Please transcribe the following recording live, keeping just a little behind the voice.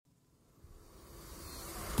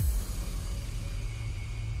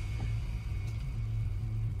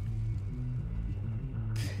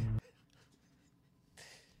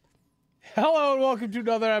Hello and welcome to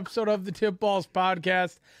another episode of the Tip Balls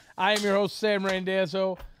Podcast. I am your host, Sam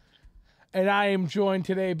Randazzo, and I am joined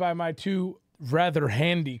today by my two rather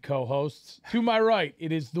handy co-hosts. To my right,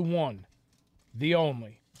 it is the one, the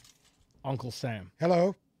only, Uncle Sam.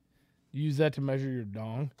 Hello. You use that to measure your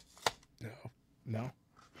dong? No. No?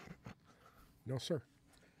 No, sir.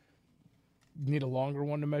 You need a longer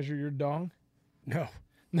one to measure your dong? No.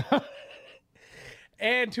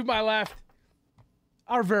 And to my left,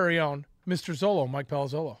 our very own Mr. Zolo, Mike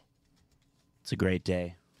Palazzolo. It's a great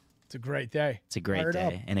day. It's a great day. It's a great Fired day,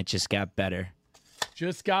 up. and it just got better.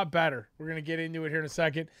 Just got better. We're going to get into it here in a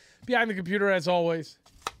second. Behind the computer, as always,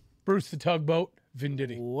 Bruce the Tugboat,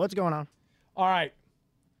 Venditti. What's going on? All right.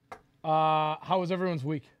 How was everyone's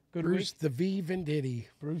week? Good Bruce week? the V Venditti.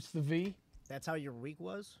 Bruce the V. That's how your week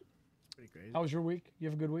was? It's pretty crazy. How was your week? You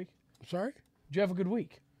have a good week? I'm sorry? Did you have a good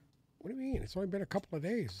week? What do you mean? It's only been a couple of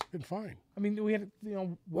days. It's been fine. I mean, we had,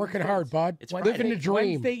 Working hard, bud. It's Living Friday. the dream.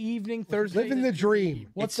 Wednesday evening, Thursday. Living the dream.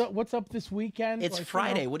 What's up this weekend? It's Like,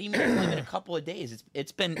 Friday. What do you mean it's only been a couple of days?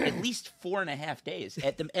 It's been at least 4.5 days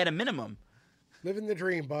at a minimum. Living the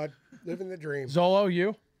dream, bud. Living the dream. Zolo,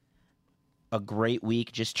 you? A great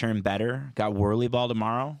week, just turned better. Got whirly ball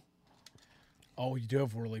tomorrow. Oh, you do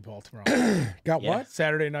have whirly ball tomorrow. Got Yeah. what?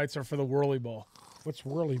 Saturday nights are for the whirly ball. What's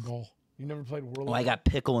whirly ball? You never played whirly Oh, ball? I got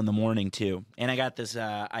pickle in the morning too, and I got this.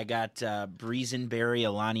 I got Breezenberry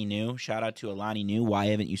Alani New. Shout out to Alani New. Why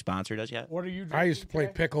haven't you sponsored us yet? What are you drinking I used to play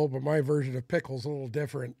today? pickle, but my version of pickle's a little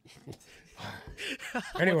different.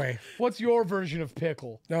 Anyway, What's your version of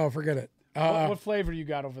pickle? no, forget it. What flavor you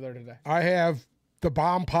got over there today? I have the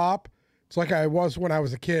bomb pop. It's like I was when I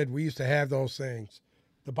was a kid. We used to have those things.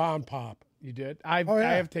 The bomb pop. You did? I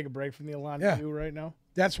yeah. have to take a break from the Alani Yeah. New right now.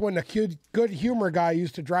 That's when the good humor guy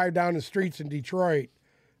used to drive down the streets in Detroit,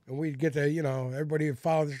 and we'd get to, everybody would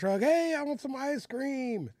follow the truck. Hey, I want some ice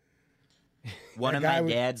cream. One of That my guy would-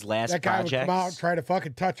 dad's last That guy would projects. come out and try to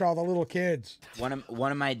fucking touch all the little kids. One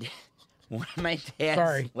of my dad's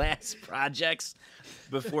Sorry. last projects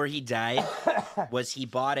before he died was he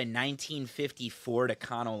bought a 1950 Ford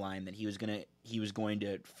Econoline that he was going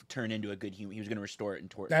to turn into a good humor. He was going to restore it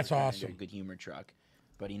and That's turn it awesome. into a good humor truck.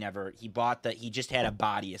 But he just had a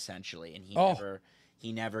body essentially, and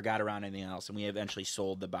he never got around anything else, and we eventually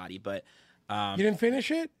sold the body. But You didn't finish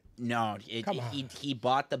it? no, Come on. he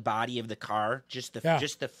bought the body of the car, just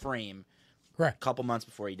the frame, a Correct. couple months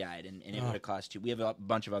before he died, and it would have cost we have a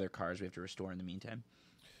bunch of other cars we have to restore in the meantime.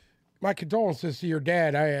 My condolences to your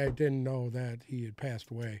dad. I didn't know that he had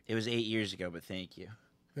passed away. It was 8 years ago, but thank you.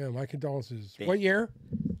 Yeah, my condolences. Thank What year?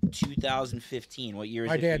 2015. What year is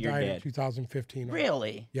My it for dad your died in dad? 2015.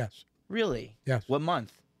 Really? Yes. Really? Yes. What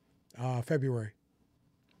month? February.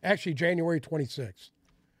 Actually, January 26th.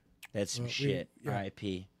 That's some we- shit. yeah.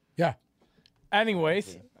 R.I.P. Yeah.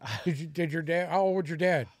 Anyways, Did your dad? How old was your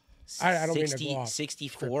dad? I don't mean to go off.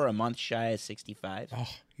 64, a month shy of 65. Oh,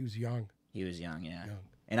 he was young. He was young, yeah. Young.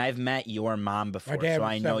 And I've met your mom before, dad so was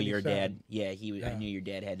I know your 77. dad. Yeah, he was. I Yeah. knew your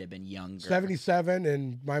dad had to have been younger. 77,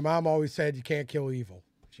 and my mom always said you can't kill evil.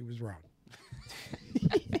 She was wrong.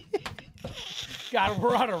 God,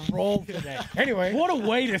 we're on a roll today. Anyway, What a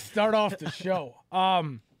way to start off the show.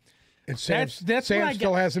 and Sam, that's what Sam I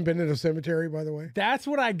still get- hasn't been to the cemetery, by the way. That's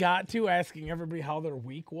what I got to asking everybody how their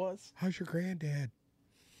week was. How's your granddad?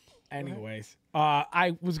 Anyways,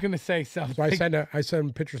 I was going to say something. So I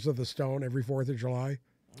send pictures of the stone every 4th of July.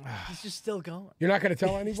 He's just still going. You're not going to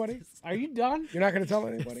tell anybody? Are you done? You're not going to tell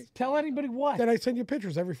anybody? Tell anybody what? Then I send you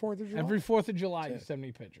pictures every 4th of July. Every 4th of July, you send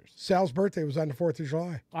me pictures. Sal's birthday was on the 4th of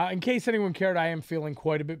July. In case anyone cared, I am feeling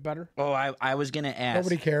quite a bit better. Oh, I was gonna ask.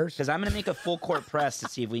 Nobody cares. Because I'm gonna make a full court press to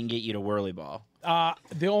see if we can get you to whirly ball.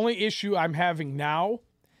 The only issue I'm having now,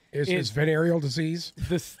 Is venereal disease.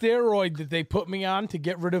 the steroid that they put me on to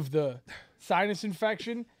get rid of the sinus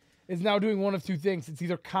infection is now doing one of two things. It's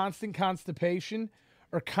either constant constipation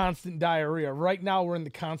or constant diarrhea. Right now, we're in the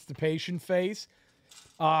constipation phase.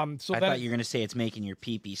 So I that thought you were gonna say it's making your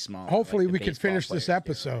pee-pee small. Hopefully, like the we can baseball finish this players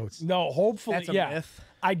episode. no, hopefully, That's a yeah. myth.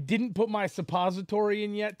 I didn't put my suppository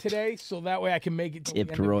in yet today, so that way I can make it to the end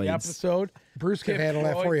of the Tiproids. episode. Bruce can Tip handle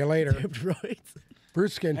that Roy. for you later. Right.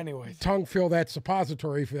 Bruce can Anyways. tongue fill that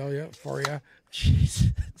suppository for you.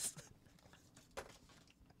 Jesus.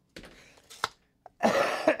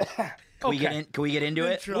 Can we get into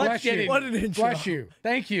it? Intro. Let's Bless get you. in. What an intro. Bless you.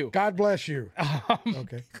 Thank you. God bless you.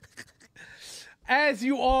 Okay. As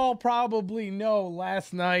you all probably know,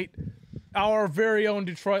 last night, our very own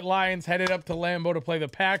Detroit Lions headed up to Lambeau to play the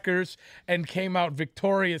Packers and came out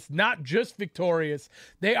victorious. Not just victorious.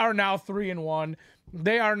 They are now 3-1.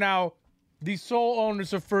 They are now the sole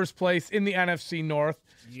owners of first place in the NFC North.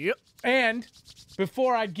 Yep. And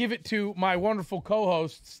before I give it to my wonderful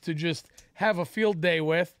co-hosts to just have a field day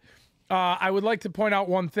with, I would like to point out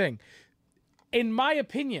one thing. In my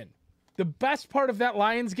opinion, the best part of that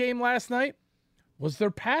Lions game last night was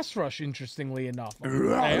their pass rush, interestingly enough.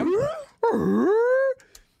 The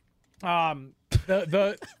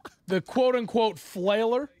quote-unquote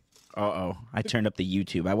flailer. Uh-oh. I turned up the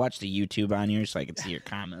YouTube. I watched the YouTube on here so I could see your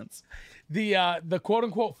comments. The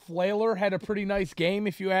quote-unquote flailer had a pretty nice game,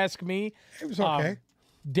 if you ask me. It was okay.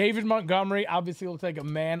 David Montgomery obviously looked like a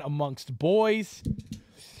man amongst boys.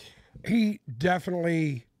 He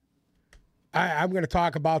definitely. I'm going to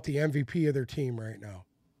talk about the MVP of their team right now.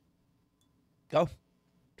 Go.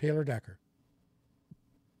 Taylor Decker.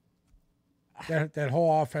 That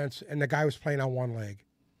whole offense, and the guy was playing on one leg.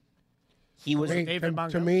 He was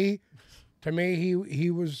To me,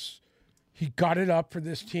 he got it up for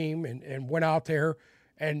this team and went out there.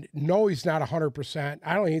 And no, he's not 100%.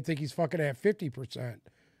 I don't even think he's fucking at 50%.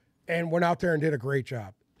 And went out there and did a great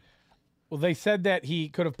job. Well, they said that he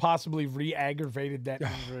could have possibly re-aggravated that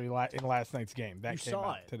injury in last night's game. That came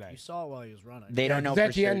saw out it today. You saw it while he was running. They don't know.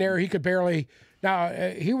 At the end there, he could barely. Now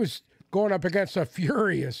he was going up against a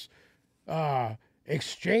furious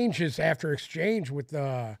exchanges after exchange with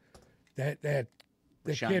the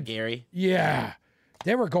Sean kid. Gary. Yeah,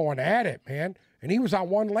 they were going at it, man, and he was on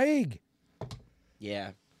one leg.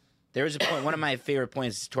 Yeah. There was a point, one of my favorite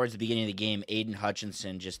points towards the beginning of the game, Aiden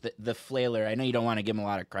Hutchinson, just the flailer. I know you don't want to give him a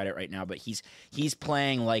lot of credit right now, but he's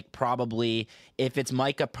playing like probably, if it's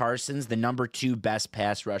Micah Parsons, the number 2 best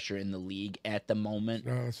pass rusher in the league at the moment.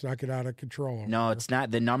 No, let's not get out of control. No, it's not.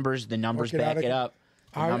 The numbers back it up.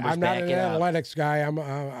 I'm not an analytics guy.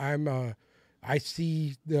 I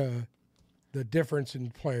see the difference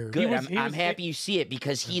in players. Good. I'm happy you see it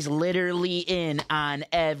because he's literally in on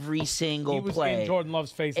every single He was play. in Jordan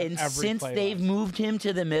Love's face And every since play they've moved him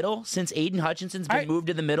to the middle, since Aiden Hutchinson's been moved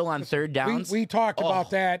to the middle on third downs, We talked about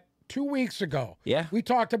that 2 weeks ago. Yeah. We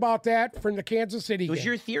talked about that from the Kansas City it was game.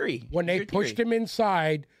 your theory. When they pushed him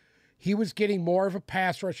inside, he was getting more of a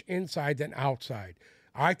pass rush inside than outside.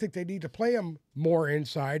 I think they need to play him more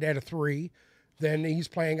inside at a 3 than he's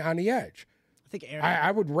playing on the edge. I think Aaron.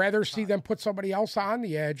 I would rather see them put somebody else on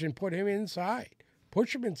the edge and put him inside.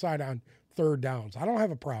 Push him inside on third downs. I don't have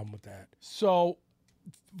a problem with that. So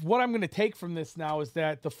what I'm going to take from this now is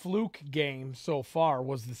that the fluke game so far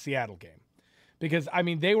was the Seattle game. Because, I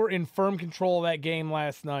mean, they were in firm control of that game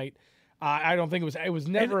last night. I don't think it was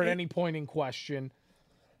never at any point in question.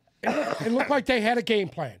 It looked like they had a game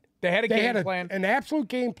plan. They had a game plan. An absolute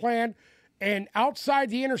game plan. And outside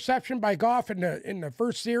the interception by Goff in the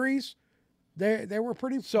first series, they were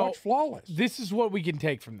pretty much flawless. This is what we can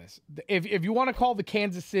take from this. If you want to call the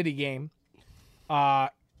Kansas City game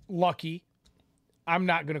lucky, I'm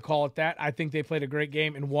not going to call it that. I think they played a great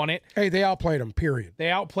game and won it. Hey, they outplayed them, period.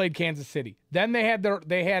 They outplayed Kansas City. Then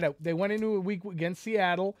they went into a week against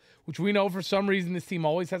Seattle, which we know for some reason this team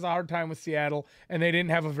always has a hard time with Seattle, and they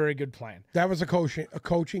didn't have a very good plan. That was a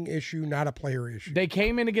coaching issue, not a player issue. They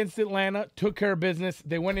came in against Atlanta, took care of business.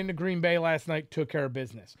 They went into Green Bay last night, took care of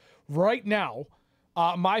business. Right now,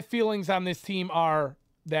 my feelings on this team are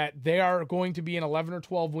that they are going to be an 11 or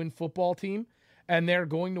 12 win football team, and they're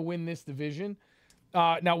going to win this division.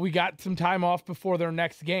 Now, we got some time off before their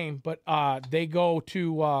next game, but they go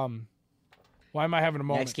to why am I having a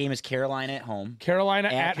moment? Next game is Carolina at home. Carolina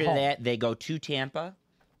at home. After that, they go to Tampa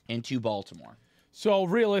and to Baltimore. So,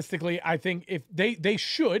 realistically, I think if they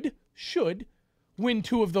should win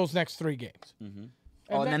 2 of those next 3 games. Mm-hmm.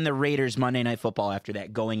 And then the Raiders Monday Night Football after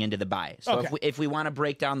that, going into the bye. So Okay. if we want to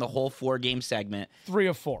break down the whole 4-game segment, 3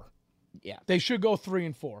 of 4. yeah, They should go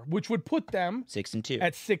 3-4, which would put them 6-2.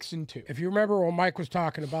 at 6-2. If you remember what Mike was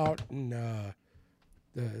talking about, the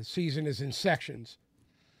season is in sections.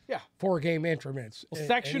 Yeah. 4-game increments. Well, And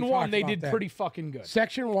Section he 1, talked they about did that. pretty fucking good.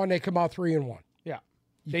 Section 1, they come out 3-1. Yeah.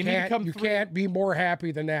 You They need to come you 3. can't be more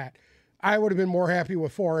happy than that. I would have been more happy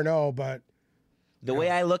with 4-0, but The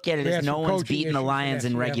way I look at it We is had no some one's coaching beating the issues Lions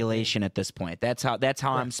in in that regulation at this point. That's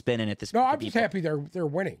how I'm spinning at this no, point. I'm just happy they're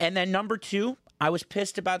winning. And then number 2, I was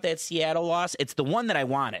pissed about that Seattle loss. It's the one that I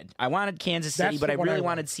wanted. I wanted Kansas City, That's but I the one I really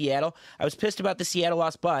wanted. wanted Seattle. I was pissed about the Seattle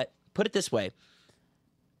loss, but put it this way.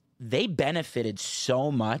 They benefited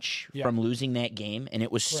so much from losing that game, and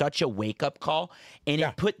it was such a wake-up call. And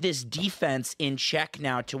it put this defense in check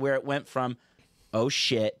now to where it went from, oh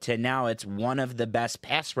shit, to now it's one of the best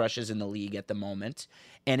pass rushes in the league at the moment.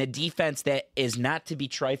 And a defense that is not to be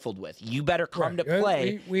trifled with. You better come to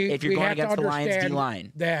play if you're going have to against the Lions understand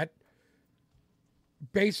D-line. That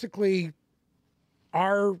basically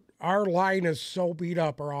our line is so beat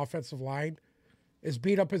up. Our offensive line, as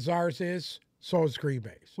beat up as ours is, so is Green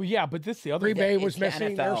Bay's. Well, yeah, but this is the other Green Bay it's was the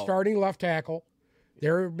missing their NFL. starting left tackle.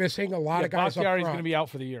 They're missing a lot of guys up Bakhtiari's front. going to be out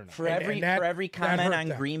for the year now. For And- every and that- for every that comment hurt on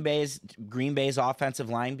them. Green Bay's offensive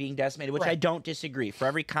line being decimated, which I Right. don't disagree. For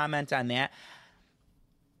every comment on that,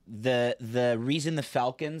 the reason the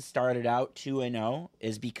Falcons started out 2-0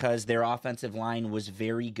 is because their offensive line was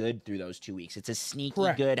very good through those 2 weeks. It's a sneaky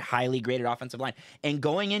Correct. good, highly graded offensive line. And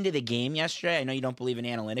going into the game yesterday, I know you don't believe in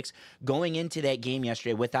analytics. Going into that game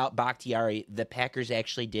yesterday without Bakhtiari, the Packers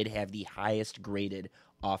actually did have the highest graded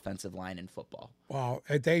offensive line in football. Well,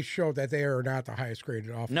 they showed that they are not the highest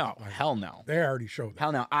graded offensive No, line. hell no. They already showed that.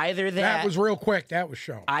 Hell no. Either That was real quick. That was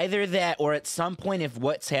shown. Either that or at some point, if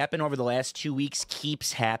what's happened over the last 2 weeks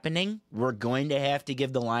keeps happening, we're going to have to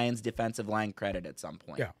give the Lions defensive line credit at some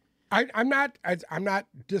point. Yeah, I'm not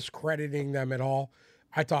discrediting them at all.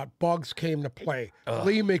 I thought Bugs came to play.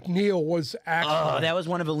 Lee McNeil was excellent. Oh, that was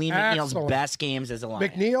one of Lee McNeil's Excellent. best games as a Lion.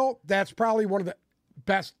 McNeil, that's probably one of the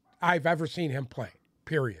best I've ever seen him play.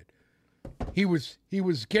 Period. He was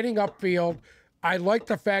getting upfield. I like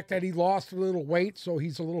the fact that he lost a little weight, so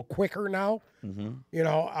he's a little quicker now. Mm-hmm. You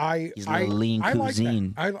know, He's a little lean I like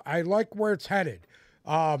cuisine. that. I like where it's headed.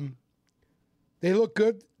 They look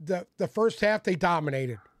good. The first half they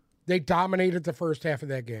dominated. They dominated the first half of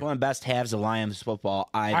that game. One of the best halves of Lions football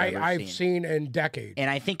I've seen in decades. And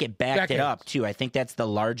I think it backed it up, Decades. too. I think that's the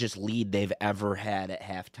largest lead they've ever had at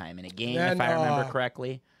halftime in a game, Then, if I remember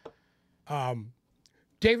correctly.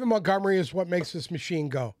 David Montgomery is what makes this machine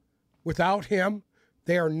go. Without him,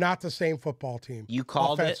 they are not the same football team. You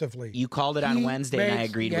called offensively. it. You called it on He Wednesday, and I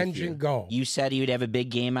makes agreed the with engine you. go. You said he would have a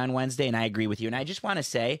big game on Wednesday, and I agree with you. And I just want to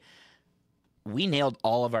say, we nailed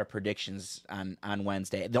all of our predictions on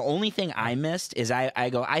Wednesday. The only thing I missed is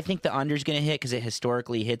I think the under's going to hit because it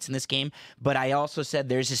historically hits in this game. But I also said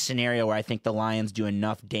there's a scenario where I think the Lions do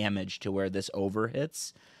enough damage to where this over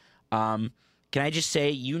hits. Can I just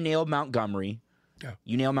say you nailed Montgomery? Yeah.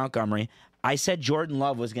 You nailed Montgomery. I said Jordan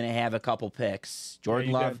Love was going to have a couple picks. Jordan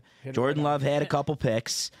you Love. did. Hit it Jordan right on. Love had a couple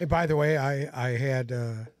picks. Hey, by the way, I had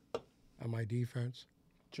on my defense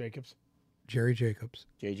Jacobs. Jerry Jacobs.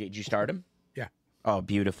 JJ, did you start him? Yeah. Oh,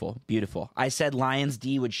 beautiful, beautiful. I said Lions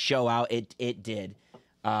D would show out. It did.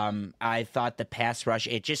 I thought the pass rush,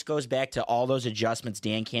 it just goes back to all those adjustments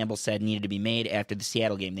Dan Campbell said needed to be made after the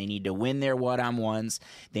Seattle game. They need to win their one-on-ones.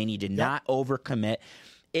 They need to not overcommit.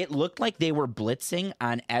 It looked like they were blitzing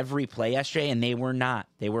on every play yesterday, and they were not.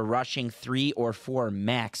 They were rushing 3 or 4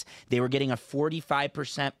 max. They were getting a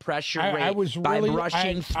 45% pressure rate by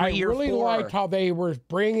rushing 3 I or 4. really liked how they were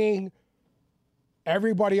bringing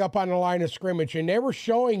everybody up on the line of scrimmage, and they were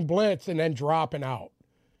showing blitz and then dropping out.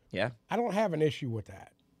 Yeah. I don't have an issue with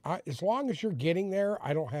that. As long as you're getting there,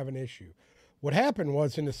 I don't have an issue. What happened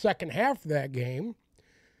was in the second half of that game,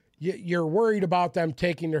 you're worried about them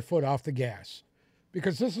taking their foot off the gas,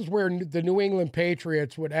 because this is where the New England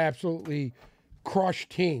Patriots would absolutely crush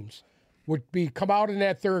teams, would come out in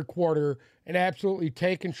that third quarter and absolutely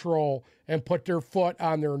take control and put their foot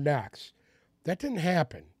on their necks. That didn't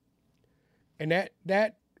happen. And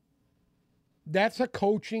that's a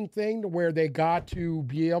coaching thing to where they got to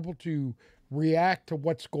be able to react to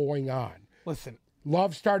what's going on. Listen,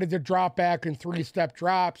 Love started to drop back in 3-step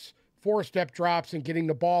drops, 4-step drops, and getting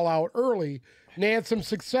the ball out early. And they had some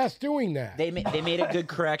success doing that. They made a good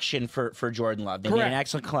correction for Jordan Love. They made an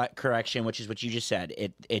excellent correction, which is what you just said.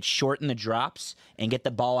 It shortened the drops and get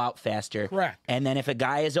the ball out faster. Correct. And then if a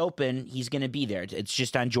guy is open, he's going to be there. It's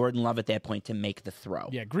just on Jordan Love at that point to make the throw.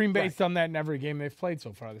 yeah, Green Bay's done that in every game they've played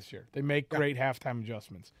so far this year. They make great halftime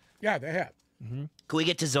adjustments. Yeah, they have. Can we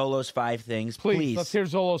get to Zolo's 5 things, Please, please? let's hear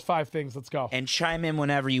Zolo's 5 things. Let's go. And chime in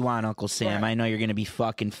whenever you want, Uncle Sam. Right. I know you're going to be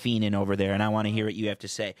fucking fiending over there, and I want to hear what you have to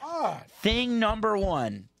say. Thing number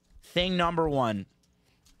one.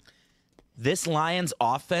 This Lions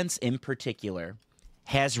offense in particular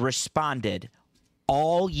has responded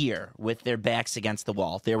all year with their backs against the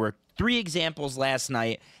wall. There were 3 examples last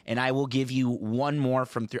night, and I will give you 2 more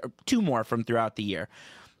from throughout the year.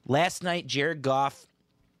 Last night, Jared Goff,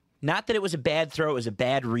 not that it was a bad throw, it was a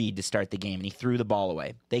bad read to start the game, and he threw the ball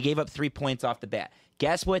away. They gave up 3 points off the bat.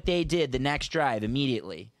 Guess what they did the next drive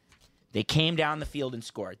immediately? They came down the field and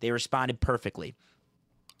scored. They responded perfectly.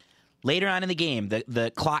 Later on in the game,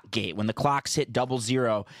 the clock gate, when the clocks hit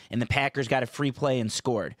 00 and the Packers got a free play and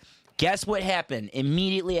scored. Guess what happened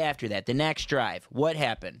immediately after that? The next drive. What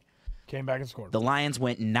happened? Came back and scored. The Lions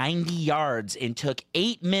went 90 yards and took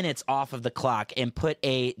 8 minutes off of the clock and put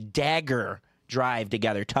a dagger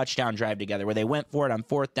touchdown drive together, where they went for it on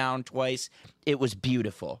 4th down twice. It was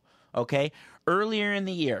beautiful. Okay? Earlier in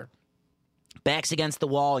the year, backs against the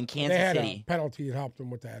wall in Kansas They had City. a penalty that helped them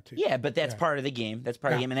with that, too. Yeah, but that's part of the game. That's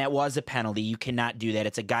part of the game, and that was a penalty. You cannot do that.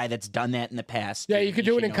 It's a guy that's done that in the past. Yeah, you could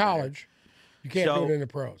do it in should know better. college. You can't do it in the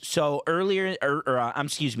pros. So earlier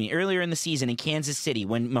in the season in Kansas City,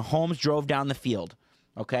 when Mahomes drove down the field,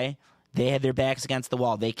 okay, they had their backs against the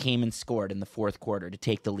wall. They came and scored in the fourth quarter to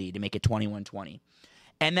take the lead, to make it 21-20.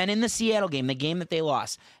 And then in the Seattle game, the game that they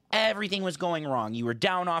lost, everything was going wrong. You were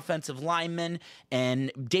down offensive linemen,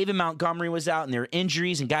 and David Montgomery was out, and there were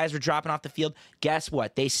injuries, and guys were dropping off the field. Guess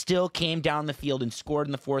what? They still came down the field and scored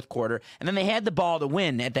in the fourth quarter, and then they had the ball to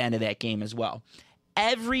win at the end of that game as well.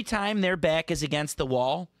 Every time their back is against the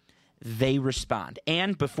wall, they respond.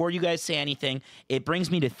 And before you guys say anything, it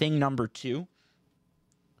brings me to thing number 2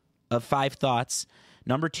 of 5 thoughts.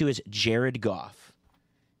 Number 2 is Jared Goff.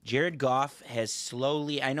 Jared Goff has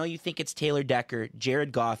slowly, I know you think it's Taylor Decker.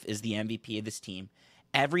 Jared Goff is the MVP of this team.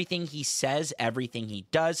 Everything he says, everything he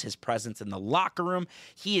does, his presence in the locker room,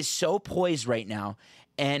 he is so poised right now.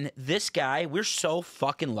 And this guy, we're so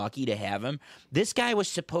fucking lucky to have him. This guy was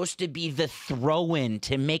supposed to be the throw-in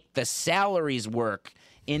to make the salaries work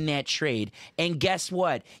in that trade. And guess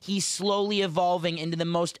what? He's slowly evolving into the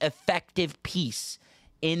most effective piece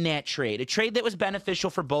in that trade. A trade that was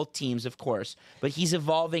beneficial for both teams, of course, but he's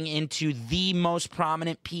evolving into the most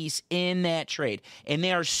prominent piece in that trade. And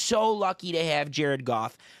they are so lucky to have Jared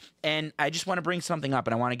Goff. And I just want to bring something up,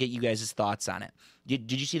 and I want to get you guys' thoughts on it.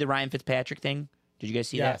 Did you see the Ryan Fitzpatrick thing? Did you guys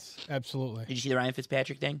see that? Yes, absolutely. Did you see the Ryan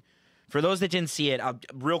Fitzpatrick thing? For those that didn't see it,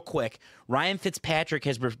 real quick, Ryan Fitzpatrick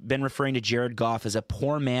has been referring to Jared Goff as a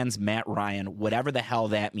poor man's Matt Ryan, whatever the hell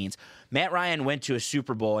that means. Matt Ryan went to a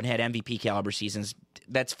Super Bowl and had MVP caliber seasons.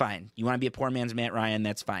 That's fine. You want to be a poor man's Matt Ryan,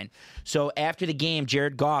 that's fine. So after the game,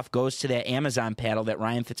 Jared Goff goes to that Amazon paddle that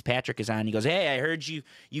Ryan Fitzpatrick is on. He goes, "Hey, I heard you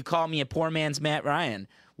call me a poor man's Matt Ryan."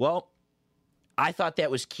 Well, I thought that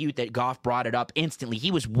was cute that Goff brought it up instantly. He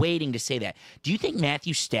was waiting to say that. Do you think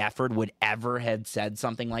Matthew Stafford would ever have said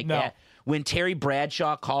something like that? When Terry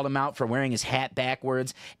Bradshaw called him out for wearing his hat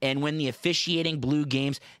backwards, and when the officiating blew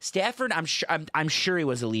games, Stafford, I'm sure he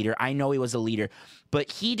was a leader. I know he was a leader,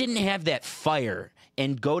 but he didn't have that fire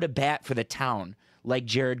and go to bat for the town like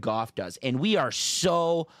Jared Goff does. And we are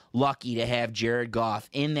so lucky to have Jared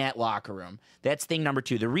Goff in that locker room. That's thing number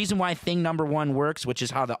 2. The reason why thing number 1 works, which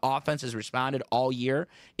is how the offense has responded all year,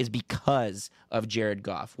 is because of Jared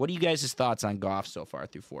Goff. What are you guys' thoughts on Goff so far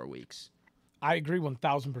through 4 weeks? I agree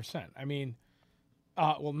 1,000%. I mean,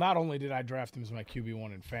 well, not only did I draft him as my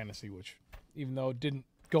QB1 in fantasy, which even though it didn't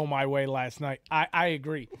go my way last night, I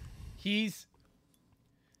agree.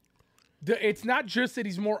 It's not just that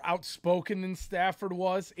he's more outspoken than Stafford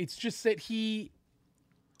was. It's just that he's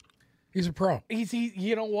a pro.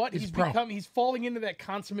 You know what? He's falling into that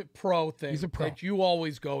consummate pro thing that you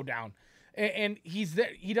always go down. And he's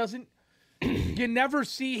there. He doesn't, you never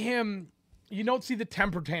see him, you don't see the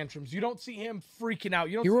temper tantrums. You don't see him freaking out.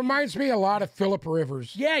 He reminds me a lot of Phillip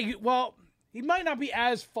Rivers. Yeah, he might not be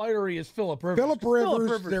as fiery as Phillip Rivers. Phillip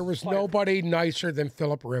Rivers, there was nobody nicer than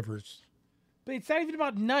Phillip Rivers. But it's not even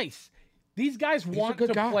about nice. These guys want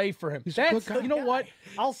to play for him. He's a good guy. You know what?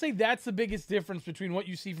 I'll say that's the biggest difference between what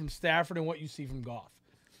you see from Stafford and what you see from Goff.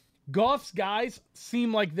 Goff's guys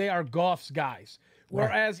seem like they are Goff's guys.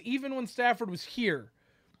 Whereas even when Stafford was here,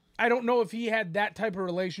 I don't know if he had that type of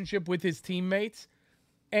relationship with his teammates.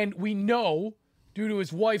 And we know, due to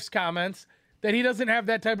his wife's comments, that he doesn't have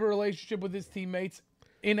that type of relationship with his teammates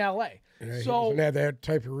in L.A. Yeah, he doesn't have that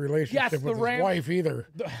type of relationship with his wife either.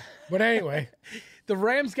 But anyway. The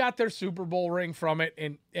Rams got their Super Bowl ring from it,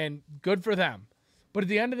 and good for them. But at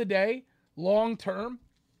the end of the day, long term,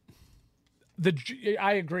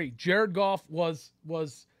 I agree. Jared Goff was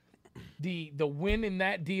the win in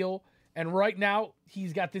that deal, and right now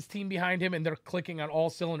he's got this team behind him, and they're clicking on all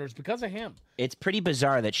cylinders because of him. It's pretty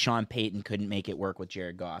bizarre that Sean Payton couldn't make it work with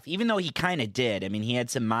Jared Goff, even though he kind of did. I mean, he had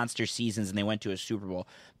some monster seasons, and they went to a Super Bowl.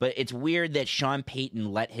 But it's weird that Sean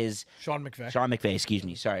Payton let his... Sean McVay. Sean McVay, excuse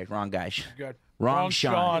me. Sorry, wrong guy. Good. Wrong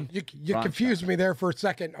Sean. You confused me there for a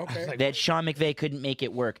second. Okay. That Sean McVay couldn't make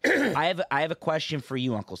it work. I have a question for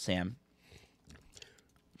you, Uncle Sam.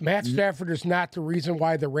 Matt Stafford is not the reason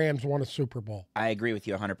why the Rams won a Super Bowl. I agree with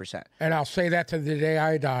you 100%. And I'll say that to the day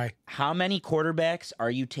I die. How many quarterbacks are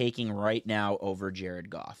you taking right now over Jared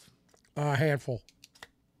Goff? Handful.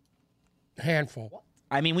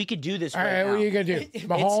 I mean, we could do this right now. What are you going to do?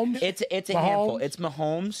 Mahomes? It's a handful. It's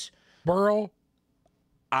Mahomes. Burrow?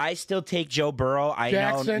 I still take Joe Burrow. I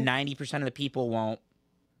Jackson? know 90% of the people won't.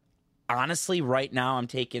 Honestly, right now, I'm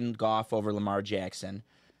taking Goff over Lamar Jackson.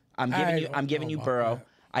 I'm giving you Burrow. That.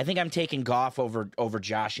 I think I'm taking Goff over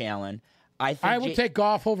Josh Allen. I would take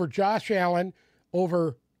Goff over Josh Allen,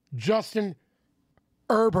 over Justin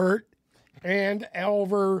Herbert and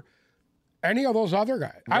over any of those other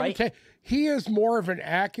guys. I would say he is more of an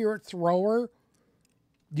accurate thrower.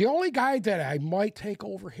 The only guy that I might take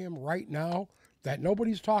over him right now that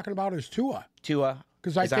nobody's talking about is Tua.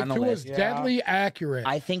 Because I think Tua is deadly accurate.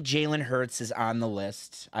 I think Jalen Hurts is on the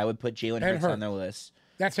list. I would put Jalen Hurts on the list.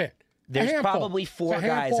 That's it. There's probably 4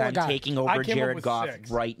 guys I'm taking over Jared Goff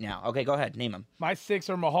right now. Okay, go ahead. Name them. My 6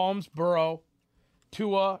 are Mahomes, Burrow,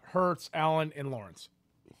 Tua, Hurts, Allen, and Lawrence.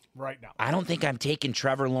 Right now. I don't think I'm taking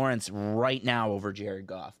Trevor Lawrence right now over Jared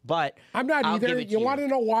Goff. But I'm not either. You want to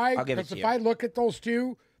know why? I'll give it to Because you. if I look at those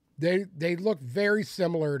two, they look very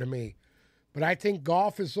similar to me. But I think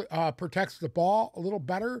Goff protects the ball a little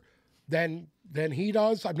better than he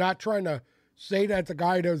does. I'm not trying to say that the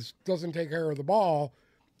guy doesn't take care of the ball.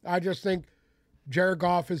 I just think Jared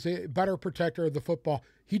Goff is a better protector of the football.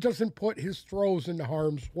 He doesn't put his throws into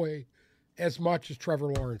harm's way as much as Trevor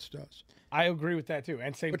Lawrence does. I agree with that too.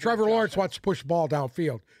 And same. But Trevor Lawrence wants to push the ball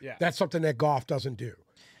downfield. Yeah. That's something that Goff doesn't do.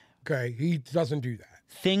 Okay, he doesn't do that.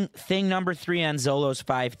 Thing number 3 on Zolo's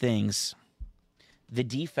 5 things. The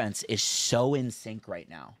defense is so in sync right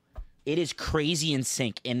now. It is crazy in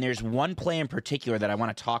sync. And there's one play in particular that I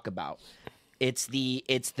want to talk about. It's the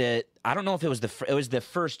I don't know if it was the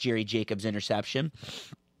first Jerry Jacobs interception.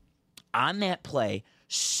 On that play,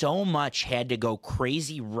 so much had to go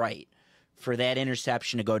crazy right for that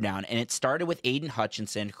interception to go down. And it started with Aiden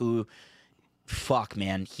Hutchinson, who, fuck,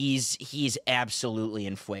 man, he's absolutely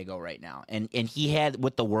in fuego right now. And he had,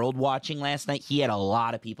 with the world watching last night, he had a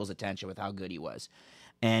lot of people's attention with how good he was.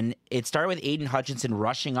 And it started with Aiden Hutchinson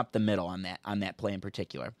rushing up the middle on that play in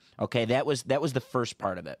particular. Okay, that was the first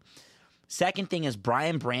part of it. Second thing is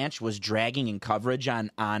Brian Branch was dragging in coverage on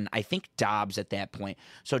I think Dobbs at that point.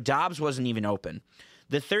 So Dobbs wasn't even open.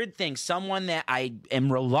 The third thing, someone that I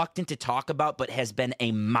am reluctant to talk about but has been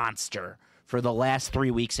a monster for the last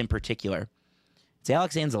 3 weeks in particular, it's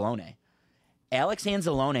Alex Anzalone. Alex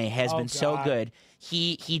Anzalone has been so good.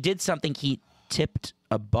 He did something. He tipped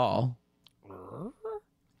a ball.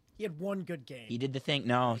 He had one good game. He did the thing.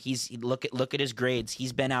 No, look at his grades.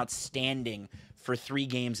 He's been outstanding for 3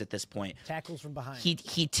 games at this point. Tackles from behind. He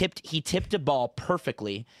tipped a ball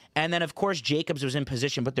perfectly, and then of course Jacobs was in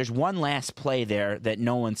position. But there's one last play there that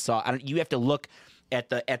no one saw. You have to look at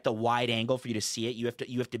the wide angle for you to see it. You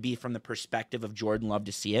have to be from the perspective of Jordan Love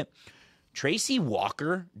to see it. Tracy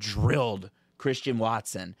Walker drilled Christian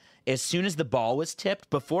Watson as soon as the ball was tipped,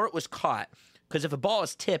 before it was caught. Because if a ball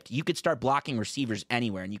is tipped, you could start blocking receivers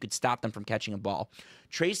anywhere, and you could stop them from catching a ball.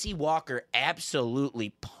 Tracy Walker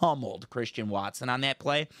absolutely pummeled Christian Watson on that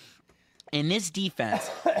play. In this defense,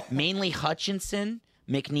 mainly Hutchinson,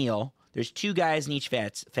 McNeil. There's 2 guys in each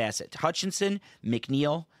facet. Hutchinson,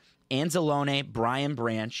 McNeil, Anzalone, Brian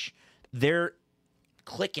Branch. They're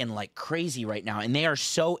clicking like crazy right now, and they are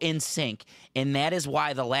so in sync, and that is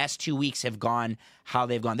why the last 2 weeks have gone how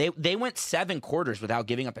they've gone. They went 7 quarters without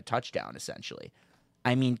giving up a touchdown, essentially.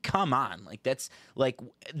 I mean, come on.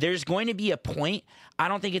 There's going to be a point. I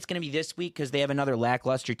don't think it's going to be this week because they have another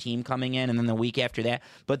lackluster team coming in, and then the week after that.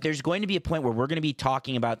 But there's going to be a point where we're going to be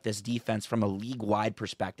talking about this defense from a league-wide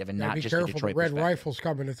perspective and not just a Detroit Red perspective. Rifle's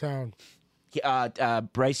coming to town.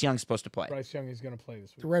 Bryce Young's supposed to play. Bryce Young is going to play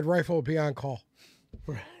this week. The Red Rifle will be on call.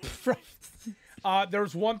 There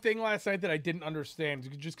was one thing last night that I didn't understand,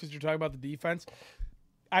 just because you're talking about the defense.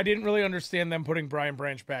 I didn't really understand them putting Brian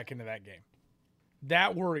Branch back into that game.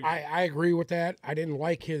 That worried me. I agree with that. I didn't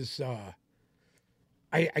like his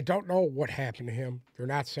I don't know what happened to him.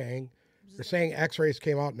 They're saying x-rays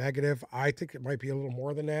came out negative. I think it might be a little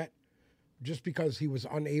more than that. Just because he was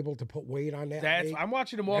unable to put weight on that. I'm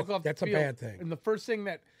watching him walk off the field. That's a bad thing. And the first thing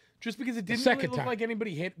just because it didn't really look like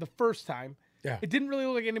anybody hit the first time. Yeah. It didn't really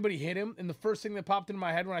look like anybody hit him, and the first thing that popped into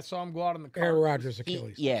my head when I saw him go out in the car. Aaron Rodgers'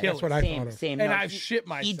 Achilles. That's what I thought of. Same. And I shit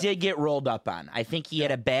myself. He did get rolled up on. I think he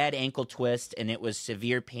had a bad ankle twist, and it was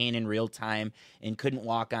severe pain in real time and couldn't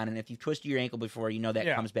walk on. And if you've twisted your ankle before, you know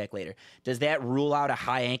that comes back later. Does that rule out a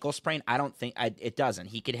high ankle sprain? I don't think it doesn't.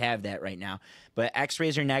 He could have that right now. But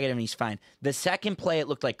x-rays are negative, and he's fine. The second play, it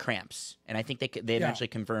looked like cramps, and I think they eventually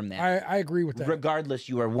confirmed that. I agree with that. Regardless,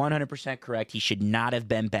 you are 100% correct. He should not have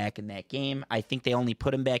been back in that game. I think they only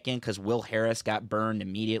put him back in because Will Harris got burned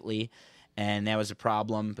immediately, and that was a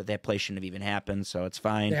problem, but that play shouldn't have even happened, so it's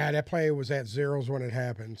fine. Yeah, that play was at zeros when it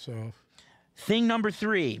happened. So, Thing number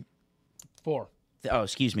 4.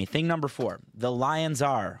 Thing number 4. The Lions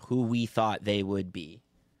are who we thought they would be.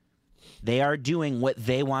 They are doing what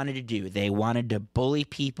they wanted to do. They wanted to bully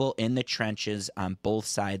people in the trenches on both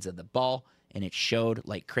sides of the ball, and it showed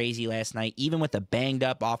like crazy last night, even with a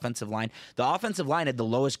banged-up offensive line. The offensive line had the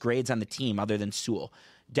lowest grades on the team other than Sewell.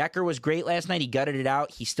 Decker was great last night. He gutted it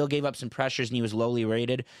out. He still gave up some pressures, and he was lowly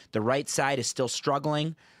rated. The right side is still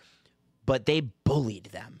struggling, but they bullied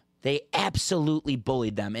them. They absolutely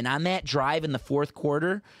bullied them. And on that drive in the fourth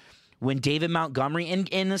quarter, when David Montgomery, and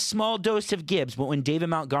in a small dose of Gibbs, but when David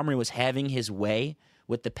Montgomery was having his way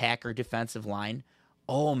with the Packer defensive line,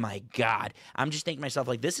 oh my God. I'm just thinking to myself,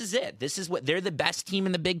 like, this is it. This is what they're the best team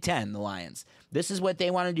in the Big Ten, the Lions. This is what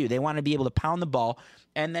they want to do. They want to be able to pound the ball.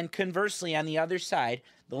 And then conversely, on the other side,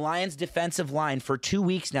 the Lions defensive line for 2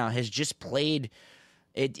 weeks now has just played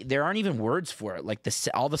it. There aren't even words for it. Like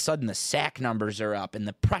all of a sudden the sack numbers are up and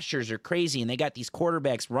the pressures are crazy and they got these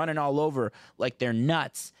quarterbacks running all over like they're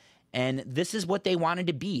nuts. And this is what they wanted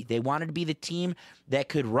to be. They wanted to be the team that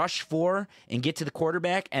could rush for and get to the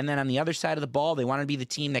quarterback. And then on the other side of the ball, they wanted to be the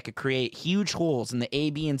team that could create huge holes in the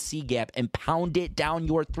A, B, and C gap and pound it down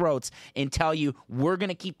your throats and tell you, we're going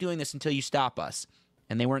to keep doing this until you stop us.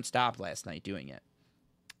 And they weren't stopped last night doing it.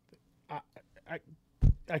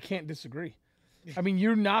 I can't disagree. I mean,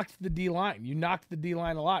 you knocked the D-line. You knocked the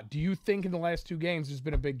D-line a lot. Do you think in the last 2 games there's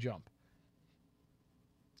been a big jump?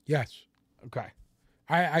 Yes. Okay.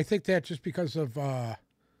 I think that just because of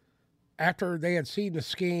after they had seen the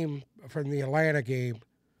scheme from the Atlanta game,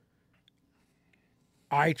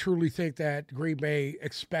 I truly think that Green Bay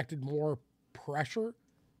expected more pressure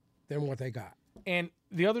than what they got. And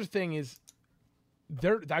the other thing is,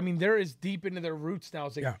 they're as deep into their roots now.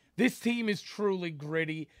 It's like, this team is truly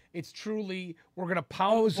gritty. It's truly, we're going to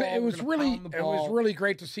pound the ball. It was really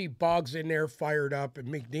great to see Buggs in there fired up and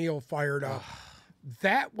McNeil fired up.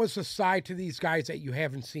 That was a side to these guys that you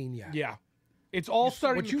haven't seen yet. Yeah. It's all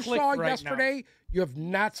starting to click right now. What you saw yesterday, you have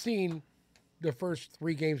not seen the first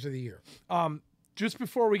 3 games of the year. Just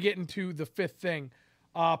before we get into the fifth thing,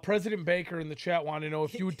 President Baker in the chat wanted to know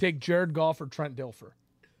if you would take Jared Goff or Trent Dilfer.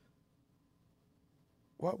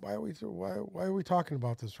 Why are we talking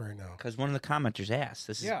about this right now? Because one of the commenters asked.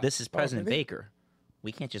 This is President Baker.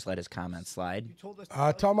 We can't just let his comments slide.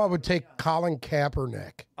 Tell him I would take Colin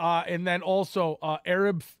Kaepernick. And then also,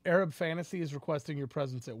 Arab Fantasy is requesting your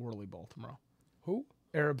presence at Whirly Bowl tomorrow. Who?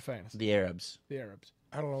 Arab Fantasy. The Arabs.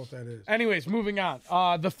 I don't know what that is. Anyways, moving on.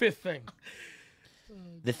 The fifth thing.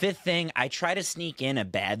 The fifth thing, I try to sneak in a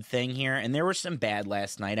bad thing here, and there were some bad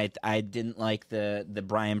last night. I didn't like the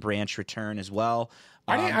Brian Branch return as well.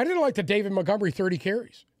 I didn't like the David Montgomery 30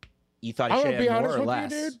 carries. You thought he should have more or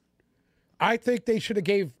less? You, dude. I think they should have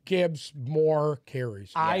gave Gibbs more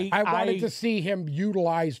carries. I wanted to see him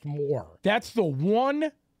utilized more. That's the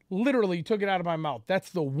one, literally, you took it out of my mouth. That's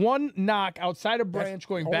the one knock outside of Branch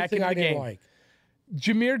going back into the game. Like.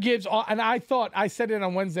 Jahmyr Gibbs, and I said it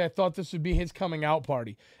on Wednesday, I thought this would be his coming out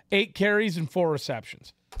party. 8 carries and 4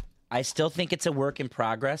 receptions. I still think it's a work in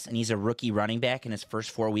progress, and he's a rookie running back in his first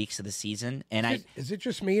 4 weeks of the season. And is it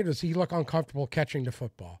just me, or does he look uncomfortable catching the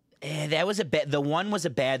football? That was the one was a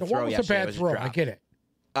bad throw. The one was a bad throw. I get it.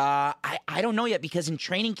 I don't know yet, because in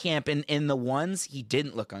training camp in the ones, he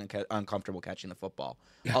didn't look uncomfortable catching the football.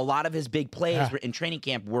 Yeah. A lot of his big plays in training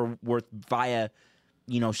camp were via,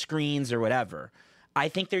 screens or whatever. I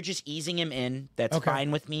think they're just easing him in. That's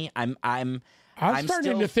fine with me. I'm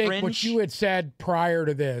starting to think what you had said prior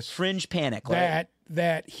to this. Fringe panic.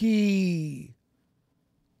 That he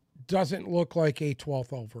doesn't look like a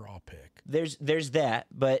 12th overall pick. There's that,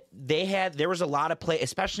 but there was a lot of play,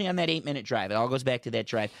 especially on that 8-minute drive. It all goes back to that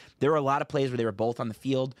drive. There were a lot of plays where they were both on the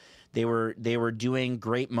field. They were doing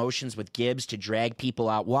great motions with Gibbs to drag people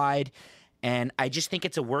out wide, and I just think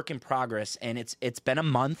it's a work in progress. And it's been a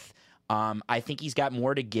month. I think he's got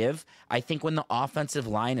more to give. I think when the offensive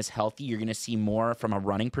line is healthy, you're going to see more from a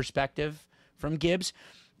running perspective from Gibbs,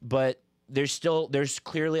 but there's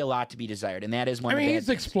clearly a lot to be desired, and that is one. He's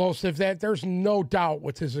explosive. There's no doubt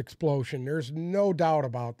with his explosion. There's no doubt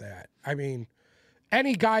about that. I mean,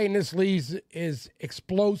 any guy in this league is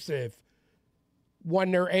explosive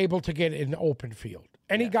when they're able to get in the open field.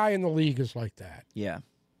 Any guy in the league is like that. Yeah.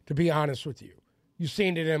 To be honest with you, you've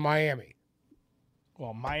seen it in Miami.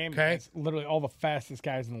 Well, Miami has literally all the fastest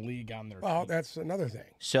guys in the league on their team. That's another thing.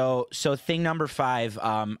 So thing number 5,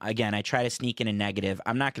 again, I try to sneak in a negative.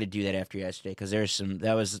 I'm not going to do that after yesterday, because there's some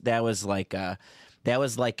that was like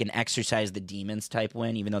an exercise the demons type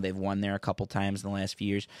win, even though they've won there a couple times in the last few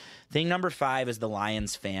years. Thing number 5 is the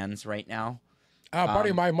Lions fans right now. Buddy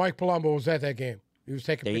of mine, Mike Palumbo, was at that game. He was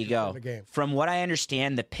taking pictures of the game. From what I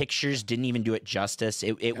understand, the pictures didn't even do it justice.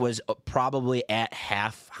 It was probably at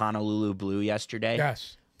half Honolulu blue yesterday.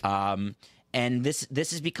 Yes. And this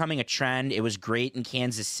is becoming a trend. It was great in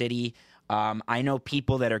Kansas City. I know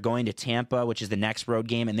people that are going to Tampa, which is the next road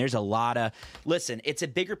game, and there's a lot of – listen, it's a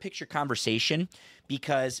bigger picture conversation,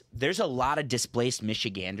 because there's a lot of displaced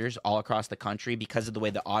Michiganders all across the country because of the way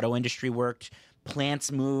the auto industry worked.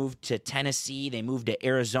 Plants moved to Tennessee. They moved to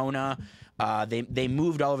Arizona. They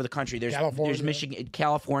moved all over the country. There's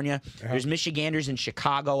California. Uh-huh. There's Michiganders in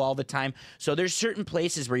Chicago all the time. So there's certain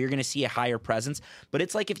places where you're going to see a higher presence. But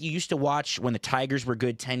it's like if you used to watch when the Tigers were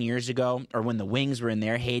good 10 years ago or when the Wings were in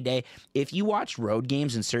their heyday. If you watch road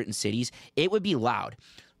games in certain cities, it would be loud.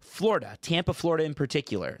 Florida, Tampa, Florida in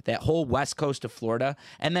particular, that whole west coast of Florida,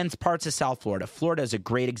 and then parts of South Florida. Florida is a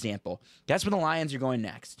great example. Guess where the Lions are going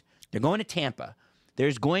next? They're going to Tampa.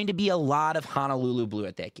 There's going to be a lot of Honolulu blue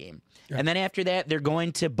at that game. Yeah. And then after that, they're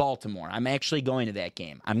going to Baltimore. I'm actually going to that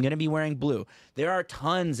game. I'm going to be wearing blue. There are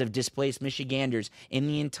tons of displaced Michiganders in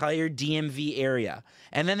the entire DMV area.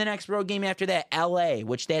 And then the next road game after that, L.A.,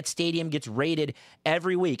 which that stadium gets raided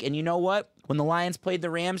every week. And you know what? When the Lions played the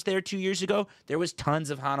Rams there 2 years ago, there was tons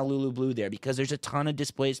of Honolulu blue there because there's a ton of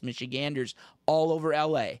displaced Michiganders all over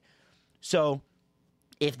L.A. So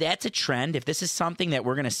if that's a trend, if this is something that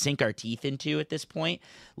we're going to sink our teeth into at this point,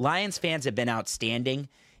 Lions fans have been outstanding.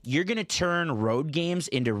 You're going to turn road games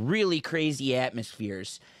into really crazy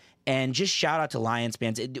atmospheres. And just shout out to Lions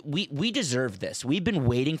fans. We deserve this. We've been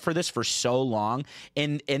waiting for this for so long,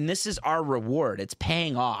 and this is our reward. It's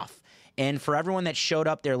paying off. And for everyone that showed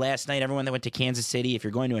up there last night, everyone that went to Kansas City, if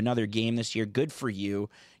you're going to another game this year, good for you.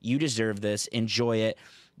 You deserve this. Enjoy it.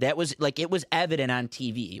 That was like it was evident on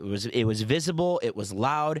TV. It was visible. It was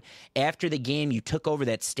loud. After the game, you took over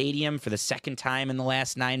that stadium for the second time in the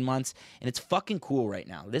last 9 months, and it's fucking cool right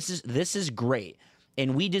now. This is great,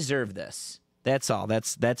 and we deserve this. That's all.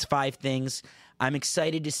 That's 5 things. I'm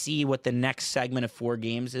excited to see what the next segment of 4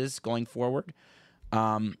 games is going forward.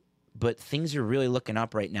 But things are really looking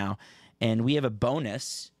up right now, and we have a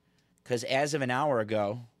bonus because as of an hour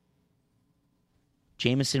ago,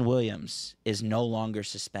 Jameson Williams is no longer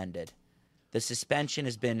suspended. The suspension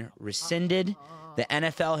has been rescinded. The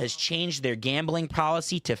NFL has changed their gambling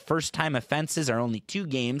policy to first-time offenses are only 2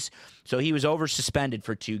 games, so he was over-suspended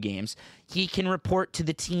for 2 games. He can report to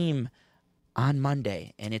the team on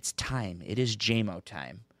Monday, and it's time. It is Jamo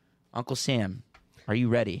time. Uncle Sam, are you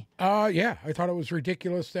ready? Yeah. I thought it was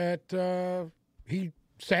ridiculous that he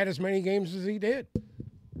sat as many games as he did.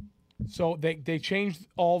 So they changed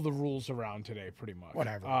all the rules around today, pretty much.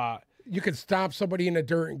 Whatever. You could stomp somebody in the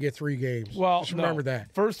dirt and get 3 games. Well, just remember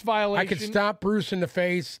that. First violation. I could stomp Bruce in the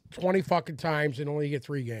face 20 fucking times and only get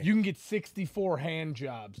 3 games. You can get 64 hand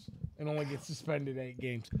jobs and only get suspended 8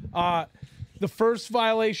 games. The first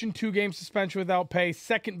violation, 2-game suspension without pay.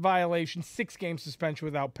 Second violation, 6-game suspension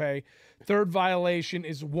without pay. Third violation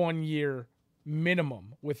is 1 year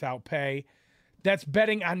minimum without pay. That's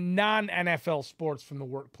betting on non-NFL sports from the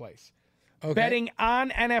workplace. Okay. Betting on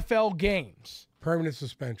NFL games. Permanent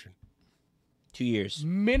suspension. 2 years.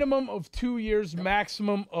 Minimum of 2 years,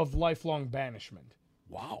 maximum of lifelong banishment.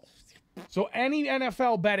 Wow. So any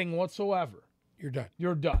NFL betting whatsoever, you're done.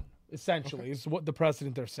 You're done, essentially, is what the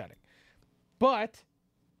precedent they're setting. But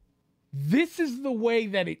this is the way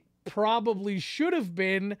that it probably should have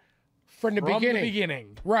been from the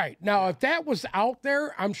beginning. Right. Now, if that was out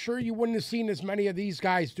there, I'm sure you wouldn't have seen as many of these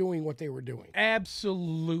guys doing what they were doing.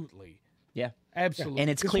 Absolutely. Yeah. Absolutely. And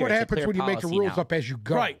it's clear. What happens when you make the rules up as you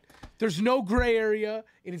go. Right. There's no gray area.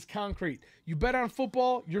 It is concrete. You bet on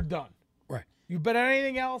football, you're done. Right. You bet on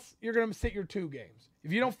anything else, you're going to sit your 2 games.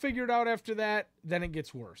 If you don't figure it out after that, then it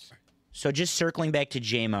gets worse. So just circling back to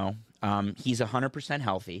Jamo, he's 100%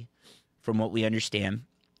 healthy from what we understand.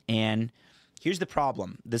 And here's the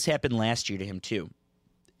problem. This happened last year to him too.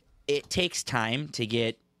 It takes time to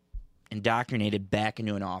get indoctrinated back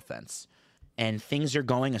into an offense. And things are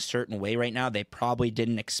going a certain way right now. They probably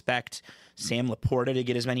didn't expect Sam Laporta to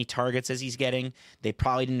get as many targets as he's getting. They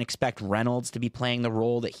probably didn't expect Reynolds to be playing the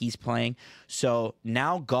role that he's playing. So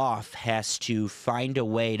now Goff has to find a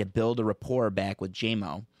way to build a rapport back with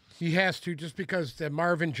Jamo. He has to, just because the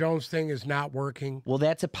Marvin Jones thing is not working. Well,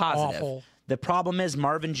 that's a positive. Awful. The problem is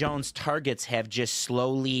Marvin Jones' targets have just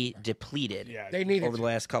slowly depleted over the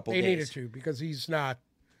last couple days. They needed to, because he's not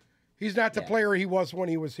the player he was when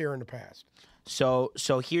he was here in the past. So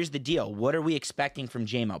here's the deal. What are we expecting from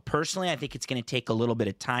Jamo? Personally, I think it's going to take a little bit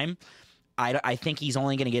of time. I think he's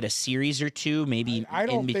only going to get a series or 2, maybe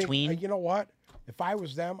in between. You know what? If I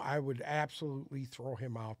was them, I would absolutely throw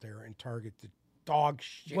him out there and target the dog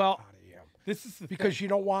shit out of him. This is because you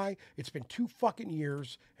know why? It's been 2 fucking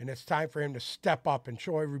years, and it's time for him to step up and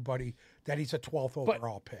show everybody that he's a 12th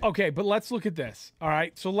overall pick. Okay, but let's look at this. All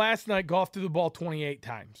right, so last night, Goff threw the ball 28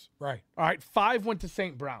 times. Right. All right, 5 went to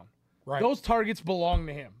St. Brown. Right. Those targets belong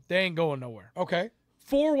to him. They ain't going nowhere. Okay.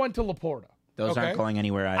 4 went to Laporta. Those aren't going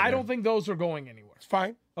anywhere either. I don't think those are going anywhere. It's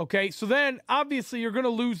fine. Okay, so then obviously you're going to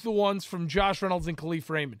lose the ones from Josh Reynolds and Khalif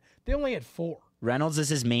Raymond. They only had 4. Reynolds is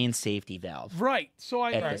his main safety valve. Right. So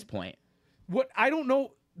at this point. What I don't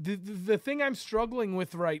know, the thing I'm struggling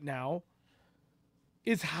with right now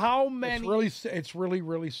is how many. It's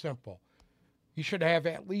really simple. You should have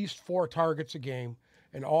at least 4 targets a game,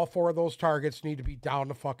 and all 4 of those targets need to be down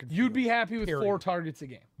the fucking field. You'd be happy with 4 targets a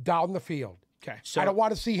game. Down the field. Okay. So I don't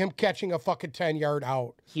want to see him catching a fucking 10-yard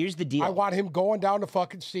out. Here's the deal. I want him going down the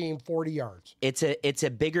fucking seam 40 yards. It's a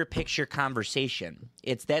bigger picture conversation.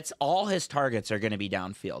 That's all his targets are going to be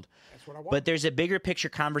downfield. That's what I want. But there's a bigger picture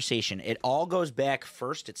conversation. It all goes back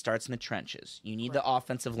first. It starts in the trenches. You need the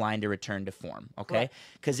offensive line to return to form, okay?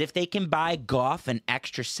 Because if they can buy Goff an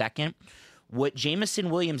extra second, what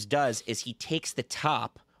Jameson Williams does is he takes the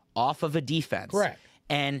top off of a defense. Correct.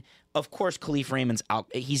 And of course, Khalif Raymond's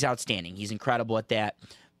he's outstanding. He's incredible at that.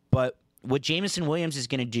 But what Jameson Williams is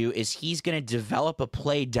going to do is he's going to develop a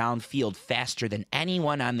play downfield faster than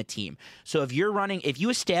anyone on the team. So if you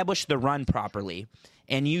establish the run properly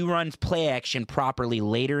and you run play action properly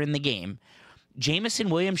later in the game, Jameson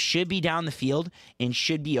Williams should be down the field and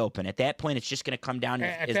should be open. At that point, it's just going to come down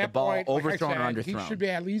to is the ball overthrown or underthrown. He should be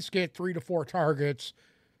at least get 3 to 4 targets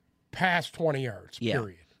past 20 yards,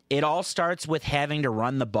 period. It all starts with having to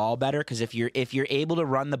run the ball better, because if you're able to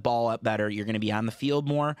run the ball up better, you're going to be on the field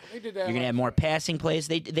more. You're going to have more passing plays.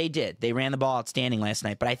 They did. They ran the ball outstanding last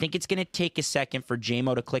night. But I think it's going to take a second for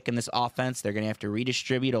Jamo to click in this offense. They're going to have to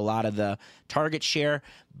redistribute a lot of the target share.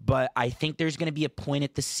 But I think there's going to be a point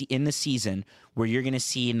in the season where you're going to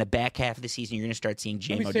see in the back half of the season, you're going to start seeing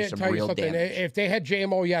Jamo do some real damage. If they had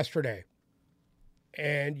Jamo yesterday,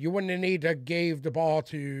 and you wouldn't have need to gave the ball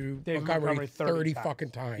to Montgomery 30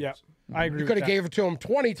 fucking times. Yep. I agree. You could have gave it to him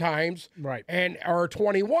 20 times, right? Or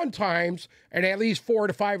 21 times, and at least 4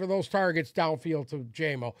 to 5 of those targets downfield to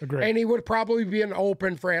Jamo. Agreed. And he would probably be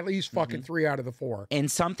open for at least fucking 3 out of the 4. And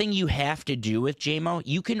something you have to do with Jamo,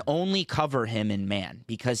 you can only cover him in man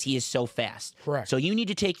because he is so fast. Correct. So you need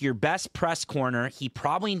to take your best press corner. He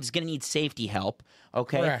probably is going to need safety help.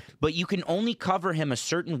 Okay. Correct. But you can only cover him a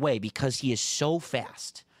certain way because he is so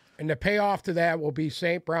fast. And the payoff to that will be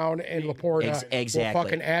St. Brown and Laporta. Exactly. Will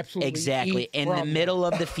fucking absolutely in the middle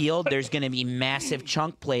of the field, there's going to be massive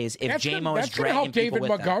chunk plays if Jamo is dragging people with him. That's going to help David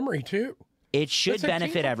Montgomery, too. It should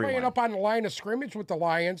benefit everyone. Playing up on the line of scrimmage with the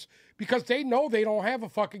Lions because they know they don't have a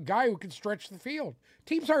fucking guy who can stretch the field.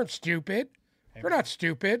 Teams aren't stupid. They're not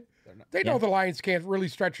stupid. They know the Lions can't really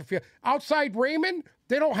stretch the field. Outside Raymond,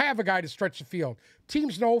 they don't have a guy to stretch the field.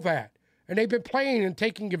 Teams know that. And they've been playing and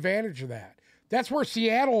taking advantage of that. That's where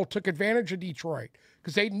Seattle took advantage of Detroit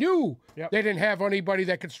because they knew they didn't have anybody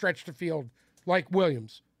that could stretch the field like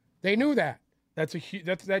Williams. They knew that.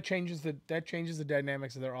 That changes the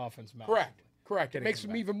dynamics of their offense. Correct. It makes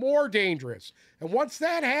them even more dangerous. And once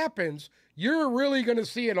that happens, you're really going to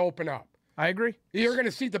see it open up. I agree. You're going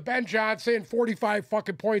to see the Ben Johnson 45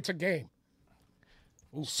 fucking points a game.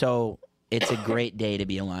 So it's a great day to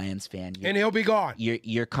be a Lions fan. And he'll be gone.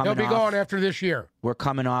 You're coming. He'll be gone after this year. We're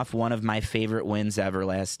coming off one of my favorite wins ever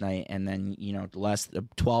last night, and then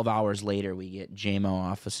 12 hours later we get Jamo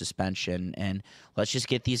off of suspension, and let's just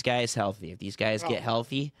get these guys healthy. If these guys get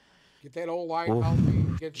healthy, get that old line healthy.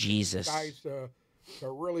 Get Jesus, these guys to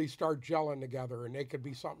really start gelling together, and they could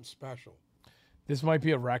be something special. This might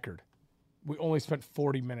be a record. We only spent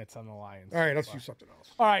 40 minutes on the Lions. All right, let's do something else.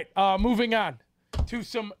 All right, moving on to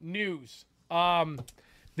some news.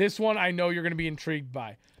 This one I know you're going to be intrigued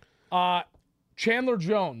by. Chandler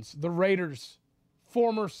Jones, the Raiders'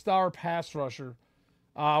 former star pass rusher,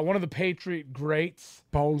 one of the Patriot greats.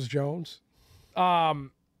 Bones Jones.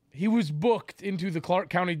 He was booked into the Clark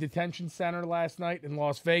County Detention Center last night in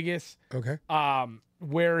Las Vegas. Okay.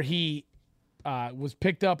 Where he was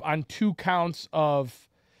picked up on 2 counts of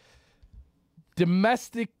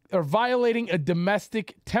violating a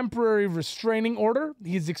domestic temporary restraining order.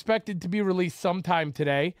 He's expected to be released sometime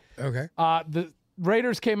today. Okay. The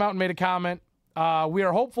Raiders came out and made a comment. We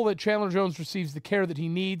are hopeful that Chandler Jones receives the care that he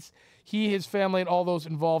needs. He, his family, and all those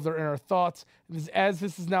involved are in our thoughts. As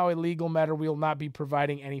this is now a legal matter, we will not be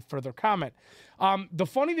providing any further comment. The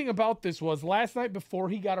funny thing about this was last night before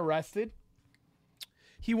he got arrested,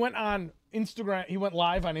 he went on Instagram. He went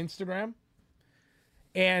live on Instagram.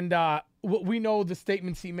 And we know the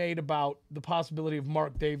statements he made about the possibility of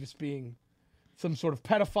Mark Davis being some sort of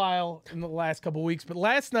pedophile in the last couple of weeks. But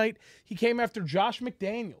last night, he came after Josh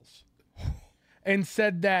McDaniels and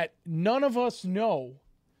said that none of us know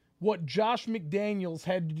what Josh McDaniels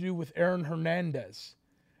had to do with Aaron Hernandez,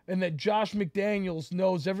 and that Josh McDaniels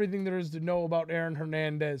knows everything there is to know about Aaron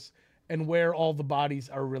Hernandez and where all the bodies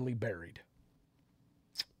are really buried.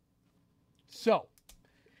 So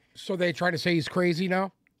So they try to say he's crazy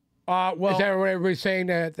now? Well, Is that what everybody's saying,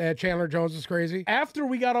 that Chandler Jones is crazy? after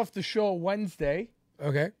we got off the show Wednesday,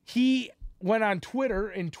 Okay. he went on Twitter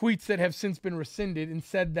in tweets that have since been rescinded and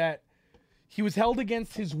said that he was held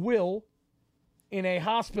against his will in a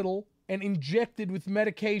hospital and injected with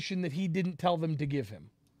medication that he didn't tell them to give him.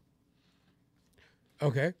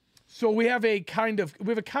 Okay. So we have a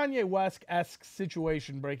Kanye West-esque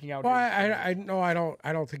situation breaking out. Well, here.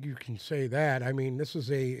 I don't think you can say that. I mean, this is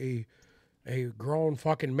a grown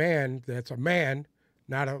fucking man. That's a man,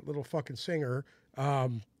 not a little fucking singer.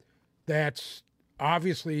 That's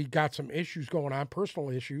obviously got some issues going on, personal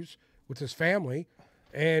issues with his family,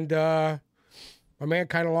 and my man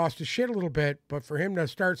kind of lost his shit a little bit. But for him to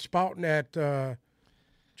start spouting that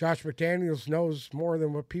Josh McDaniels knows more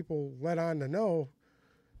than what people let on to know.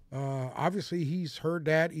 Obviously, he's heard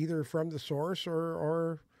that either from the source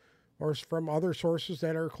or from other sources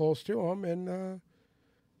that are close to him, and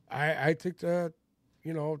I think that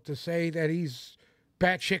to say that he's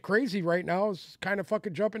batshit crazy right now is kind of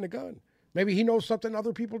fucking jumping the gun. Maybe he knows something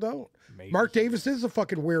other people don't. Maybe. Mark Davis is a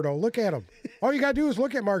fucking weirdo. Look at him. All you gotta do is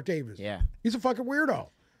look at Mark Davis. Yeah. He's a fucking weirdo.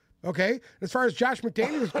 Okay? As far as Josh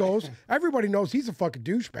McDaniels goes, everybody knows he's a fucking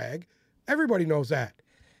douchebag. Everybody knows that.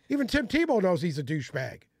 Even Tim Tebow knows he's a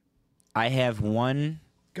douchebag. I have one.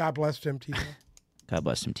 God bless Tim Tebow. God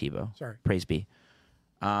bless him, Tebow. Sorry. Praise be.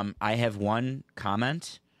 I have one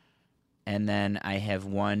comment, and then I have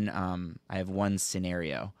one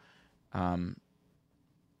scenario.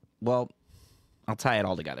 Well, I'll tie it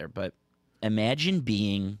all together. But imagine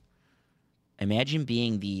being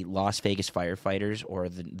the Las Vegas firefighters or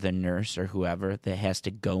the nurse or whoever that has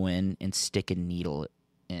to go in and stick a needle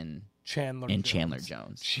in Chandler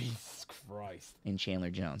Jones. Jesus Christ. In Chandler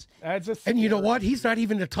Jones. And you know what? He's not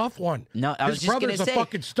even a tough one. No, I was His just going brother's to say. a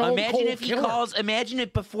fucking stone Imagine cold if he killer. calls. Imagine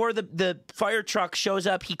if before the fire truck shows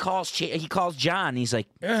up, he calls John. He's like,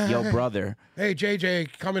 "Yo, brother. Hey,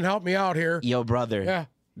 JJ, come and help me out here." Yo, brother. Yeah.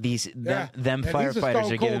 Them Yeah. And he's a firefighters stone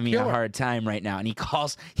are giving cold me a killer. hard time right now. And he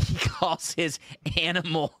calls his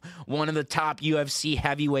animal, one of the top UFC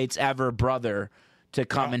heavyweights ever, brother, to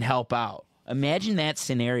come and help out. Imagine that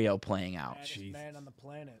scenario playing out. Baddest man on the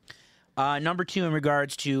planet. Number two, in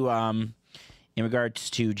regards to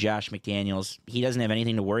Josh McDaniels, he doesn't have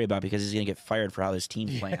anything to worry about because he's going to get fired for how his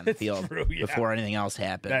team's playing on the field true, yeah. before anything else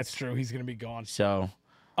happens. That's true. He's going to be gone. So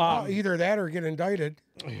Either that or get indicted.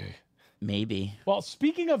 maybe. Well,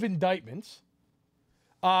 speaking of indictments,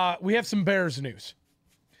 we have some Bears news.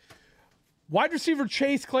 Wide receiver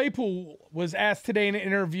Chase Claypool was asked today in an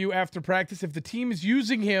interview after practice if the team is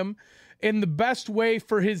using him in the best way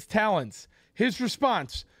for his talents. His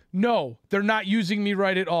response, no, they're not using me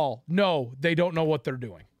right at all. No, they don't know what they're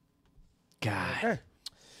doing. God.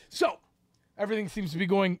 So, everything seems to be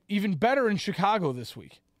going even better in Chicago this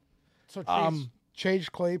week. So Chase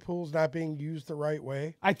Claypool's not being used the right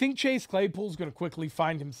way. I think Chase Claypool's going to quickly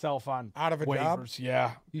find himself on Out of a job? waivers.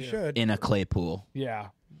 Yeah. You should. In a clay pool. Yeah.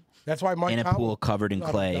 That's why Mike In a Tomlin pool covered in let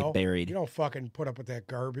him clay, go. buried. You don't fucking put up with that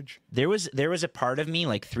garbage. There was a part of me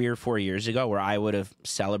like 3 or 4 years ago where I would have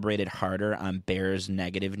celebrated harder on Bears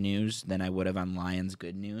negative news than I would have on Lions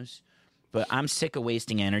good news. But I'm sick of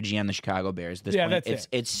wasting energy on the Chicago Bears. At this point, that's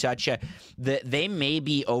it's such a they may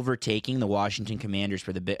be overtaking the Washington Commanders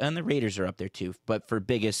for and the Raiders are up there too, but for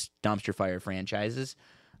biggest dumpster fire franchises.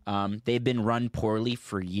 They've been run poorly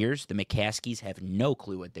for years. The McCaskies have no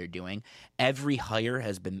clue what they're doing. Every hire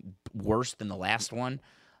has been worse than the last one.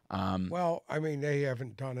 Well, I mean, they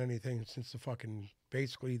haven't done anything since the fucking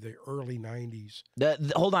basically the early 90s.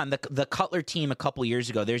 Hold on, the Cutler team a couple years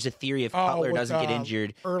ago. There's a theory if Cutler doesn't get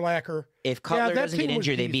injured, Urlacher. if Cutler that doesn't get team was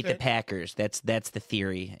injured, they beat the decent. Packers. That's the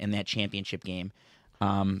theory in that championship game.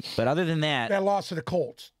 But other than that, That lost to the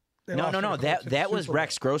Colts. They no. lost to the Colts in the That was Super Bowl.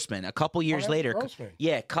 Rex Grossman. A couple years that was later, Grossman.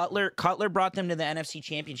 yeah, Cutler brought them to the NFC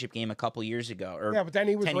Championship game a couple years ago. Or Yeah, but then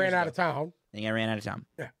he was 10 ran years out ago. of town. Then he ran out of time.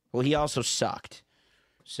 Yeah. Well, he also sucked.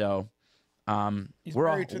 So, He's we're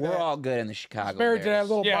married to that- all good in the Chicago Married to that Bears.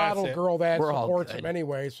 little Yeah, bottle that's it. girl that We're all supports good. him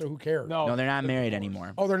anyway, so who cares? No, they're not married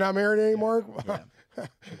anymore. Oh, they're not married anymore?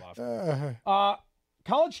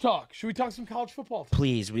 College talk. Should we talk some college football?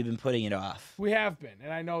 Please, we've been putting it off. We have been,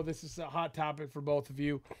 and I know this is a hot topic for both of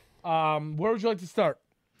you. Where would you like to start?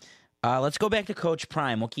 Let's go back to Coach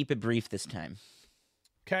Prime. We'll keep it brief this time.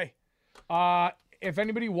 Okay. If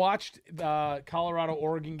anybody watched the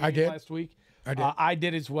Colorado-Oregon game I did. last week, I did. I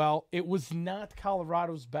did as well. It was not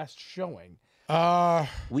Colorado's best showing.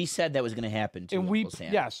 We said that was going to happen too. And we Uncle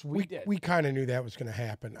Sam. we did. We kind of knew that was going to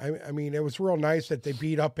happen. I mean, it was real nice that they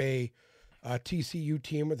beat up a TCU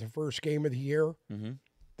team at the first game of the year Mhm.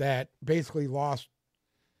 that basically lost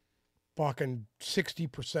fucking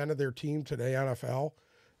 60% of their team to the NFL.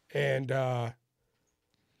 And,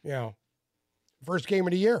 first game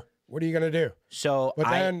of the year. What are you going to do? So But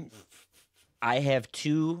then, I have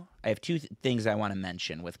two things I want to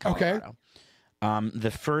mention with Colorado. Okay.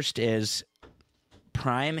 The first is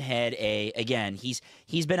Prime had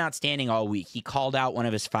he's been outstanding all week. He called out one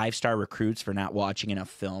of his 5-star recruits for not watching enough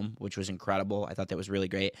film, which was incredible. I thought that was really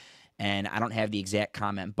great. And I don't have the exact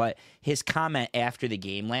comment, but his comment after the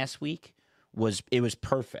game last week was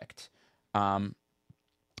perfect.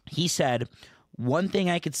 He said, one thing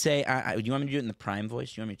I could say, do you want me to do it in the Prime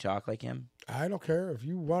voice? Do you want me to talk like him? I don't care. If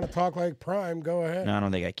you want to talk like Prime, go ahead. No, I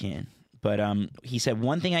don't think I can. But he said,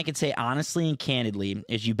 one thing I could say honestly and candidly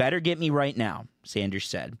is you better get me right now, Sanders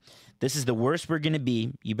said. This is the worst we're going to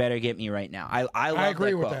be. You better get me right now. I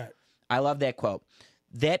agree with that. I love that quote.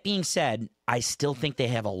 That being said, I still think they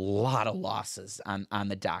have a lot of losses on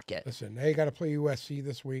the docket. Listen, they got to play USC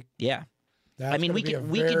this week. Yeah. That's we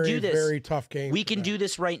can do this. Very tough game. We can do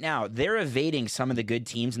this right now. They're evading some of the good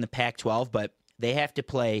teams in the Pac-12, but they have to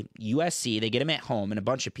play USC. They get them at home, and a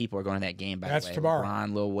bunch of people are going to that game, by the way. That's tomorrow.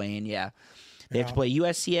 LeBron, Lil Wayne, yeah. They have to play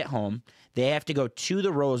USC at home. They have to go to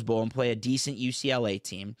the Rose Bowl and play a decent UCLA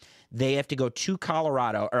team. They have to go to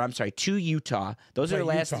to Utah. Those are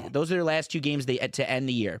their last two games to end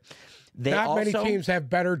the year. Many teams have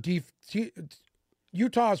better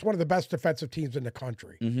Utah is one of the best defensive teams in the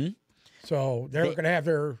country. Mm-hmm. So they're going to have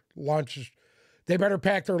their lunches. They better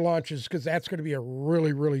pack their lunches because that's going to be a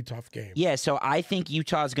really, really tough game. Yeah, so I think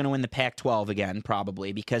Utah is going to win the Pac-12 again,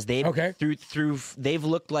 probably, because they've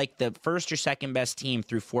looked like the first or second best team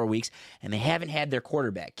through 4 weeks, and they haven't had their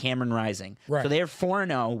quarterback, Cameron Rising. Right. So they're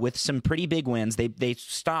 4-0 with some pretty big wins. They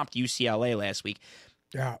stopped UCLA last week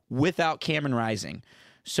without Cameron Rising.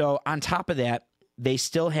 So on top of that, they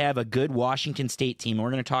still have a good Washington State team.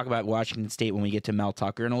 We're going to talk about Washington State when we get to Mel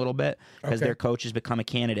Tucker in a little bit because their coach has become a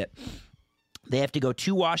candidate. They have to go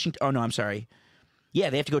to Washington. Oh, no, I'm sorry.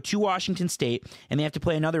 Yeah, they have to go to Washington State, and they have to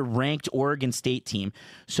play another ranked Oregon State team.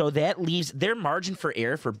 So that leaves their margin for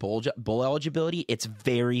error for bowl eligibility. It's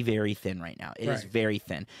very, very thin right now. It is very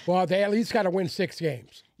thin. Well, they at least got to win 6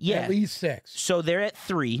 games. Yeah. At least 6. So they're at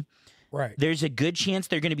 3. Right. There's a good chance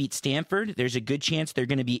they're going to beat Stanford. There's a good chance they're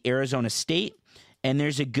going to beat Arizona State. And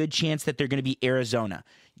there's a good chance that they're going to beat Arizona.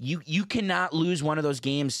 You cannot lose one of those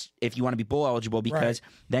games if you want to be bowl eligible because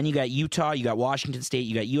then you got Utah, you got Washington State,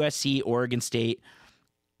 you got USC, Oregon State.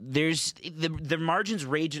 There's the margins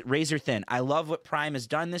razor thin. I love what Prime has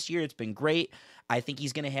done this year. It's been great. I think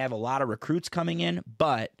he's going to have a lot of recruits coming in,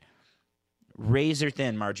 but razor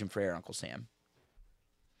thin margin for error, Uncle Sam.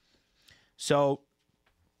 So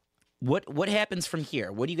what happens from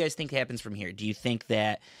here? What do you guys think happens from here? Do you think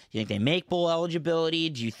they make bowl eligibility?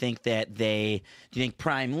 Do you think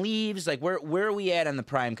Prime leaves? Like where are we at on the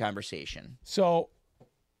Prime conversation? So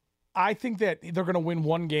I think that they're going to win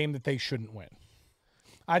one game that they shouldn't win.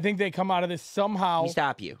 I think they come out of this somehow. Let me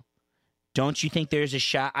stop you. Don't you think there's a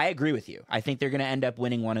shot? I agree with you. I think they're going to end up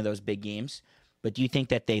winning one of those big games. But do you think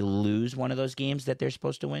that they lose one of those games that they're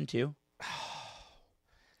supposed to win too?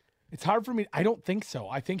 It's hard for me. I don't think so.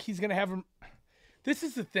 I think he's going to have him. This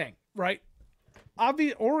is the thing, right?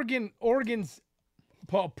 Oregon's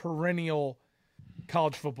a perennial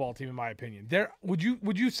college football team, in my opinion. Would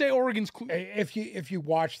you say Oregon's? If you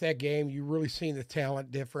watch that game, you really seen the talent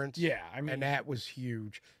difference. Yeah, I mean, and that was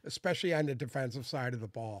huge, especially on the defensive side of the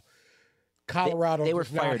ball. Colorado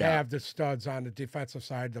does not have the studs on the defensive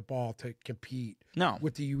side of the ball to compete. No,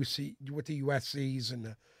 with the USCs and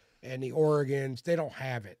the Oregons, they don't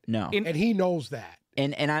have it. No, and he knows that.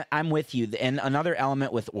 And I'm with you. And another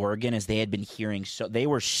element with Oregon is they had been hearing they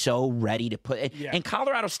were so ready to put it. Yeah. And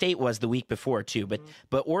Colorado State was the week before too, but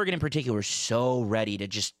Oregon in particular was so ready to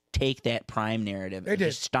just take that Prime narrative and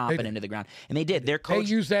just stomp it into the ground. And they did. Their coach,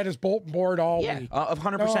 they used that as bulletin board all week.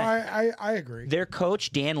 100%. No, I agree. Their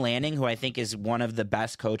coach, Dan Lanning, who I think is one of the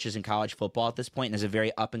best coaches in college football at this point and is a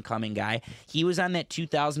very up-and-coming guy, he was on that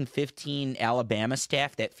 2015 Alabama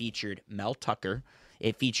staff that featured Mel Tucker.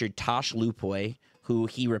 It featured Tosh Lupoy, who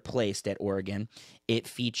he replaced at Oregon. It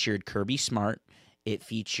featured Kirby Smart. It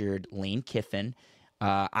featured Lane Kiffin.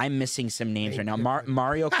 I'm missing some names right now.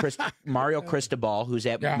 Mario Cristobal, who's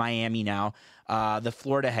at Miami now. The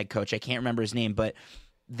Florida head coach. I can't remember his name, but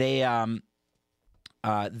they're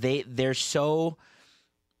so.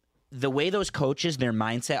 The way those coaches, their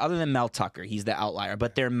mindset, other than Mel Tucker, he's the outlier,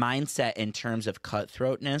 but their mindset in terms of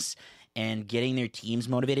cutthroatness and getting their teams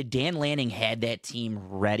motivated. Dan Lanning had that team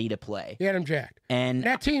ready to play. He had him jacked. And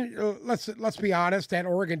that team, let's be honest, that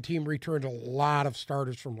Oregon team returned a lot of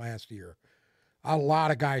starters from last year. a lot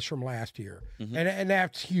of guys from last year, and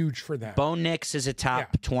that's huge for them. Bo Nix is a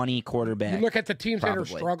top 20 quarterback. You look at the teams that are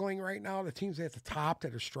probably. struggling right now, the teams at the top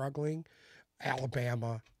that are struggling,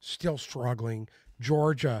 Alabama, still struggling.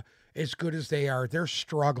 Georgia, as good as they are, they're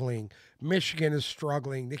struggling. Michigan is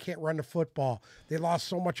struggling. They can't run the football. They lost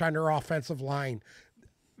so much on their offensive line.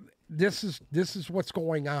 This is what's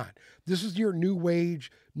going on. This is your new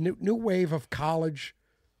wave of college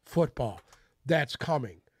football that's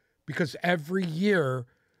coming. Because every year,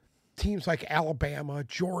 teams like Alabama,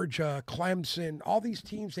 Georgia, Clemson, all these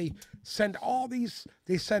teams,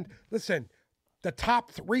 listen, the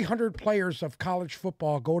top 300 players of college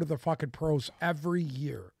football go to the fucking pros every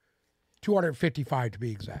year. 255 to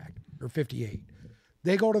be exact, or 58.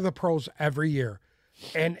 They go to the pros every year.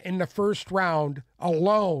 And in the first round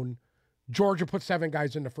alone, Georgia put 7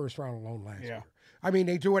 guys in the first round alone last year. I mean,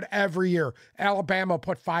 they do it every year. Alabama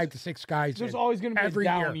put 5 to 6 guys There's in always going to be every a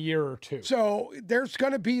down year or two. So there's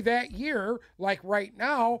going to be that year, like right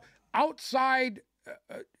now, outside.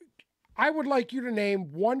 I would like you to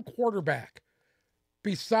name one quarterback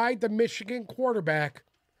beside the Michigan quarterback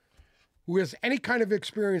who has any kind of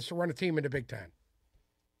experience to run a team in the Big Ten.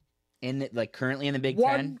 Currently in the Big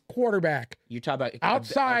One Ten? quarterback. You talk about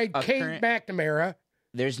outside Cade McNamara.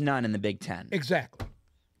 There's none in the Big Ten. Exactly.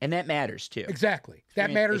 And that matters, too. Exactly. That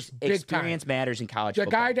matters big time. Experience matters in college football.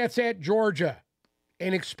 The guy football. that's at Georgia,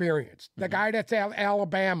 inexperienced. The guy that's at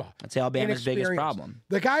Alabama. That's Alabama's biggest problem.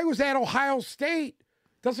 The guy who's at Ohio State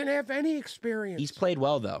doesn't have any experience. He's played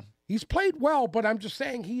well, though. He's played well, but I'm just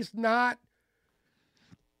saying he's not.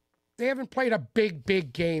 They haven't played a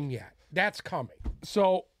big game yet. That's coming.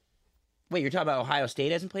 So, wait, you're talking about Ohio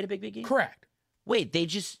State hasn't played a big game? Correct. Wait, they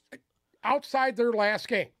just outside their last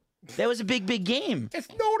game. That was a big game. It's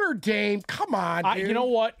Notre Dame. Come on, dude. You know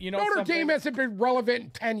what? Notre Dame hasn't been relevant in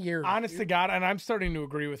 10 years. Honest to God, and I'm starting to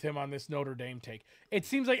agree with him on this Notre Dame take. It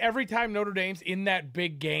seems like every time Notre Dame's in that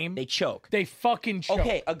big game, they choke. They fucking choke.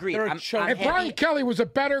 Okay, agreed. They're and Brian Kelly was a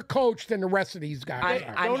better coach than the rest of these guys.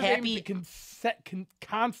 I'm Notre happy. Dame's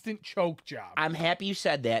constant choke job. I'm happy you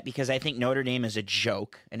said that because I think Notre Dame is a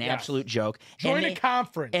joke, an absolute joke. Join a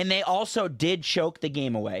conference. And they also did choke the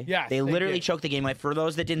game away. Yes, they literally did. choked the game away. For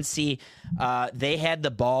those that didn't see, they had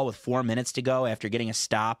the ball with 4 minutes to go after getting a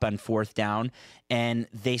stop on 4th down, and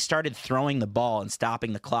they started throwing the ball and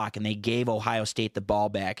stopping the clock, and they gave Ohio State the ball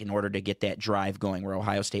back in order to get that drive going where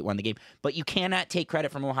Ohio State won the game. But you cannot take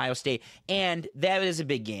credit from Ohio State, and that is a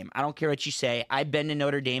big game. I don't care what you say. I've been to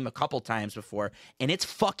Notre Dame a couple times before, and it's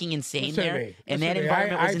fucking insane there. And that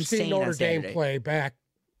environment was insane. I've seen Notre Dame Saturday. play back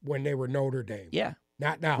when they were Notre Dame. Yeah.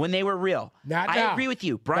 Not now. When they were real. Not I now. agree with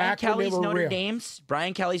you. Brian Back when they Kelly's were Notre real.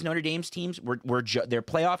 Dame's teams were their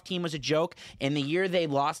playoff team was a joke. And the year they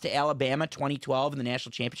lost to Alabama 2012 in the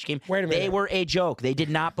national championship game, Wait a minute. they were a joke. They did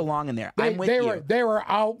not belong in there. I'm with you. They were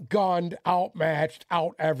outgunned, outmatched,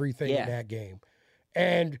 out everything Yeah. in that game.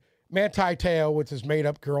 And Manti Te'o with his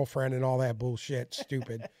made-up girlfriend and all that bullshit,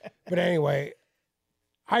 stupid. But anyway,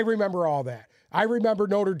 I remember all that. I remember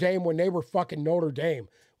Notre Dame when they were fucking Notre Dame,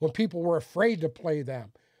 when people were afraid to play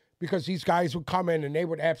them because these guys would come in and they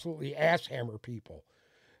would absolutely ass hammer people.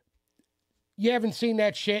 You haven't seen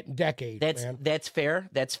that shit in decades, man. That's fair.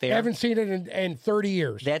 That's fair. You haven't seen it in 30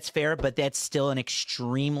 years. That's fair, but that's still an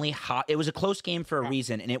extremely hot. It was a close game for a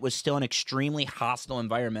reason, and it was still an extremely hostile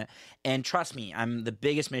environment. And trust me, I'm the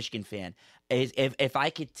biggest Michigan fan. If I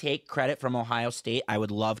could take credit from Ohio State, I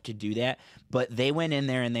would love to do that. But they went in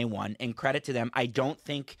there and they won, and credit to them. I don't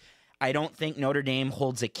think Notre Dame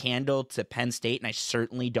holds a candle to Penn State, and I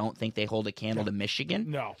certainly don't think they hold a candle to Michigan.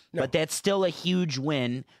 No. But that's still a huge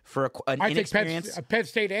win for an inexperienced. I think Penn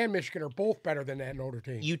State and Michigan are both better than that Notre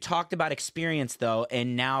Dame. You talked about experience, though,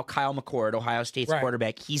 and now Kyle McCord, Ohio State's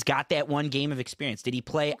quarterback, he's got that one game of experience. Did he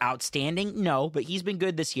play outstanding? No, but he's been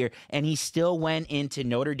good this year, and he still went into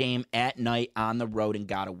Notre Dame at night on the road and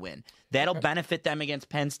got a win. That'll benefit them against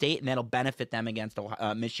Penn State, and that'll benefit them against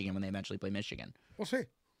Michigan when they eventually play Michigan. We'll see.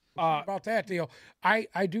 About that deal.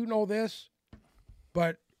 I do know this,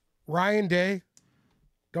 but Ryan Day,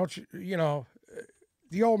 don't you know,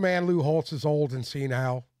 the old man Lou Holtz is old and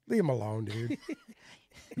senile. Leave him alone, dude.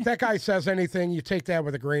 If that guy says anything, you take that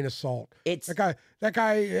with a grain of salt. That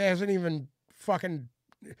guy hasn't even fucking.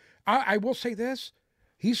 I will say this.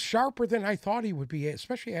 He's sharper than I thought he would be,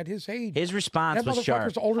 especially at his age. His response was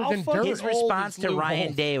sharp. Older than dirt. His response to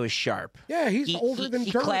Ryan Day was sharp. Yeah, he's older than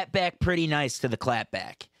dirt. He clapped back pretty nice to the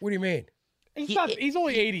clapback. What do you mean? He's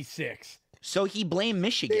only 86. So he blamed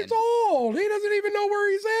Michigan. He's old. He doesn't even know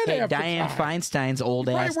where he's at. Hey, Dianne Feinstein's old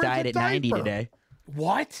ass died at 90 today.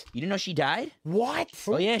 What? You didn't know she died? What?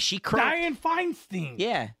 Oh yeah, she cried. Dianne Feinstein.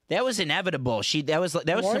 Yeah, that was inevitable. That was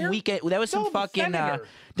some weekend. That was some No, the fucking. senator.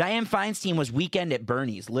 Dianne Feinstein was weekend at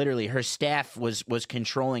Bernie's. Literally, her staff was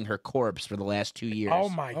controlling her corpse for the last 2 years. Oh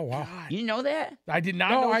my wow. God. You didn't know that? I did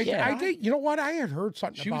not No, know. I that. did. You know what? I had heard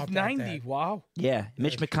something She about was that. 90. Wow. Yeah,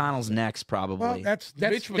 Mitch McConnell's next probably. Well, that's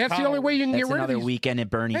Mitch the only way you can That's get rid of another these. weekend at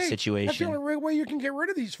Bernie's Hey, situation. That's the only way you can get rid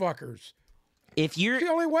of these fuckers. If you're That's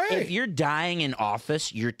the only way. If you're dying in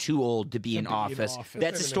office, you're too old to be in office.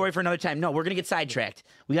 That's a story for another time. No, we're gonna get sidetracked.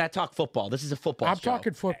 We gotta talk football. This is a football I'm show.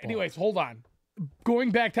 talking football. Anyways, hold on.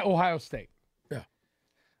 Going back to Ohio State. Yeah.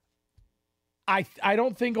 I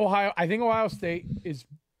don't think Ohio. I think Ohio State is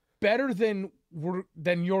better than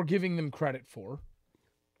you're giving them credit for.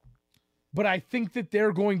 But I think that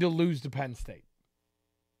they're going to lose to Penn State.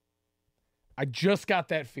 I just got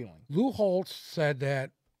that feeling. Lou Holtz said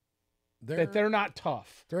that They're not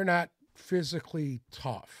tough. they're not physically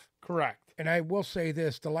tough. Correct. And I will say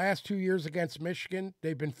this: the last 2 years against Michigan,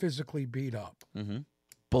 they've been physically beat up.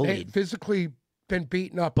 Bullied. They've physically been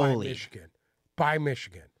beaten up Bullied. by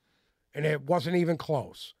Michigan, and it wasn't even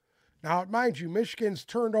close. Now, mind you, Michigan's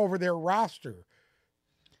turned over their roster.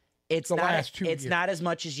 It's the not. last 2 It's years. not as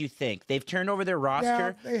much as you think. They've turned over their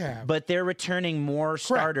roster, Yeah, they have. but they're returning more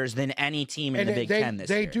starters than any team in the Big Ten this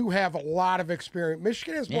they year. do have a lot of experience.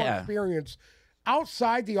 Michigan has more Yeah. experience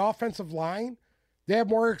outside the offensive line. They have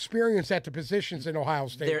more experience at the positions in Ohio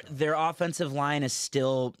State. Their offensive line is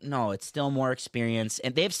still it's still more experience,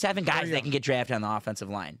 and they have 7 guys that can get drafted on the offensive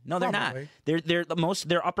line. No, they're Probably. not. They're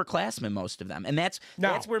upperclassmen, most of them, and that's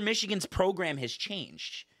where Michigan's program has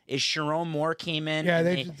changed. Is Sharon Moore came in? Yeah,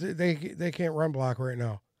 and they can't run block right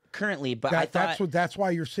now. currently, but I thought That's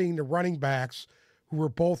why you're seeing the running backs who were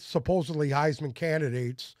both supposedly Heisman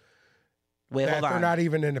candidates. wait, that hold on. they're not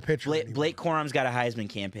even in the picture. Blake Corum's got a Heisman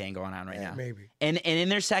campaign going on right now. Maybe. And in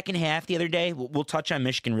their second half the other day, we'll touch on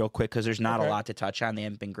Michigan real quick because there's not a Okay. lot to touch on. They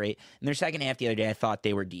haven't been great. In their second half the other day, I thought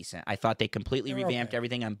they were decent. I thought they completely revamped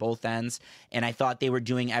everything on both ends, and I thought they were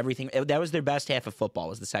doing everything. That was their best half of football.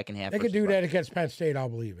 Was the second half. They could versus do that against Penn State. I'll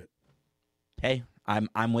believe it. Hey,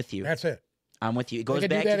 I'm with you. That's it. I'm with you. It They goes could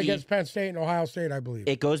back do that to against Penn State and Ohio State. I believe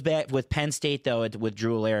It goes back with Penn State though, with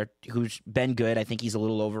Drew Allaire, who's been good. I think he's a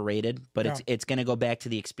little overrated, but it's going to go back to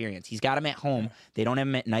the experience. He's got him at home. They don't have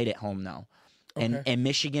him at night at home though. And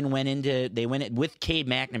Michigan went with Cade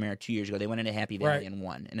McNamara 2 years ago. They went into Happy Valley and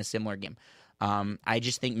won in a similar game. I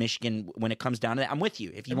just think Michigan, when it comes down to that, I'm with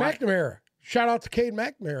you. If you want McNamara. Shout out to Cade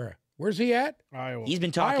McNamara. Where's he at? Iowa. He's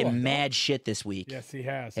been talking Iowa. mad shit this week. Yes, he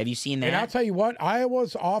has. Have you seen that? And I'll tell you what,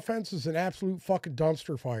 Iowa's offense is an absolute fucking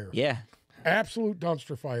dumpster fire. Yeah. Absolute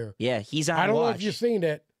dumpster fire. Yeah, he's on I don't know watch. if you've seen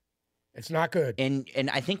it. It's not good. And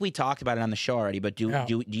I think we talked about it on the show already, but do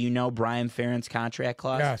you know Brian Ferentz' contract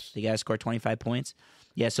clause? Yes. The guy scored 25 points.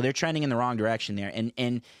 Yeah, so they're trending in the wrong direction there. And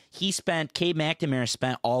Cade McNamara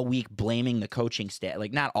spent all week blaming the coaching staff.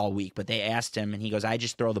 Like, not all week, but they asked him, and he goes, I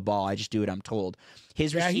just throw the ball. I just do what I'm told.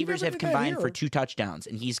 His receivers never have did that combined here. for 2 touchdowns,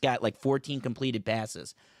 and he's got like 14 completed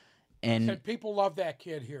passes. And Said people love that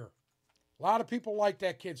kid here. A lot of people like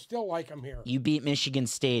that kid, still like him here. you beat Michigan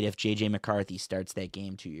State if J.J. McCarthy starts that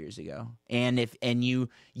game 2 years ago. And you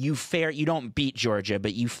don't beat Georgia,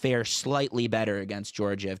 but you fare slightly better against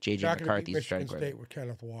Georgia if J.J. Not going to McCarthy beat starts. Michigan State with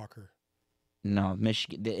Kenneth Walker. No,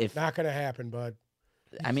 Michigan. Not going to happen, bud.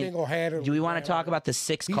 I mean, Single-handedly do we want ran to talk all- about the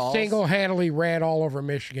 6 He calls? single-handedly ran all over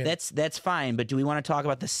Michigan. That's fine, but do we want to talk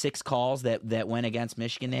about the 6 calls that went against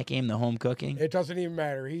Michigan that game, the home cooking? It doesn't even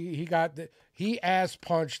matter. He ass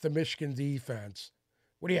punched the Michigan defense.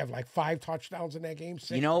 What do you have, like 5 touchdowns in that game?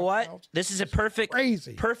 6 You know what? touchdowns? This is a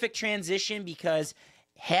perfect transition because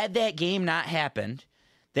had that game not happened,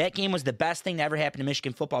 that game was the best thing to ever happen to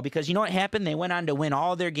Michigan football because you know what happened? They went on to win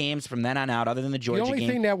all their games from then on out other than the Georgia The game. only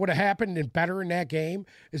thing that would have happened and better in that game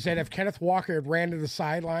is that if Kenneth Walker had ran to the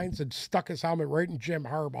sidelines and stuck his helmet right in Jim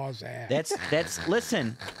Harbaugh's ass. That's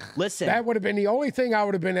listen. That would have been the only thing I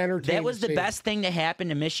would have been entertained. That was to the see. best thing to happen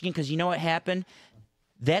to Michigan because you know what happened?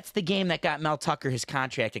 That's the game that got Mel Tucker his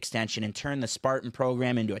contract extension and turned the Spartan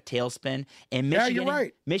program into a tailspin. And Michigan, you're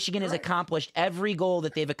right. Michigan has accomplished every goal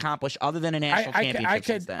that they've accomplished other than a national championship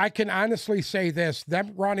since then. I can honestly say this: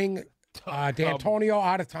 them running D'Antonio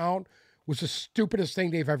out of town was the stupidest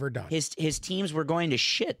thing they've ever done. His teams were going to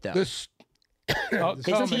shit though. The His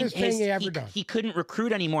stupidest thing they ever he, done. he couldn't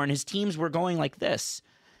recruit anymore, and his teams were going like this.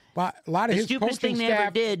 But a lot of The his stupidest coaching thing they ever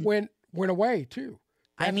staff did- went away too.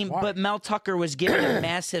 But Mel Tucker was given a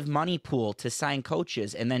massive money pool to sign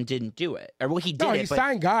coaches and then didn't do it. Or, well, he did he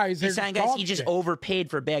signed guys. He signed guys. He just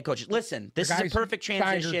overpaid for bad coaches. Listen, this is a perfect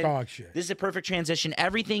transition. This is a perfect transition.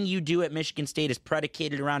 Everything you do at Michigan State is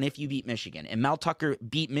predicated around if you beat Michigan. And Mel Tucker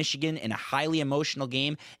beat Michigan in a highly emotional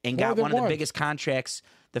game and got one of the biggest contracts.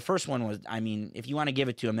 The first one was, if you want to give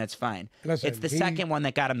it to him, that's fine. Listen, it's the second one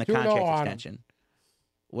that got him the contract extension.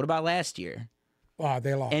 What about last year?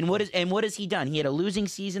 They lost. And what has he done? He had a losing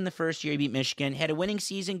season the first year. He beat Michigan. Had a winning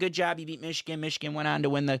season. Good job. He beat Michigan. Michigan went on to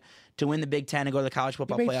win the Big Ten and go to the college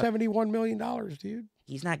football playoff. $71 million, dude.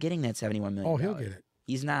 He's not getting that $71 million. Oh, he'll get it.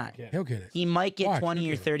 He's not. Yeah. He'll get it. He might get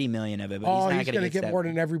 20 or 30 million of it, but he's not going to get more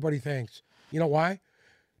than everybody thinks. You know why?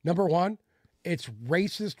 Number one, it's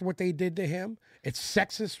racist what they did to him. It's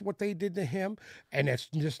sexist what they did to him, and it's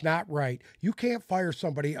just not right. You can't fire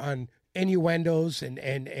somebody on innuendos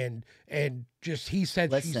and just he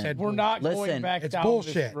said, she said. We're not going back it's down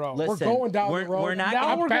bullshit. this road. We're going down the road. We're not. Now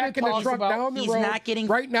I'm we're backing the truck down the road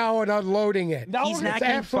right now and unloading it. He's not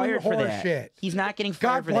getting fired for that. Shit. He's not getting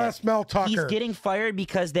fired for that. God bless Mel Tucker. He's getting fired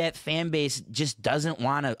because that fan base just doesn't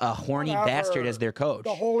want a horny bastard as their coach.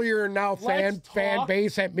 The holier now fan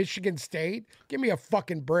base at Michigan State. Give me a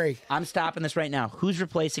fucking break. I'm stopping this right now. Who's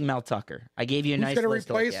replacing Mel Tucker? I gave you a nice list. Who's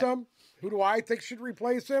going to replace him? Who do I think should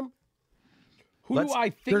replace him? Who do I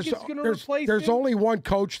think is going to replace him? There's only one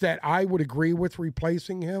coach that I would agree with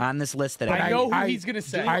replacing him. On this list that I know who he's going to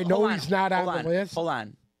say. I know he's not on the list. Hold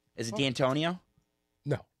on. Is it D'Antonio?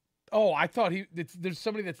 No. Oh, I thought there's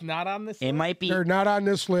somebody that's not on this list? It might be. They're not on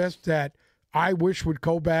this list that I wish would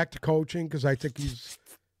go back to coaching because I think he's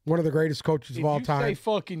one of the greatest coaches of all time. Say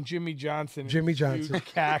fucking Jimmy Johnson. Jimmy Johnson.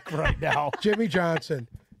 Cack right now. Jimmy Johnson.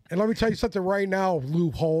 And let me tell you something right now,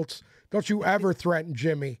 Lou Holtz. Don't you ever threaten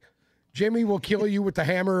Jimmy. Jimmy will kill you with the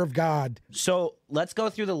hammer of God. So let's go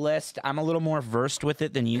through the list. I'm a little more versed with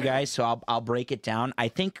it than you guys, so I'll break it down. I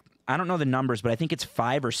don't know the numbers, but I think it's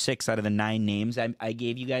 5 or 6 out of the 9 names I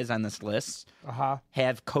gave you guys on this list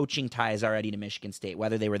have coaching ties already to Michigan State,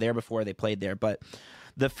 whether they were there before or they played there. But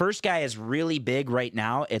the first guy is really big right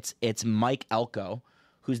now. It's Mike Elko,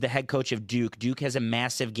 who's the head coach of Duke. Duke has a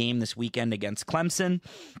massive game this weekend against Clemson,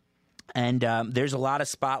 and there's a lot of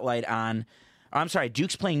spotlight on – I'm sorry,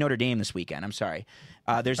 Duke's playing Notre Dame this weekend. I'm sorry.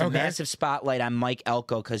 There's a massive spotlight on Mike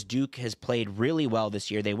Elko because Duke has played really well this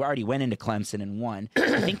year. They already went into Clemson and won.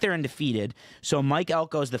 I think they're undefeated. So Mike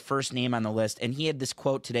Elko is the first name on the list, and he had this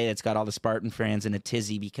quote today that's got all the Spartan fans in a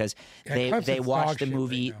tizzy because they watched the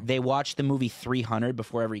movie. They watched the movie 300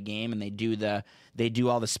 before every game, and they do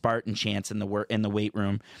all the Spartan chants in the weight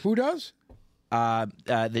room. Who does?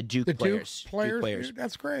 The Duke players. Duke players. Dude,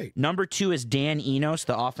 that's great. Number 2 is Dan Enos,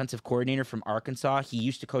 the offensive coordinator from Arkansas. He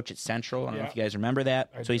used to coach at Central. I don't know if you guys remember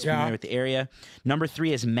that. So he's familiar with the area. Number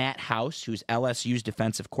 3 is Matt House, who's LSU's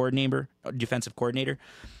defensive coordinator.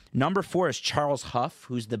 Number 4 is Charles Huff,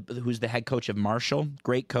 who's the head coach of Marshall.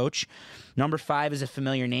 Great coach. Number 5 is a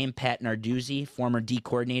familiar name, Pat Narduzzi, former D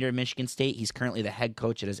coordinator at Michigan State. He's currently the head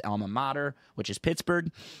coach at his alma mater, which is Pittsburgh.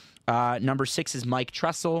 Number 6 is Mike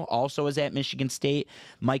Tressel, also is at Michigan State.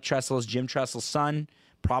 Mike Tressel is Jim Tressel's son,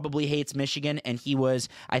 probably hates Michigan, and he was,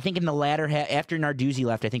 I think in the latter half, after Narduzzi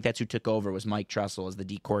left, I think that's who took over, was Mike Tressel as the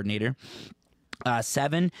D coordinator.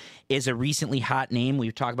 7 is a recently hot name. We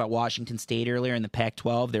talked about Washington State earlier in the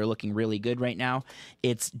Pac-12. They're looking really good right now.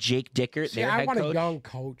 It's Jake Dickert, their head coach. I want a young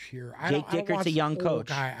coach here. Jake Dickert's a young coach.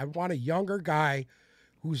 I want a younger guy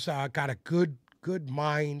who's got a good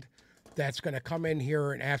mind, that's going to come in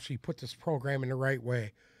here and actually put this program in the right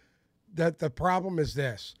way. The problem is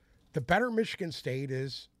this. The better Michigan State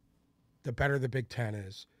is, the better the Big Ten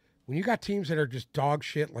is. When you got teams that are just dog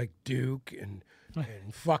shit like Duke and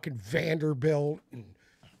fucking Vanderbilt and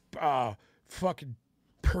fucking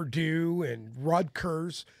Purdue and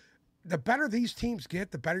Rutgers, the better these teams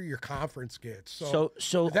get, the better your conference gets. So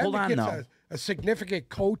hold on, though. A significant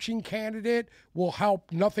coaching candidate will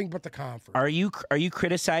help nothing but the conference. Are you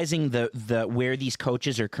criticizing the where these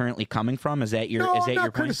coaches are currently coming from? Is that your No, is that I'm not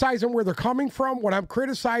your criticizing where they're coming from. What I'm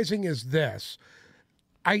criticizing is this.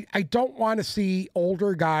 I don't want to see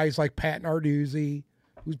older guys like Pat Narduzzi,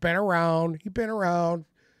 who's been around. He's been around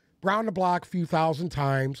the block a few thousand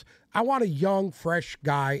times. I want a young, fresh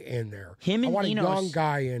guy in there. A young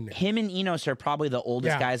guy in there. Him and Enos are probably the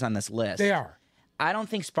oldest guys on this list. They are. I don't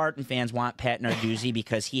think Spartan fans want Pat Narduzzi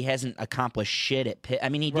because he hasn't accomplished shit at Pitt. I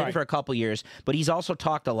mean, he did it for a couple years, but he's also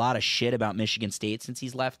talked a lot of shit about Michigan State since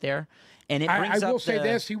he's left there. And I will say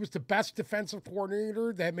this: he was the best defensive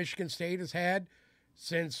coordinator that Michigan State has had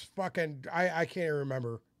since fucking I can't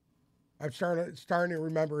remember. I'm starting to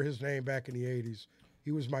remember his name back in the 80s. He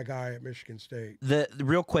was my guy at Michigan State. The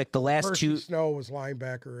real quick, the last Percy two Snow was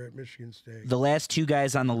linebacker at Michigan State. The last two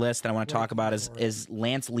guys on the list that I want to talk about is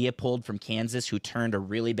Lance Leopold from Kansas, who turned a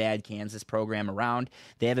really bad Kansas program around.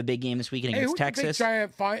 They have a big game this weekend against Texas. Who's the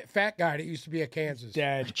big giant fat guy that used to be at Kansas?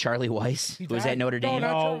 Dead. Charlie Weiss, who was at Notre Dame.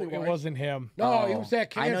 No, it wasn't him. No, he was at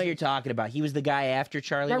Kansas. I know you're talking about. He was the guy after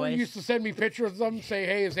Charlie Remember Weiss. you used to send me pictures of them and say,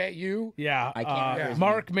 hey, is that you? Yeah. I can't remember his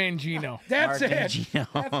Mark Mangino. That's Mark it.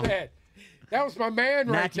 Mangino. That's it. That was my man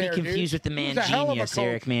right there, Not to be confused with the He was a hell of a Manginius,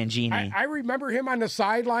 Eric coach. Mangini. I remember him on the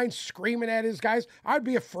sidelines screaming at his guys. I'd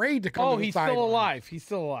be afraid to come to the He's sideline. still alive. He's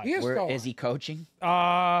still alive. He is still alive. Is he coaching?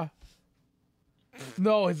 No,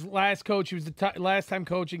 his last coach, he was the last time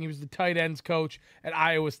coaching, he was the tight ends coach at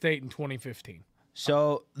Iowa State in 2015.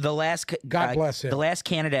 So the last God bless him. The last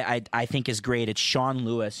candidate I think is great. It's Sean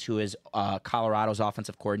Lewis, who is Colorado's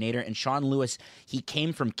offensive coordinator. And Sean Lewis, he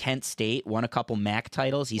came from Kent State, won a couple MAC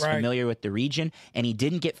titles. He's familiar with the region, and he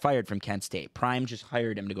didn't get fired from Kent State. Prime just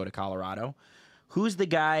hired him to go to Colorado. Who's the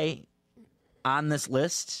guy on this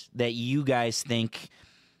list that you guys think?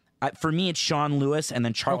 For me, it's Sean Lewis and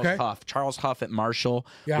then Charles Huff. Charles Huff at Marshall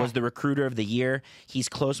was the recruiter of the year. He's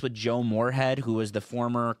close with Joe Moorhead, who was the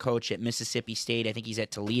former coach at Mississippi State. I think he's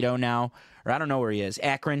at Toledo now, or I don't know where he is.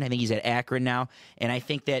 Akron. I think he's at Akron now. And I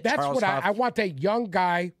think that That's Charles what Huff, I want, that young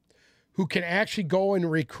guy who can actually go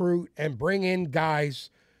and recruit and bring in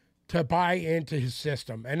guys to buy into his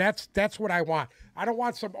system. And that's what I want. I don't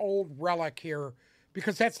want some old relic here,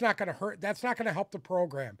 because that's not going to hurt. That's not going to help the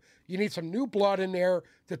program. You need some new blood in there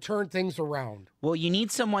to turn things around. Well, you need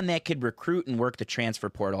someone that could recruit and work the transfer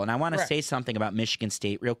portal. And I want to say something about Michigan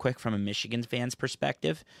State real quick from a Michigan fan's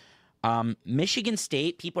perspective. Michigan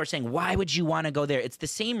State, people are saying, why would you want to go there? It's the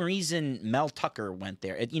same reason Mel Tucker went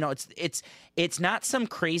there. It's not some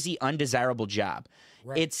crazy undesirable job.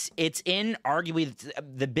 Right. It's in arguably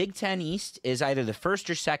the Big Ten East is either the first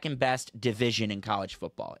or second best division in college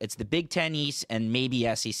football. It's the Big Ten East and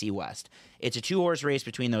maybe SEC West. It's a 2-horse race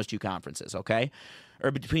between those two conferences, okay? Or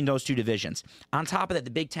between those two divisions. On top of that, the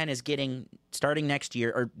Big Ten is getting, starting next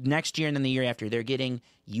year and then the year after, they're getting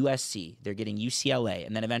USC, they're getting UCLA,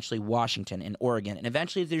 and then eventually Washington and Oregon. And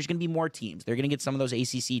eventually there's going to be more teams. They're going to get some of those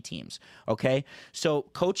ACC teams, okay? So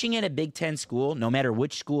coaching at a Big Ten school, no matter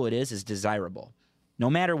which school it is desirable. No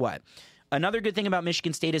matter what. Another good thing about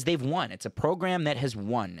Michigan State is they've won. It's a program that has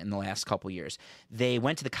won in the last couple years. They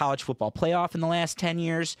went to the college football playoff in the last 10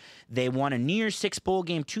 years. They won a New Year's Six bowl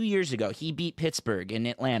game 2 years ago. He beat Pittsburgh in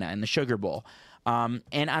Atlanta in the Sugar Bowl.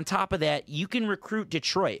 And on top of that, you can recruit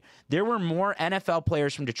Detroit. There were more NFL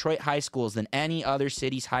players from Detroit high schools than any other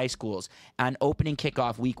city's high schools on opening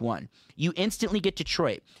kickoff week 1. You instantly get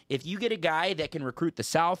Detroit. If you get a guy that can recruit the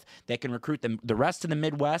South, that can recruit the rest of the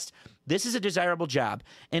Midwest, this is a desirable job.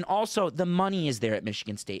 And also, the money is there at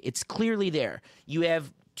Michigan State. It's clearly there. You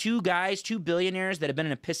have two billionaires that have been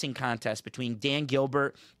in a pissing contest between Dan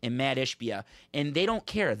Gilbert and Matt Ishbia, and they don't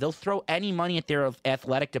care. They'll throw any money at their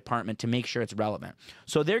athletic department to make sure it's relevant.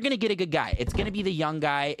 So they're going to get a good guy. It's going to be the young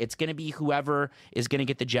guy. It's going to be whoever is going to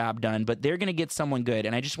get the job done, but they're going to get someone good.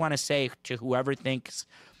 And I just want to say to whoever thinks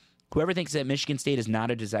that Michigan State is not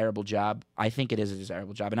a desirable job, I think it is a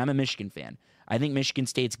desirable job, and I'm a Michigan fan. I think Michigan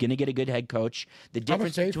State's going to get a good head coach. The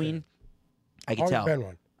difference between... I can tell. Been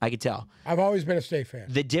one. I could tell. I've always been a State fan.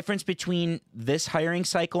 The difference between this hiring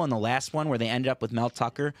cycle and the last one where they ended up with Mel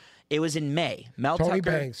Tucker, it was in May. Mel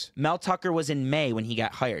Tucker was in May when he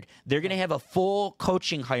got hired. They're going to have a full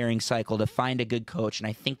coaching hiring cycle to find a good coach, and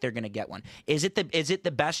I think they're going to get one. Is it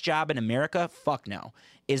the best job in America? Fuck no.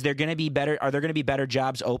 Are there going to be better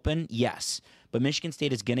jobs open? Yes. But Michigan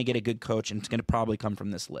State is going to get a good coach, and it's going to probably come from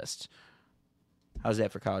this list. How's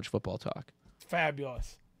that for college football talk?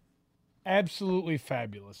 Fabulous. Absolutely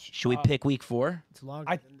fabulous. Should we pick week 4? It's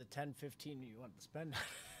longer than the 10-15 you want to spend.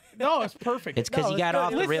 No, it's perfect. It's because you got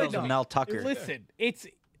off the rails with Mel Tucker. Listen,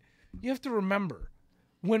 you have to remember,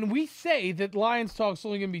 when we say that Lions Talk's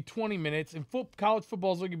only going to be 20 minutes and college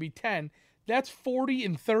football is only going to be 10, that's 40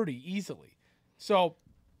 and 30 easily. So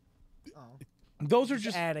those are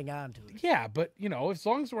just adding on to it. Yeah, but, as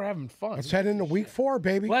long as we're having fun. Let's head into week 4,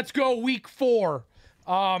 baby. Let's go week 4.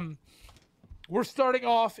 We're starting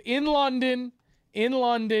off in London.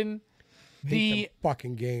 The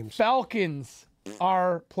fucking games. Falcons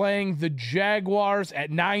are playing the Jaguars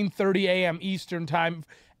at 9:30 a.m. Eastern time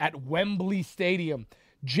at Wembley Stadium.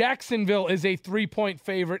 Jacksonville is a 3-point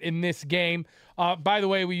favorite in this game. By the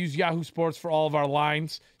way, we use Yahoo Sports for all of our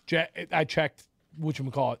lines. I checked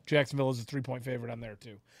whatchamacallit. Jacksonville is a 3-point favorite on there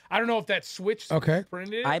too. I don't know if that switched. Okay.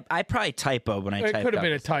 Printed. I probably typoed when I typed. It could have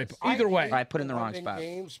been a typo. Either way, I put it in the wrong spot.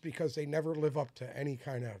 Games because they never live up to any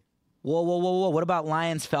kind of Whoa. What about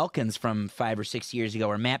Lions Falcons from 5 or 6 years ago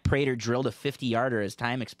where Matt Prater drilled a 50-yarder as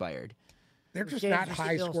time expired? They're just games not used to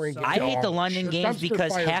high feel scoring so- games. I hate the London games dumpster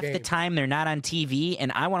because fire half the games. time they're not on TV,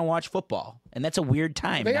 and I want to watch football. And that's a weird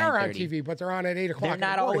time. They are on 9:30. TV, but they're on at 8 o'clock. They're in the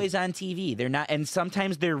not morning. always on TV. They're not, and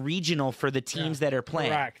sometimes they're regional for the teams that are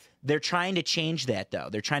playing. Correct. They're trying to change that, though.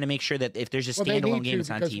 They're trying to make sure that if there's a Well, they standalone need game, to it's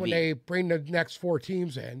on because TV. when they bring the next 4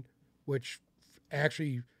 teams in, which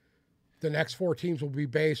actually the next 4 teams will be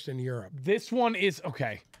based in Europe. This one is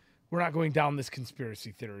okay. We're not going down this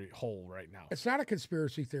conspiracy theory hole right now. It's not a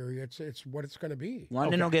conspiracy theory. It's what it's going to be.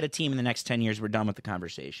 London will get a team in the next 10 years. We're done with the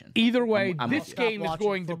conversation. Either way, I'm this with game is watching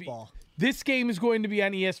going football. to be. This game is going to be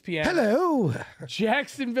on ESPN. Hello.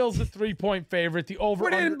 Jacksonville's a 3-point favorite. The over.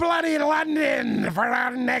 We're in bloody London for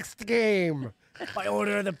our next game. By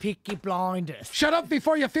order of the Peaky Blinders. Shut up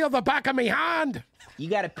before you feel the back of me hand. You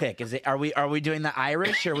got to pick. Are we doing the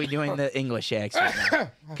Irish or are we doing the English accent?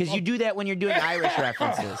 Because you do that when you're doing Irish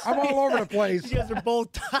references. I'm all over the place. You guys are both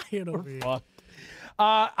dying over here.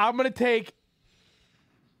 I'm going to take.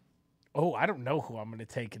 Oh, I don't know who I'm going to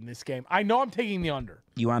take in this game. I know I'm taking the under.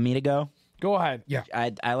 You want me to go? Go ahead. Yeah.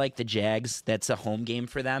 I like the Jags. That's a home game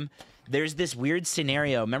for them. There's this weird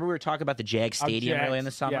scenario. Remember we were talking about the Jags Stadium Jags, earlier in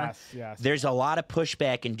the summer? yes. There's a lot of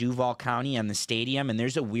pushback in Duval County on the stadium, and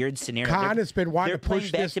there's a weird scenario. Khan has been wanting They're to push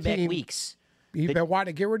playing this back-to-back team. weeks. He's been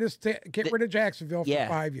wanting to get rid of Jacksonville for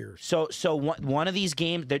 5 years. So one of these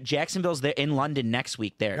games, Jacksonville's there in London next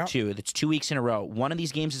week there Yep. too. That's 2 weeks in a row. One of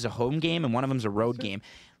these games is a home game and one of them's a road game.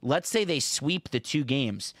 Let's say they sweep the 2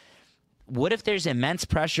 games. What if there's immense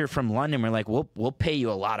pressure from London? We're like, we'll pay you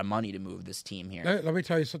a lot of money to move this team here. Let me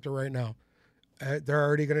tell you something right now. They're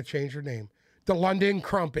already going to change their name. The London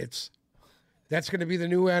Crumpets. That's going to be the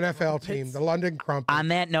new NFL team, the London Crumpets. On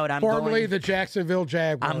that note, Formerly the Jacksonville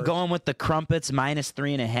Jaguars. I'm going with the Crumpets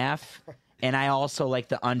 -3.5. And I also like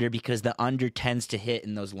the under because the under tends to hit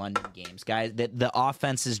in those London games. Guys, the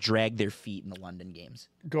offenses drag their feet in the London games.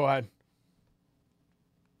 Go ahead.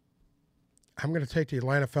 I'm going to take the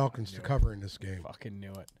Atlanta Falcons to cover in this game. Fucking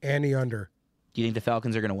knew it. And the under. Do you think the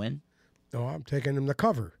Falcons are going to win? No, I'm taking them to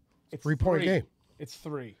cover. It's 3-point 3. game. It's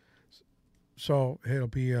 3. So it'll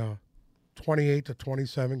be a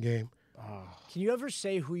 28-27 game. Can you ever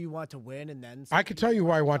say who you want to win and then? I can tell you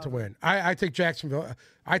who I want to win. I think Jacksonville.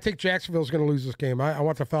 I think Jacksonville's going to lose this game. I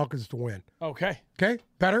want the Falcons to win. Okay. Okay,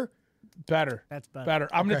 better. Better. That's better. Better.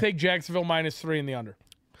 I'm going Okay. to take Jacksonville -3 in the under.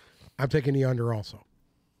 I'm taking the under also.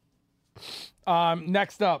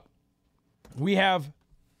 Next up, we have.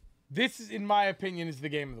 This is, in my opinion, is the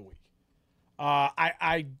game of the week.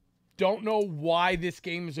 I don't know why this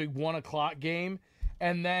game is a 1:00 game.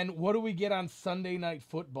 And then what do we get on Sunday Night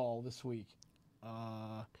Football this week?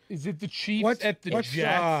 Is it the Chiefs at the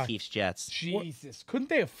Jets? Chiefs, Jets. Jesus. Couldn't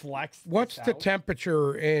they have flexed What's this the out?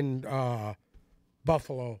 temperature in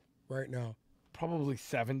Buffalo right now? Probably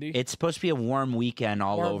 70. It's supposed to be a warm weekend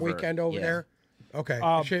all Warm over. weekend over Yeah. there. Okay,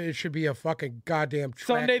 it should be a fucking goddamn track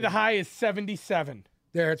Sunday, the meet. high is 77.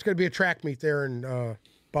 There, it's going to be a track meet there in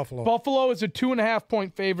Buffalo. Buffalo is a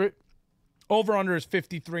 2.5-point favorite. Over-under is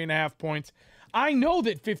 53.5 points. I know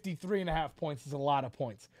that 53.5 points is a lot of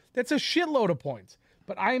points. That's a shitload of points.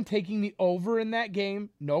 But I am taking the over in that game,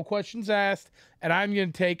 no questions asked, and I'm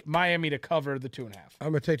going to take Miami to cover the 2.5.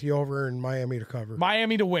 I'm going to take the over in Miami to cover.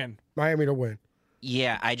 Miami to win. Miami to win.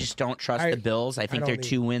 Yeah, I just don't trust the Bills. I think don't their either.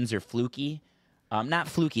 2 wins are fluky. Not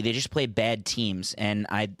fluky. They just play bad teams, and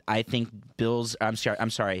I think Bills. I'm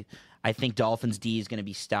sorry. I think Dolphins D is going to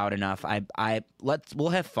be stout enough. We'll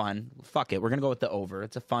have fun. Fuck it. We're going to go with the over.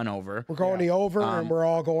 It's a fun over. We're going the over, and we're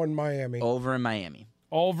all going Miami. Over in Miami.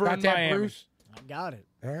 Over Got in that, Miami. Bruce? I got it.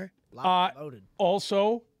 All right. Locked and loaded.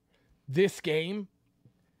 Also, this game,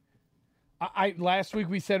 I last week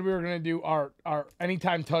we said we were going to do our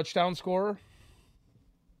anytime touchdown scorer.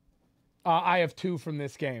 I have 2 from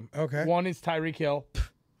this game. Okay. One is Tyreek Hill.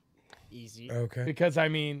 Easy. Okay. Because I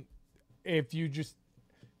mean, if you just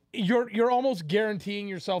you're almost guaranteeing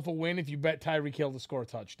yourself a win if you bet Tyreek Hill to score a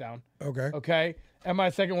touchdown. Okay. Okay. And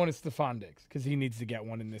my second one is Stephon Diggs because he needs to get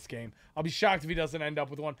one in this game. I'll be shocked if he doesn't end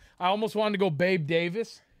up with one. I almost wanted to go Babe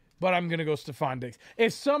Davis, but I'm gonna go Stephon Diggs.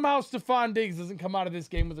 If somehow Stephon Diggs doesn't come out of this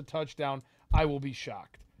game with a touchdown, I will be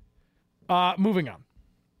shocked. Moving on.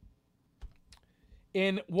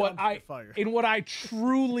 In what I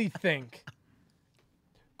truly think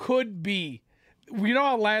could be, you know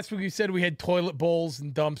how last week we said we had toilet bowls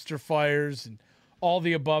and dumpster fires and all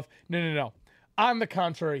the above? No. On the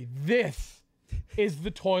contrary, this is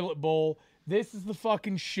the toilet bowl. This is the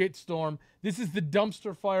fucking shitstorm. This is the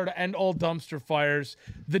dumpster fire to end all dumpster fires.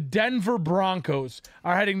 The Denver Broncos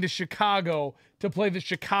are heading to Chicago to play the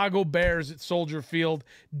Chicago Bears at Soldier Field.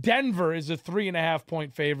 Denver is a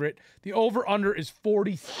 3.5-point favorite. The over-under is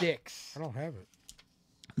 46. I don't have it.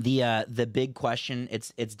 The big question,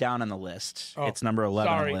 it's down on the list. It's number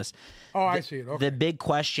 11 on the list. Oh, I see it. Okay. The big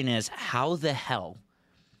question is, how the hell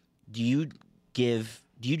do you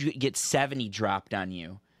get 70 dropped on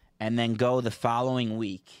you and then go the following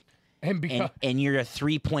week and you're a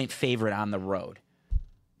 3-point favorite on the road?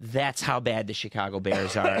 That's how bad the Chicago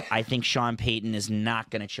Bears are. I think Sean Payton is not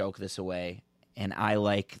going to choke this away, and I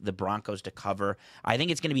like the Broncos to cover. I think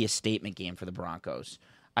it's going to be a statement game for the Broncos.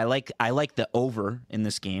 I like the over in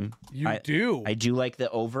this game. You do? I do like the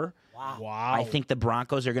over. Wow. I think the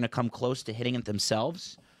Broncos are going to come close to hitting it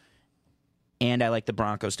themselves, and I like the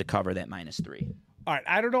Broncos to cover that -3. All right,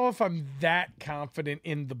 I don't know if I'm that confident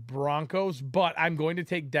in the Broncos, but I'm going to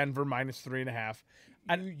take Denver -3.5.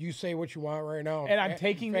 And you say what you want right now. And I'm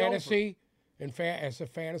taking fantasy. As a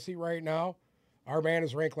fantasy right now, our man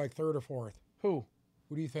is ranked like 3rd or 4th. Who?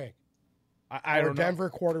 Who do you think? I Our don't know. Denver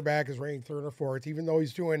quarterback is ranked 3rd or 4th, even though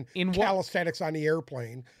he's doing calisthenics on the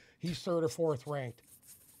airplane. He's 3rd or 4th ranked.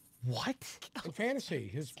 What? In fantasy,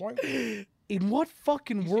 his point. In what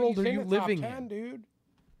fucking world are in you the top living 10, in? dude.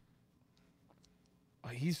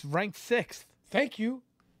 He's ranked 6th. Thank you.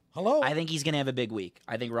 Hello. I think he's going to have a big week.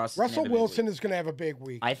 I think Russell Wilson is going to have a big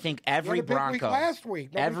week. I think He every had a big Bronco, week last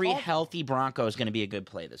week. Nobody every talked- healthy Bronco is going to be a good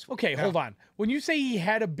play this week. Okay, hold on. When you say he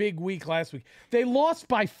had a big week last week, they lost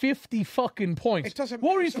by 50 fucking points. It doesn't What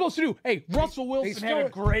were matter. you supposed to do? Hey, Russell Wilson had a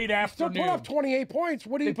great Still afternoon. put up 28 points.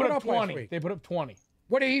 What did he They put up last 20. week? They put up 20.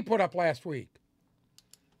 What did he put up last week?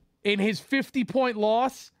 In his 50-point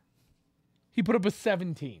loss, he put up a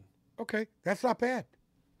 17. Okay, that's not bad.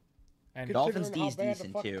 And Dolphins Considering how D's bad the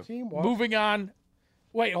decent, fucking too. team was. moving on.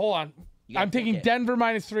 Wait, hold on. You gotta I'm taking pick it. Denver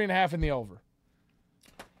 -3.5 in the over.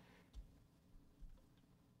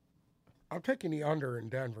 I'm taking the under in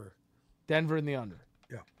Denver. Denver in the under.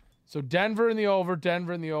 Yeah. So Denver in the over,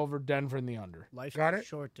 Denver in the over, Denver in the under. Life's Got too it?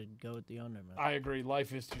 short to go with the under, man. I agree.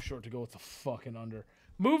 Life is too short to go with the fucking under.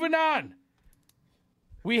 Moving on.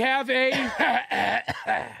 We have a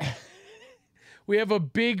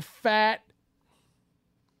big fat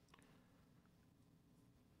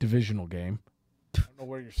divisional game. I don't know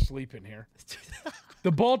where you're sleeping here.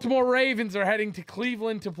 The Baltimore Ravens are heading to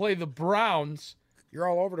Cleveland to play the Browns. You're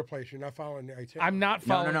all over the place. You're not following the itinerary. I'm not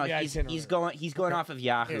following No. the itinerary. He's going off of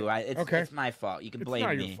Yahoo. It's my fault. You can It's blame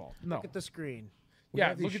not me. your fault. No. Look at the screen. We Yeah,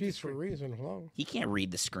 have these look at the sheets for a screen. reason. Hello. He can't read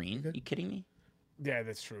the screen. You kidding me? Yeah,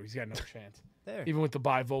 that's true. He's got no chance. There. Even with the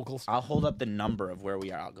bivocals. I'll hold up the number of where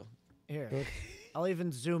we are. I'll go. Here. I'll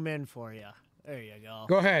even zoom in for you. There you go.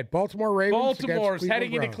 Go ahead. Baltimore Ravens. Baltimore's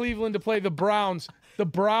heading into Cleveland to play the Browns. The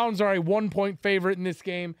Browns are a 1-point favorite in this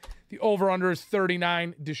game. The over-under is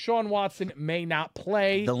 39. Deshaun Watson may not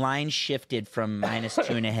play. The line shifted from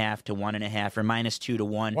 -2.5 to 1.5, or -2 to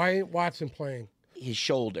 1. Why ain't Watson playing? His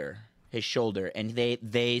shoulder, and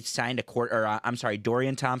they signed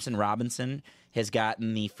Dorian Thompson-Robinson has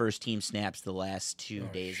gotten the first team snaps the last 2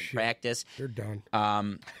 days of practice. They're done.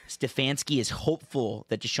 Stefanski is hopeful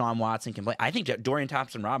that Deshaun Watson can play. I think Dorian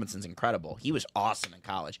Thompson-Robinson's incredible. He was awesome in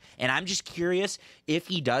college. And I'm just curious if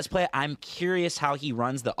he does play. I'm curious how he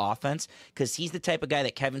runs the offense, because he's the type of guy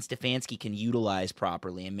that Kevin Stefanski can utilize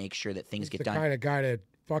properly and make sure that things get The done. kind of guy that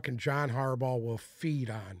fucking John Harbaugh will feed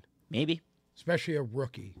on, Maybe. especially a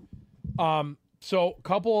rookie. So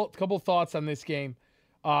couple thoughts on this game.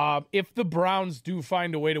 If the Browns do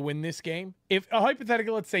find a way to win this game, if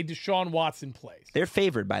hypothetically, let's say Deshaun Watson plays. They're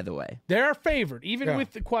favored, by the way. They're favored, even Yeah.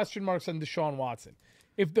 with the question marks on Deshaun Watson.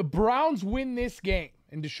 If the Browns win this game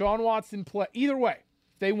and Deshaun Watson play, either way,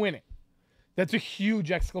 if they win it, that's a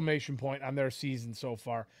huge exclamation point on their season so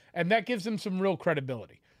far. And that gives them some real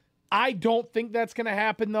credibility. I don't think that's going to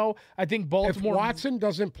happen, though. I think Baltimore... If Watson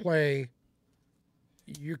doesn't play,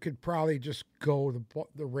 you could probably just go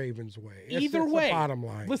the Ravens' way. Either it's way, the bottom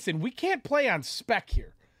line. Listen, we can't play on spec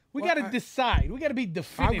here. We got to decide. We got to be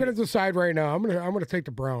definitive. I'm going to decide right now. I'm going to take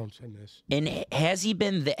the Browns in this. And has he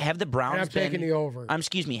been? Have the Browns And I'm been? taking the over.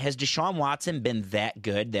 Excuse me. Has Deshaun Watson been that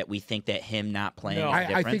good that we think that him not playing? No. is I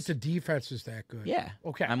think difference? the defense is that good. Yeah.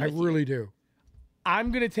 Okay. I'm I with you. really do.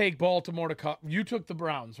 I'm going to take Baltimore to cut. You took the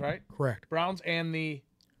Browns, right? Correct. Browns and the...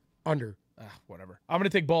 Under. whatever. I'm going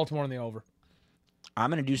to take Baltimore in the over. I'm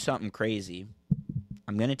going to do something crazy.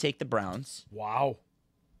 I'm going to take the Browns. Wow.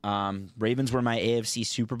 Ravens were my AFC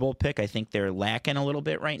Super Bowl pick. I think they're lacking a little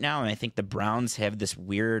bit right now, and I think the Browns have this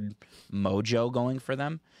weird mojo going for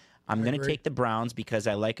them. I'm going to take the Browns because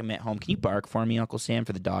I like them at home. Can you bark for me, Uncle Sam,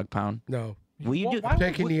 for the dog pound? No. Will you do? I'm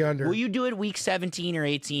taking the under. Will you do it week 17 or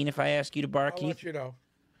 18 if I ask you to bark? I'll let you know.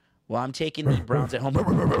 Well, I'm taking the Browns at home.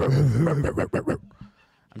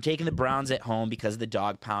 I'm taking the Browns at home because of the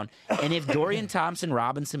dog pound. And if Dorian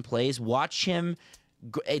Thompson-Robinson plays, watch him.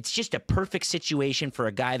 It's just a perfect situation for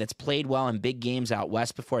a guy that's played well in big games out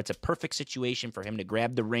west before. It's a perfect situation for him to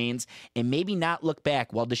grab the reins and maybe not look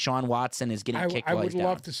back while Deshaun Watson is getting kicked. I would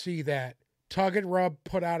love to see that. Tug and rub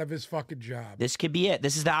put out of his fucking job. This could be it.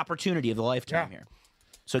 This is the opportunity of the lifetime here.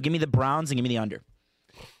 So give me the Browns and give me the under.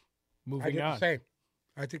 Moving on.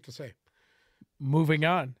 I think the same. Moving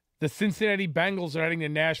on. The Cincinnati Bengals are heading to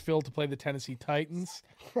Nashville to play the Tennessee Titans.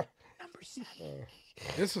 Number 7.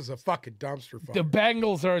 This is a fucking dumpster fire. The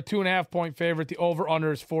Bengals are a 2.5-point favorite. The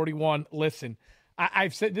over-under is 41. Listen,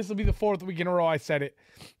 I've said this will be the 4th week in a row I said it.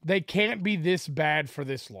 They can't be this bad for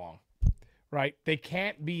this long, right? They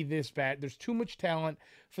can't be this bad. There's too much talent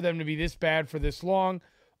for them to be this bad for this long.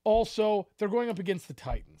 Also, they're going up against the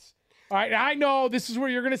Titans. All right, I know this is where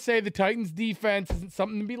you're going to say the Titans' defense isn't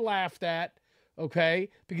something to be laughed at. Okay,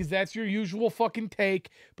 because that's your usual fucking take.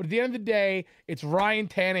 But at the end of the day, it's Ryan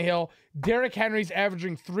Tannehill. Derrick Henry's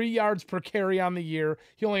averaging 3 yards per carry on the year.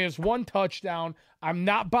 He only has 1 touchdown. I'm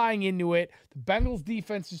not buying into it. The Bengals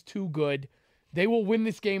defense is too good. They will win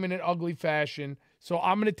this game in an ugly fashion. So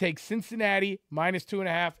I'm going to take Cincinnati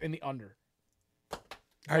 -2.5 in the under.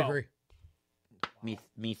 I agree.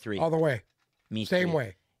 Me 3. All the way. Me Same 3.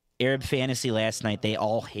 way. Arab Fantasy last night, they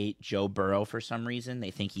all hate Joe Burrow for some reason.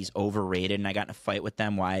 They think he's overrated, and I got in a fight with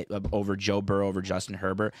them over Joe Burrow over Justin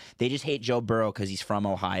Herbert. They just hate Joe Burrow because he's from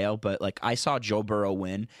Ohio, but like I saw Joe Burrow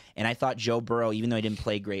win, and I thought Joe Burrow, even though he didn't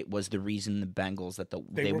play great, was the reason the Bengals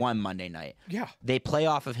they won Monday night. Yeah. They play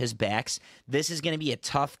off of his backs. This is going to be a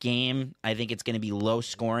tough game. I think it's going to be low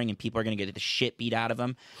scoring, and people are going to get the shit beat out of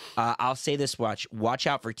them. I'll say this, watch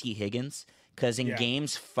out for T. Higgins, because in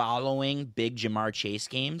games following big Jamar Chase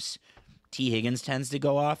games, T. Higgins tends to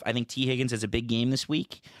go off. I think T. Higgins has a big game this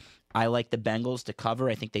week. I like the Bengals to cover.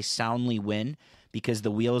 I think they soundly win because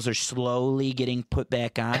the wheels are slowly getting put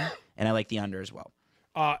back on, and I like the under as well.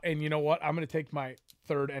 And you know what? I'm going to take my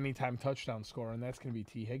 3rd anytime touchdown scorer, and that's going to be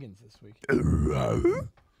T. Higgins this week.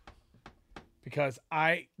 Because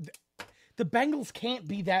the Bengals can't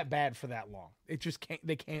be that bad for that long. It just can't.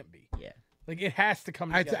 They can't be. Yeah. Like, it has to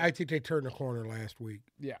come together. I think they turned the corner last week.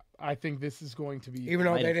 Yeah, I think this is going to be... Even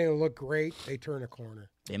though they didn't look great, they turned a corner.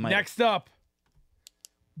 Next up,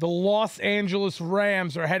 the Los Angeles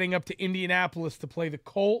Rams are heading up to Indianapolis to play the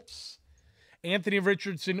Colts. Anthony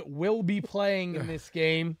Richardson will be playing in this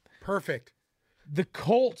game. Perfect. The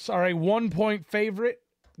Colts are a 1-point favorite.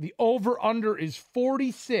 The over-under is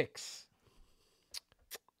 46.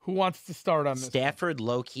 Who wants to start on this? Stafford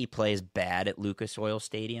low-key plays bad at Lucas Oil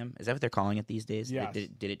Stadium. Is that what they're calling it these days? Yes.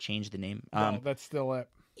 Did it change the name? No, that's still it.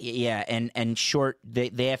 Yeah, and short, they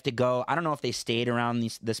have to go. I don't know if they stayed around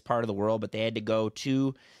this part of the world, but they had to go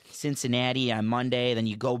to Cincinnati on Monday. Then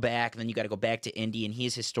you go back, and then you got to go back to Indy, and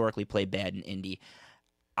he's historically played bad in Indy.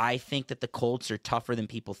 I think that the Colts are tougher than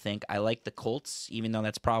people think. I like the Colts, even though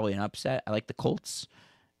that's probably an upset. I like the Colts,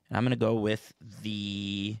 and I'm going to go with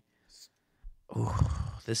the... Ooh,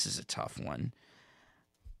 this is a tough one.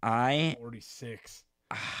 46.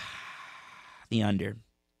 The under.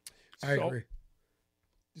 I agree.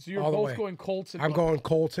 So you're both going Colts. I'm going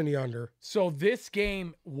Colts in the under. So this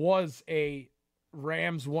game was a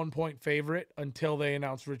Rams 1-point favorite until they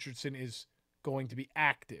announced Richardson is going to be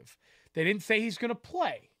active. They didn't say he's going to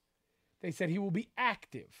play. They said he will be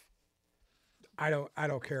active. I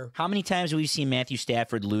don't care. How many times have we seen Matthew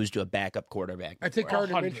Stafford lose to a backup quarterback? I think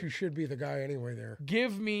Gardner Minshew should be the guy anyway there.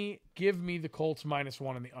 Give me the Colts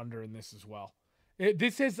 -1 in the under in this as well.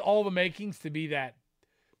 This has all the makings to be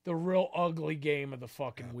the real ugly game of the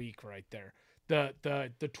fucking week right there. The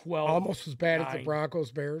 12. Almost as bad as the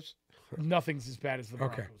Broncos Bears. Nothing's as bad as the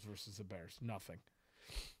Broncos versus the Bears. Nothing.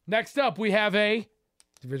 Next up, we have a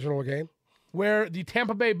divisional game where the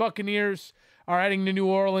Tampa Bay Buccaneers are heading to New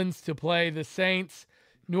Orleans to play the Saints.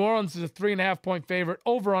 New Orleans is a 3.5-point favorite,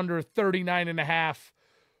 over under 39.5.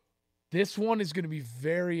 This one is going to be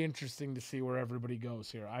very interesting to see where everybody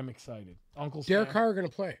goes here. I'm excited. Uncle Sam. Derek Carr going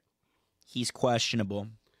to play. He's questionable.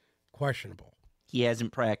 He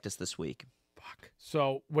hasn't practiced this week. Fuck.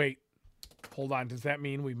 So, wait. Hold on. Does that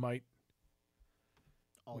mean we might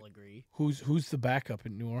all agree? Who's the backup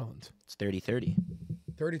in New Orleans? It's 30-30.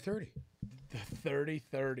 30-30. The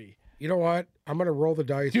 30-30. You know what? I'm going to roll the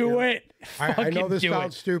dice. Do it. I know this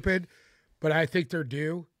sounds stupid, but I think they're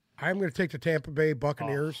due. I'm going to take the Tampa Bay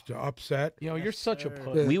Buccaneers to upset. You know, you're such a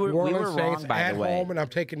puss. The We were New Orleans wrong, Saints by at the way. home, and I'm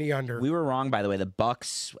taking the under. We were wrong, by the way. The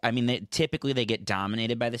Bucks. I mean, typically they get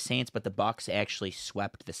dominated by the Saints, but the Bucks actually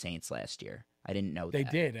swept the Saints last year. I didn't know They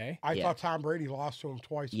that. did, eh? I yeah. thought Tom Brady lost to him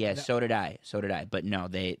twice. Yeah, so did I. But no,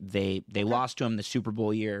 they lost to them the Super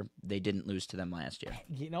Bowl year. They didn't lose to them last year.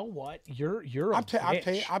 You know what? You're a I'm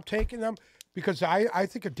bitch. taking them because I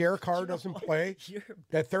think if Derek Carr doesn't play,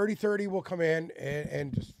 that 30-30 will come in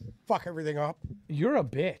and just fuck everything up. You're a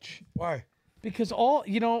bitch. Why? Because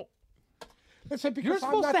Listen, because You're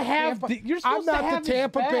supposed to have I'm not the his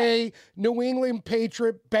Tampa back. Bay New England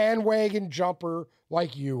Patriot bandwagon jumper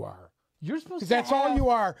like you are. You're supposed to That's have, all you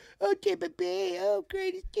are. Oh, Tampa Bay, oh,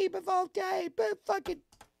 greatest team of all time. But fucking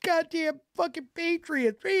goddamn fucking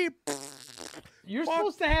Patriots. You're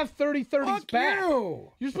supposed to have 30-30s Fuck back.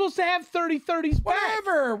 you. You're supposed to have 30-30s back.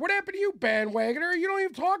 Whatever. What happened to you, bandwagoner? You don't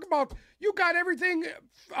even talk about. You got everything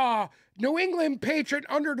New England Patriot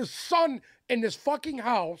under the sun in this fucking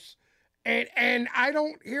house. And I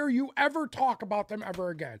don't hear you ever talk about them ever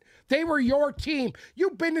again. They were your team.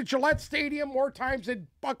 You've been to Gillette Stadium more times than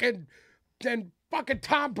fucking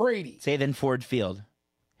Tom Brady. Say then Ford Field.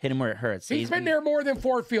 Hit him where it hurts. He's been there more than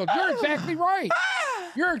Ford Field. You're exactly right.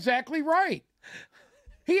 You're exactly right.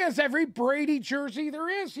 He has every Brady jersey there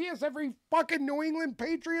is. He has every fucking New England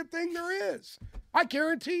Patriot thing there is. I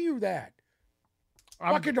guarantee you that.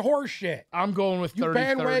 Fucking horse shit. I'm going with 30-30. You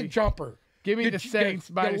bandwagon jumper. Give me the Saints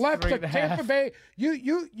you minus left the 3.5. Tampa Bay.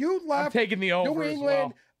 You left. I'm taking the over New as England.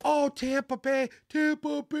 well. Oh, Tampa Bay.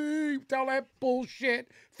 All that bullshit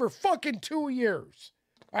for fucking 2 years.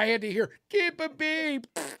 I had to hear Tampa Bay.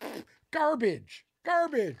 Garbage.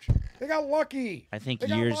 They got lucky. I think They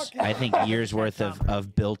got years. lucky. I think years worth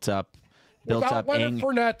of built up Without Leonard anger.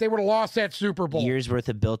 Fournette, they would have lost that Super Bowl. Years worth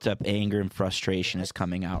of built up anger and frustration is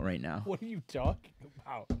coming out right now. What are you talking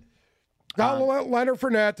about? Without Leonard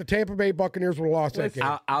Fournette, the Tampa Bay Buccaneers would have lost that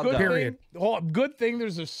game. I'll Good go. Period. Good thing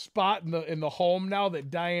there's a spot in the home now that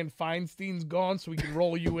Diane Feinstein's gone, so we can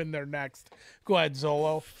roll you in there next. Go ahead,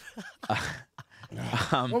 Zolo.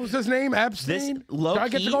 What was his name? Epstein? Did I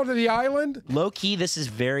get to low-key- go to the island? Low key, this is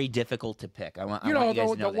very difficult to pick. I want You you know, guys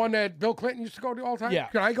to the know one that Bill Clinton used to go to all the time? Yeah.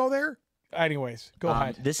 Can I go there? Anyways, go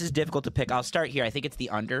ahead. This is difficult to pick. I'll start here. I think it's the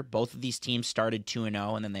under. Both of these teams started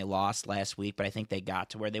 2-0 and then they lost last week, but I think they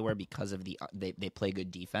got to where they were because of they play good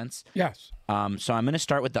defense. Yes. So I'm going to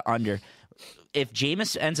start with the under. If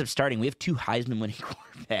Jameis ends up starting, we have two Heisman-winning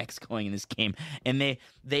quarterbacks going in this game, and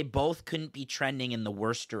they both couldn't be trending in the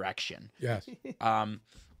worst direction. Yes.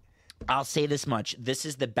 I'll say this much: this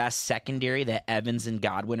is the best secondary that Evans and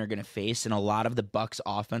Godwin are going to face, and a lot of the Bucs'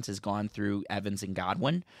 offense has gone through Evans and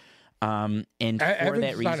Godwin. And for Evans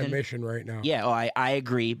that is reason, on a mission right now. yeah, I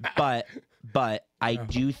agree, but I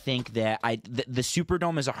do think that the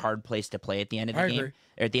Superdome is a hard place to play at the end of the I game, agree.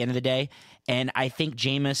 or at the end of the day, and I think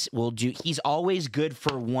Jameis will do. He's always good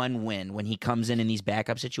for one win when he comes in these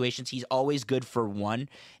backup situations. He's always good for one,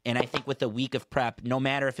 and I think with a week of prep, no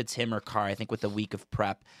matter if it's him or Carr, I think with a week of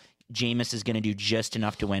prep, Jameis is going to do just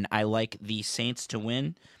enough to win. I like the Saints to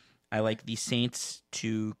win. I like the Saints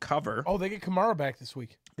to cover. Oh, they get Kamara back this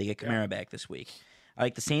week. They get Kamara back this week. I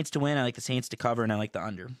like the Saints to win. I like the Saints to cover, and I like the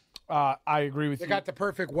under. I agree with They you. got the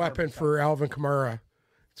perfect weapon for Alvin Kamara.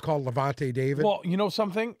 It's called Levante David. Well, you know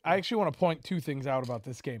something? I actually want to point two things out about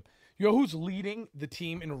this game. You know who's leading the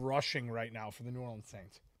team in rushing right now for the New Orleans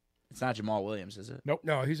Saints? It's not Jamal Williams, is it?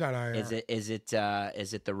 no, he's on IR. Is it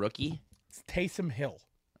the rookie? It's Taysom Hill,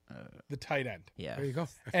 the tight end. Yeah. There you go.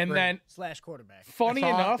 That's And great. then, / quarterback. funny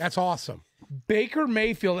enough, That's awesome. Baker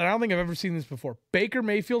Mayfield, and I don't think I've ever seen this before, Baker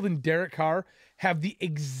Mayfield and Derek Carr have the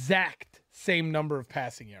exact same number of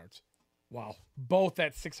passing yards. Wow. Both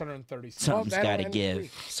at 630. Something's that'll got to end give. the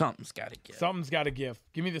week. Something's got to give. Something's got to give.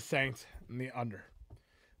 Give me the Saints and the under.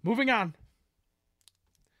 Moving on.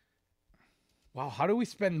 Wow, how do we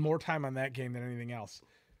spend more time on that game than anything else?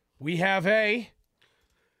 We have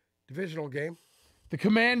Divisional game. the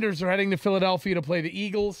Commanders are heading to Philadelphia to play the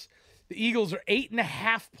Eagles. The Eagles are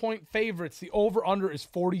 8.5-point favorites. The over-under is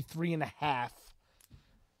 43.5.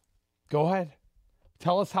 Go ahead.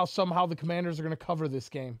 Tell us how somehow the Commanders are going to cover this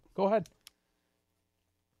game. Go ahead.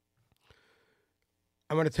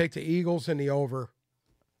 I'm going to take the Eagles and the over.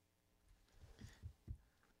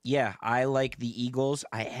 Yeah, I like the Eagles.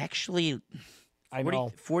 I actually, I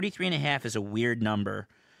know. 43.5 is a weird number.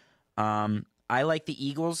 I like the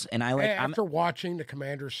Eagles, and I like. Hey, after watching the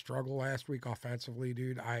Commanders struggle last week offensively,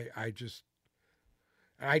 dude, I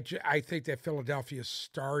think that Philadelphia is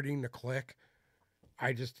starting to click.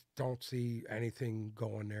 I just don't see anything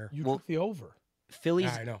going there. You Well- took the over.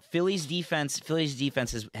 Philly's defense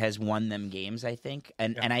has won them games, I think,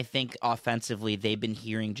 and I think offensively they've been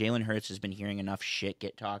hearing Jalen Hurts has been hearing enough shit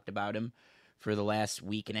get talked about him for the last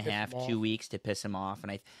week and a half, 2 weeks to piss him off,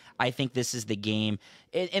 and I think this is the game.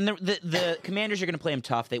 And the Commanders are going to play him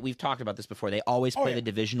tough. We've talked about this before. They always play the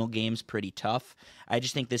divisional games pretty tough. I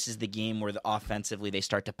just think this is the game where offensively they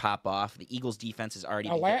start to pop off. The Eagles' defense is already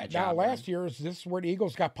last year this is where the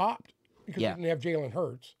Eagles got popped because they didn't have Jalen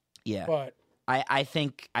Hurts. Yeah, but I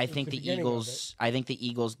think the Eagles. I think the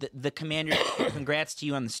Eagles. The Commanders. Congrats to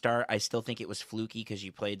you on the start. I still think it was fluky because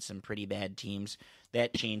you played some pretty bad teams.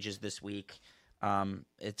 That changes this week.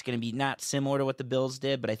 It's going to be not similar to what the Bills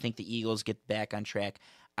did, but I think the Eagles get back on track.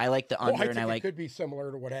 I like the under, and it could be similar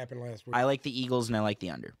to what happened last week. I like the Eagles, and I like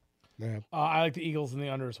the under. Yeah. I like the Eagles and the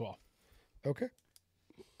under as well. Okay.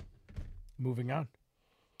 Moving on.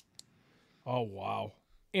 Oh wow!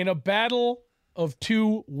 In a battle of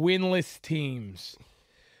two winless teams,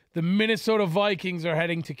 the Minnesota Vikings are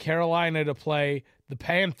heading to Carolina to play the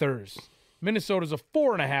Panthers. Minnesota's a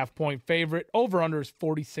 4.5-point favorite. Over-under is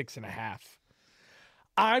 46.5.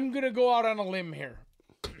 I'm going to go out on a limb here.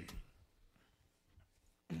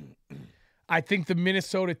 I think the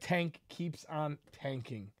Minnesota tank keeps on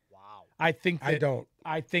tanking. Wow. I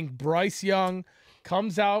think Bryce Young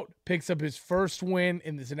comes out, picks up his first win,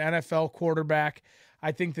 and is an NFL quarterback.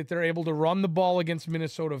 I think that they're able to run the ball against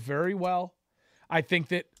Minnesota very well. I think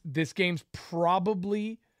that this game's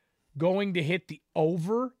probably going to hit the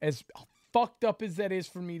over, as fucked up as that is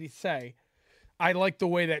for me to say. I like the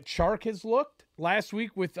way that Chark has looked last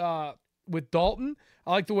week with Dalton.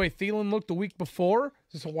 I like the way Thielen looked the week before.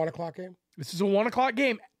 Is this a 1 o'clock game? This is a 1 o'clock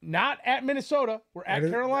game, not at Minnesota. We're at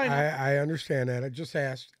Carolina. I understand that. I just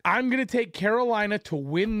asked. I'm going to take Carolina to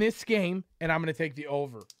win this game, and I'm going to take the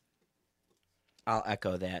over. I'll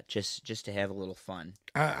echo that just to have a little fun.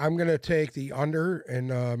 I'm going to take the under in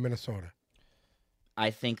Minnesota. I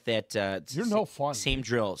think that you're no fun. Same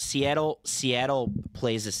drill. Seattle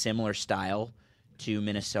plays a similar style to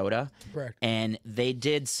Minnesota. Correct. And they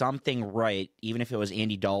did something right, even if it was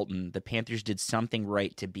Andy Dalton. The Panthers did something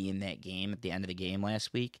right to be in that game at the end of the game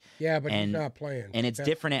last week. Yeah, but he's not playing. And it's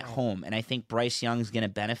different at home. And I think Bryce Young's going to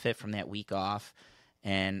benefit from that week off.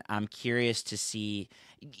 And I'm curious to see.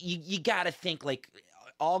 You got to think like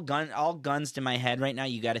all guns to my head right now.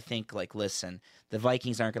 You got to think like, listen, the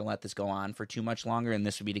Vikings aren't going to let this go on for too much longer, and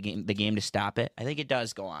this would be the game to stop it. I think it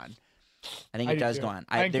does go on. I think it does go on.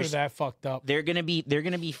 I think they're that fucked up. They're gonna be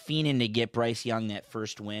fiending to get Bryce Young that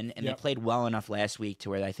first win, and they played well enough last week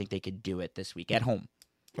to where I think they could do it this week at home.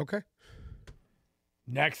 Okay.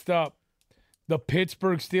 Next up, the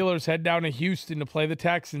Pittsburgh Steelers head down to Houston to play the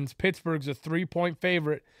Texans. Pittsburgh's a 3-point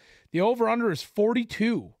favorite. The over-under is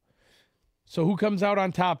 42. So who comes out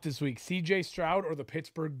on top this week, C.J. Stroud or the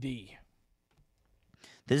Pittsburgh D?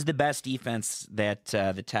 This is the best defense that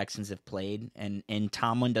the Texans have played, and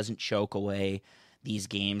Tomlin doesn't choke away these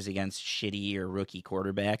games against shitty or rookie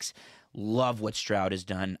quarterbacks. Love what Stroud has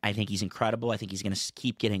done. I think he's incredible. I think he's going to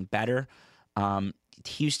keep getting better.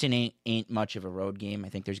 Houston ain't much of a road game. I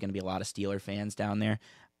think there's going to be a lot of Steeler fans down there.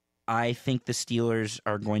 I think the Steelers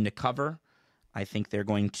are going to cover. I think they're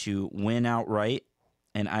going to win outright,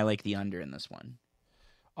 and I like the under in this one.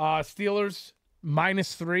 Steelers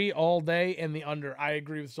 -3 all day and the under. I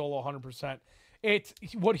agree with Zolo 100%. It's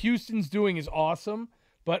what Houston's doing is awesome,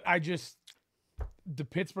 but the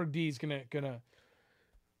Pittsburgh D is gonna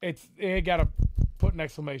they gotta put an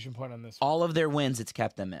exclamation point on this one. All of their wins, it's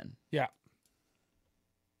kept them in. Yeah.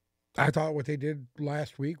 I thought what they did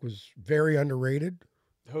last week was very underrated.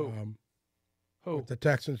 Who? What the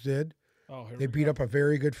Texans did. Oh, they beat up a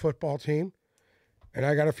very good football team, and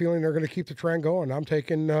I got a feeling they're going to keep the trend going. I'm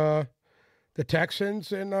taking the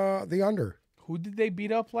Texans and the under. Who did they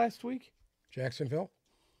beat up last week? Jacksonville.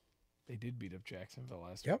 They did beat up Jacksonville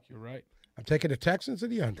last week. You're right. I'm taking the Texans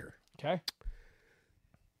and the under. Okay.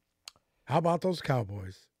 How about those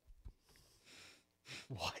Cowboys?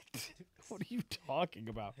 What? What are you talking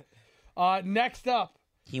about? Next up.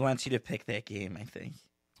 He wants you to pick that game, I think.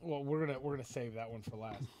 Well, we're gonna save that one for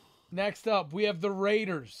last. Next up, we have the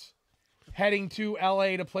Raiders heading to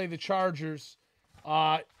LA to play the Chargers.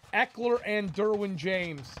 Eckler and Derwin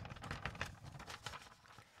James.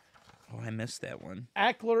 Oh, I missed that one.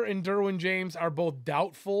 Eckler and Derwin James are both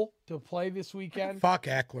doubtful to play this weekend. Fuck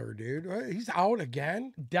Eckler, dude. He's out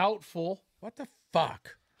again? Doubtful. What the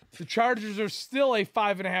fuck? The Chargers are still a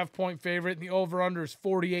 5.5-point favorite, and the over-under is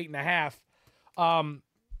 48.5.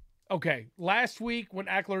 Okay, last week when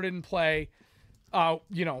Eckler didn't play,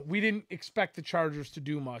 we didn't expect the Chargers to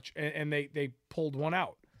do much, and they pulled one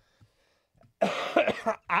out.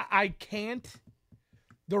 I can't.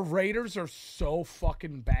 The Raiders are so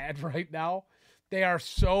fucking bad right now. They are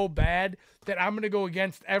so bad that I'm going to go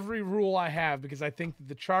against every rule I have because I think that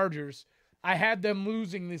the Chargers, I had them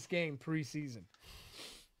losing this game preseason.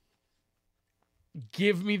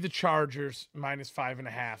 Give me the Chargers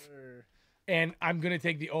 -5.5. And I'm going to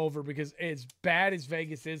take the over because as bad as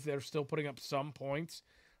Vegas is, they're still putting up some points.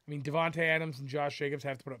 I mean, Devontae Adams and Josh Jacobs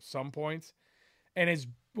have to put up some points. And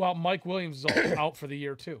Mike Williams is also out for the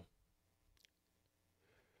year too.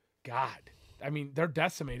 God. I mean, they're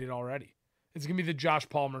decimated already. It's going to be the Josh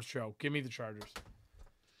Palmer show. Give me the Chargers.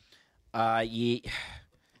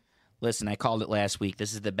 Listen, I called it last week.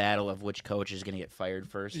 This is the battle of which coach is going to get fired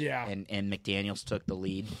first. Yeah. And McDaniels took the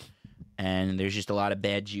lead. And there's just a lot of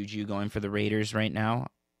bad juju going for the Raiders right now.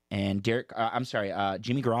 And Jimmy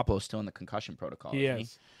Garoppolo is still in the concussion protocol. He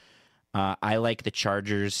is. I like the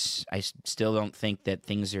Chargers. I still don't think that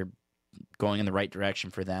things are going in the right direction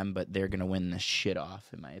for them, but they're going to win the shit off,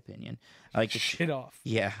 in my opinion. I like the shit off.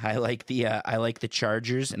 Yeah, I like the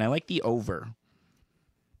Chargers, and I like the over.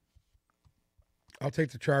 I'll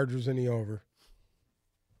take the Chargers in the over.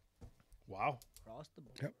 Wow. Across the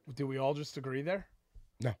board. Yep. Did we all just agree there?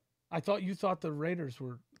 No. I thought you thought the Raiders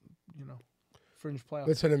were, fringe playoff.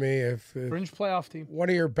 Listen to me. If Fringe playoff team. one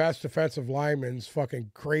of your best defensive linemen's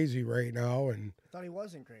fucking crazy right now, and I thought he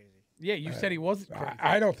wasn't crazy. Yeah, you said he wasn't crazy.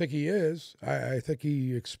 I don't think he is. I think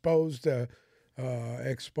he exposed the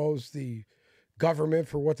government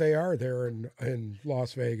for what they are there in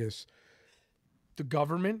Las Vegas. The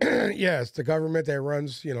government? Yes, the government that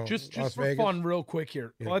runs, Just Las for Vegas. fun, real quick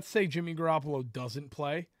here. Yeah. Let's say Jimmy Garoppolo doesn't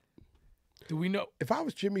play. Do we know? If I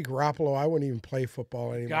was Jimmy Garoppolo, I wouldn't even play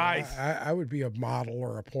football anymore. Guys. I would be a model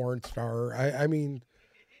or a porn star. I mean,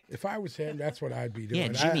 if I was him, that's what I'd be doing. Yeah,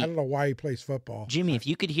 Jimmy- I don't know why he plays football. Jimmy, if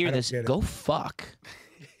you could hear I don't this, get it. go fuck.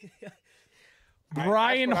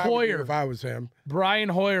 Brian That's what I would do Hoyer. if I was him. Brian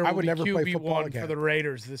Hoyer I will would be never play QB1 football for again. the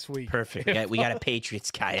Raiders this week. Perfect. We got a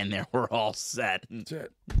Patriots guy in there. We're all set. That's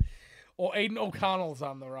it. Well, Aiden O'Connell's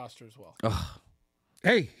on the roster as well. Ugh.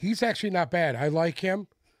 Hey, he's actually not bad. I like him.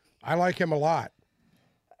 I like him a lot.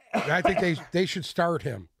 And I think they should start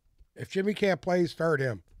him. If Jimmy can't play, start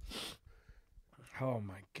him. Oh,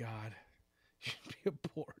 my God. You should be a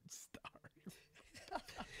porn star.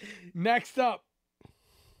 Next up,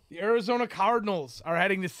 the Arizona Cardinals are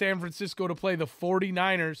heading to San Francisco to play the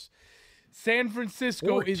 49ers. San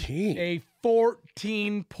Francisco is 14. a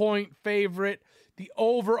 14-point favorite. The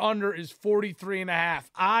over-under is 43.5.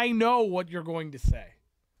 I know what you're going to say.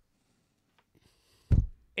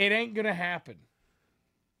 It ain't going to happen.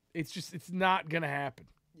 It's not going to happen.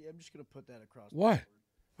 Yeah, I'm just going to put that across. What?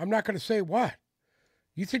 I'm not going to say what.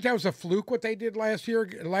 You think that was a fluke what they did last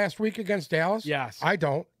week against Dallas? Yes. I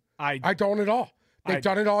don't. I don't at all. They've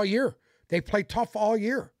done it all year. They play tough all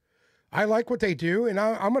year. I like what they do, and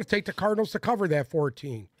I'm going to take the Cardinals to cover that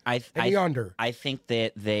 14. The under. I think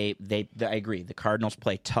that I agree. The Cardinals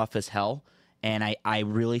play tough as hell, and I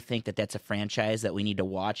really think that that's a franchise that we need to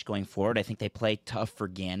watch going forward. I think they play tough for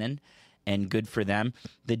Gannon, and good for them.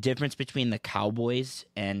 The difference between the Cowboys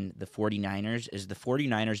and the 49ers is the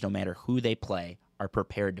 49ers, no matter who they play, are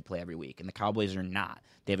prepared to play every week, and the Cowboys are not.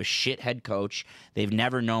 They have a shit head coach. They've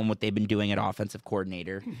never known what they've been doing at offensive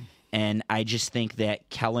coordinator, and I just think that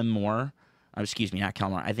Kellen Moore, not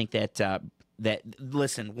Kellen Moore, I think that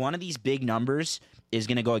listen, one of these big numbers is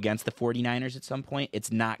going to go against the 49ers at some point.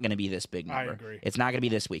 It's not going to be this big number. I agree. It's not going to be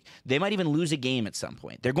this week. They might even lose a game at some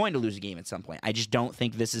point. They're going to lose a game at some point. I just don't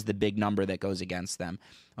think this is the big number that goes against them.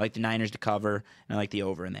 I like the Niners to cover, and I like the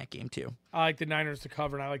over in that game too. I like the Niners to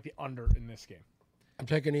cover, and I like the under in this game. I'm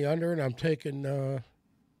taking the under, and I'm taking the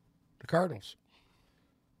Cardinals.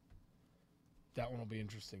 That one will be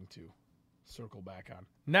interesting to circle back on.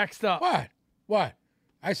 Next up. What?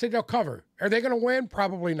 I said they'll cover. Are they going to win?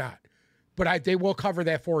 Probably not. But they will cover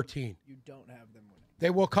that 14. You don't have them winning. They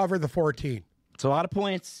will cover the 14. It's a lot of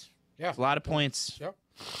points. Yeah. It's a lot of points. Yep.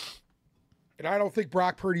 And I don't think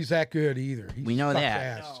Brock Purdy's that good either. We know sucks that.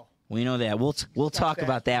 ass. No. We know that. We'll talk that.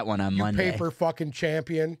 about that one on You Monday. paper fucking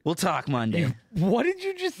champion. We'll talk Monday. What did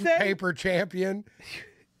you just say? Paper champion.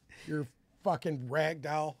 You're fucking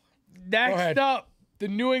ragdoll. Next ahead. up, the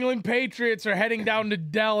New England Patriots are heading down to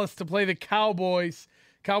Dallas to play the Cowboys.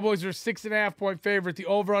 Cowboys are 6.5-point favorite. The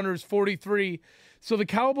over-under is 43. So the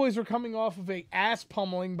Cowboys are coming off of a ass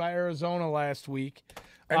pummeling by Arizona last week.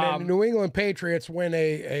 And then the New England Patriots win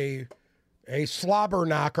a slobber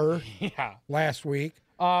knocker last week.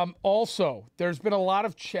 Also, there's been a lot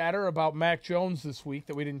of chatter about Mac Jones this week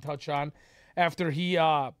that we didn't touch on after he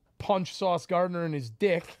punched Sauce Gardner in his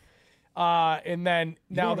dick. And then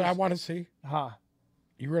You know now what I want to see? Huh.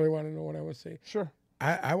 You really want to know what I want to see? Sure.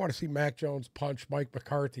 I want to see Mac Jones punch Mike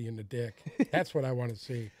McCarthy in the dick. That's what I want to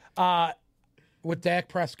see. With Dak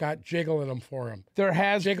Prescott jiggling them for him. There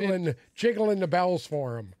has jiggling the bells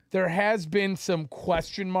for him. There has been some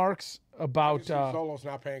question marks about Solo's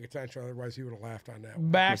not paying attention, otherwise he would have laughed on that one.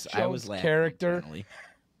 Mac Jones' character.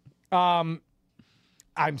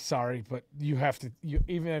 I'm sorry, but you have to.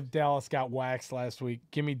 Even if Dallas got waxed last week,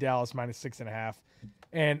 give me Dallas -6.5,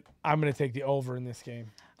 and I'm going to take the over in this game.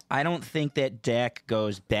 I don't think that Dak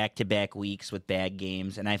goes back-to-back weeks with bad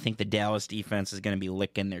games, and I think the Dallas defense is going to be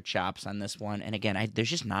licking their chops on this one. And again, there's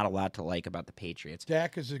just not a lot to like about the Patriots.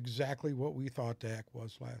 Dak is exactly what we thought Dak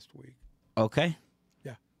was last week. Okay.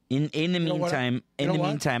 Yeah. In the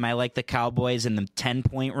meantime, I like the Cowboys in the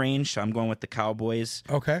 10-point range, so I'm going with the Cowboys.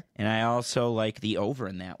 Okay. And I also like the over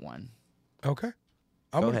in that one. Okay.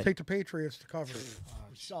 I'm going to take the Patriots to cover.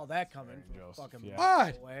 We saw that coming. Fucking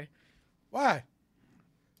What? What?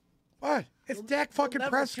 It's Dak fucking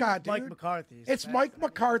Prescott, dude. Mike McCarthy. It's Mike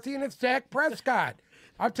McCarthy and it's Dak Prescott.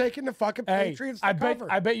 I'm taking the fucking Patriots to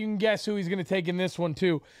cover. I bet you can guess who he's going to take in this one,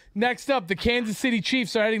 too. Next up, the Kansas City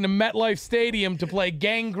Chiefs are heading to MetLife Stadium to play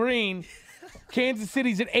Gang Green. Kansas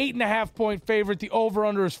City's an 8.5-point favorite. The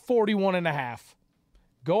over-under is 41.5.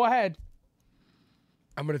 Go ahead.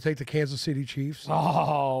 I'm going to take the Kansas City Chiefs.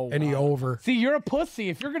 Oh. And the over. See, you're a pussy.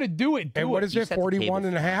 If you're going to do it, do and what is it,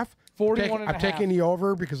 41.5? 41.5. I'm taking the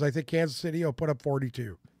over because I think Kansas City will put up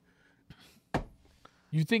 42.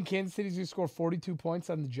 You think Kansas City's going to score 42 points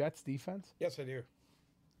on the Jets' defense? Yes, I do.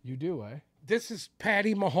 You do, eh? This is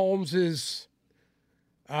Patty Mahomes'.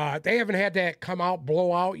 They haven't had that come out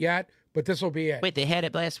blowout yet, but this will be it. Wait, they had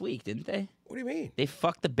it last week, didn't they? What do you mean? They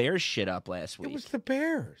fucked the Bears shit up last week. It was the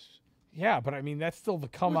Bears. Yeah, but I mean, that's still the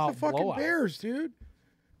come-out blowout. The fucking Bears, dude.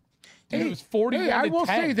 Dude, it was 41 I to will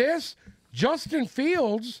 10. say this. Justin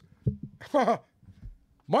Fields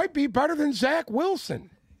might be better than Zach Wilson.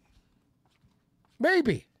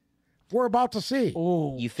 Maybe. We're about to see.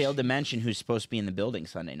 Ooh. You failed to mention who's supposed to be in the building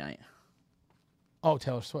Sunday night. Oh,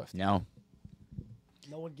 Taylor Swift. No.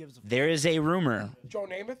 No one gives a fuck. There is a rumor. Joe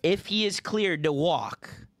Namath? If he is cleared to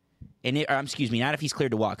walk, excuse me, not if he's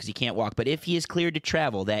cleared to walk because he can't walk, but if he is cleared to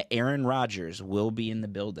travel, that Aaron Rodgers will be in the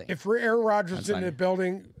building. If Aaron Rodgers is in the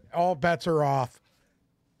building, all bets are off.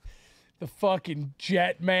 The fucking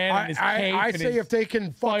jet man and his cape I and say his if they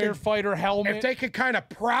can firefighter helmet. If they can kind of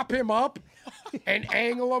prop him up and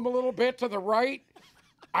angle him a little bit to the right,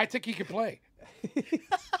 I think he could play.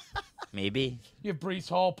 Maybe. You have Brees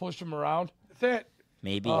Hall push him around. That's it.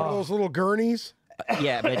 Maybe. One of those little gurneys.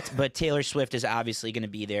 Yeah, but Taylor Swift is obviously going to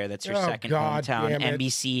be there. That's her second God hometown. damn it.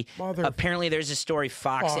 NBC. Apparently, there's a story.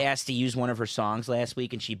 Fox asked to use one of her songs last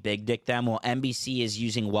week, and she big dicked them. Well, NBC is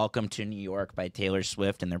using "Welcome to New York" by Taylor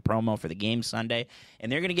Swift in their promo for the game Sunday,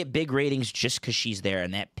 and they're going to get big ratings just because she's there.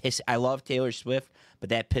 And I love Taylor Swift, but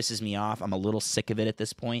that pisses me off. I'm a little sick of it at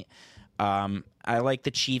this point. I like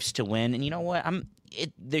the Chiefs to win, and you know what?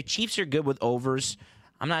 The Chiefs are good with overs.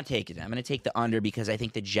 I'm not taking it. I'm going to take the under because I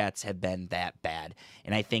think the Jets have been that bad.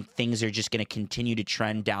 And I think things are just going to continue to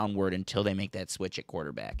trend downward until they make that switch at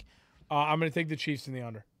quarterback. I'm going to take the Chiefs in the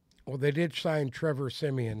under. Well, they did sign Trevor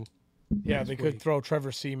Siemian. Yeah, they could throw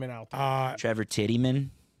Trevor Seaman out there. Trevor Tittyman.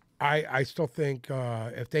 I still think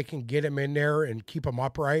if they can get him in there and keep him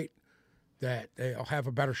upright, that they'll have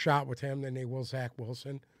a better shot with him than they will Zach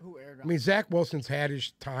Wilson. I mean, Zach Wilson's had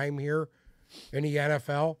his time here in the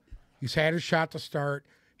NFL. He's had his shot to start.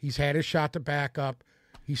 He's had his shot to back up.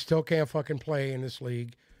 He still can't fucking play in this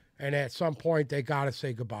league. And at some point, they got to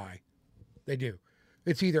say goodbye. They do.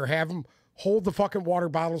 It's either have him hold the fucking water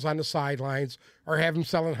bottles on the sidelines or have him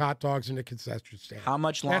selling hot dogs in the concession stand. How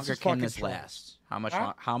much longer can this last? How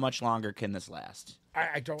much longer can this last?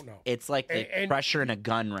 I don't know. It's like the pressure in a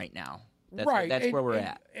gun right now. That's where we're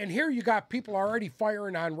at. And here you got people already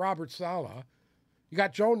firing on Robert Saleh. You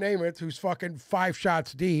got Joe Namath, who's fucking 5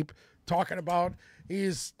 shots deep, talking about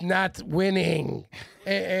he's not winning.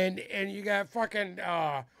 and you got fucking...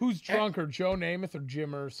 Who's drunker, Joe Namath or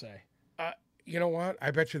Jim Irsay? You know what?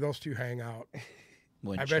 I bet you those two hang out.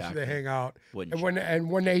 I bet you they hang out. And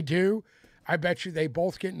when they do, I bet you they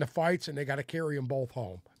both get into fights and they got to carry them both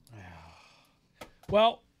home.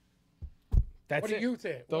 Well, that's what do you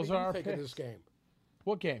think? Those what do are you think our of picks. this game?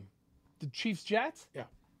 What game? The Chiefs-Jets? Yeah.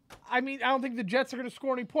 I mean, I don't think the Jets are going to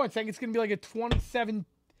score any points. I think it's going to be like a 27-10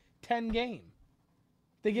 game.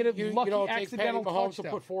 They get a lucky accidental Mahomes touchdown.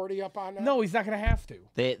 to put 40 up on that? No, he's not going to have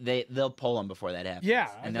to. They'll pull him before that happens. Yeah,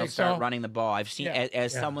 and they'll start running the ball. I've seen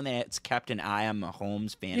someone that's kept an eye on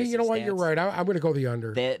Mahomes' fantasy. You know what? You're right. I'm going to go the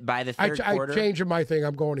under. By the third quarter, I changed my thing.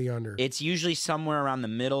 I'm going the under. It's usually somewhere around the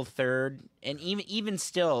middle third, And even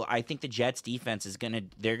still, I think the Jets defense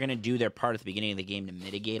they're gonna do their part at the beginning of the game to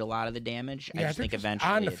mitigate a lot of the damage. Yeah, I just think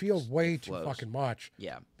eventually on the field way too flows. fucking much.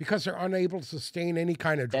 Yeah, because they're unable to sustain any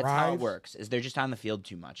kind of drive. that's how it works. Is they're just on the field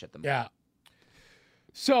too much at the moment. Yeah.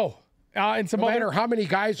 So, and some No other. matter how many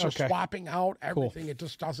guys are Okay. swapping out, everything, it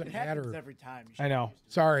just doesn't It happens matter. every time. I know.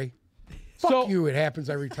 Sorry. So- Fuck you, it happens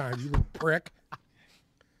every time, you little prick.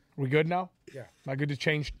 We good now? Yeah. Am I good to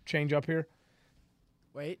change up here?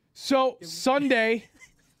 Wait. So Sunday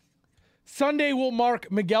will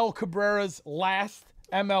mark Miguel Cabrera's last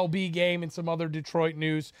MLB game. And some other Detroit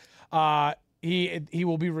news. He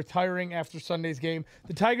will be retiring after Sunday's game.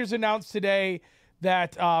 The Tigers announced today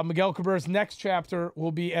that Miguel Cabrera's next chapter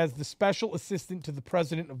will be as the special assistant to the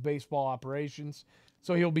president of baseball operations.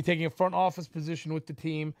 So he'll be taking a front office position with the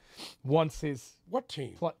team once his What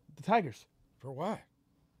team? the Tigers. For what?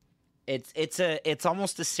 It's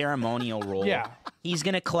almost a ceremonial role. Yeah. He's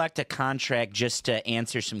going to collect a contract just to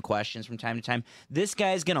answer some questions from time to time. This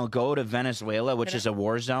guy's going to go to Venezuela, which is a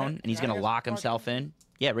war zone, and he's can I going to ask lock a himself in.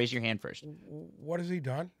 Yeah, raise your hand first. What has he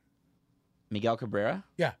done? Miguel Cabrera?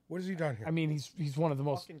 Yeah, what has he done here? I mean, he's one of the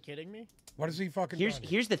most. Fucking kidding me? What has he fucking Here's done?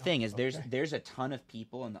 here's the thing is there's a ton of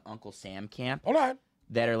people in the Uncle Sam camp Hold on.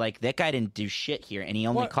 that are like, that guy didn't do shit here, and he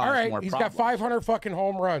only What? caused All right, more he's problems. got 500 fucking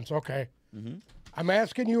home runs. Okay. I'm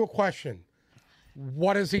asking you a question.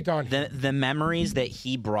 What has he done here? The memories that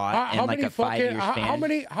he brought in like a 5-year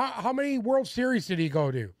span. How many World Series did he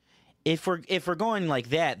go to? If we're going like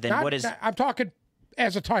that, then what is? I'm talking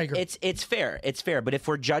as a Tiger. It's fair. It's fair. But if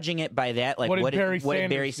we're judging it by that, like What did what Barry did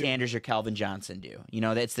Barry Sanders do? Sanders or Calvin Johnson do? You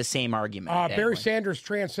know, that's the same argument. Barry Sanders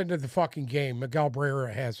transcended the fucking game. Miguel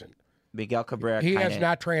Cabrera hasn't. Miguel Cabrera. He has kinda-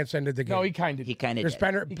 not transcended the game. No, he kind of. He kind of.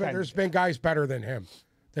 There's been guys better than him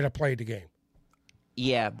that have played the game.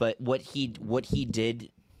 Yeah, but what he did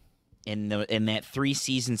in that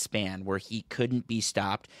 3-season span where he couldn't be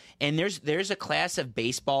stopped, and there's a class of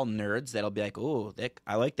baseball nerds that'll be like, oh,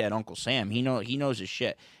 I like that Uncle Sam. He knows his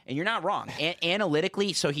shit, and you're not wrong.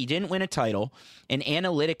 Analytically, so he didn't win a title, and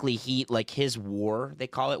analytically, he like his WAR, they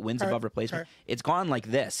call it wins above replacement. It's gone like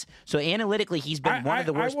this. So analytically, he's been one of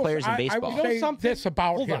the worst players in baseball. I will say this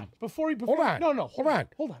about Hold him. on. Before Hold on. No. Hold on.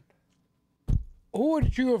 Hold on. Who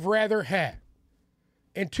would you have rather had?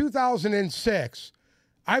 In 2006,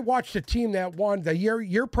 I watched a team that won the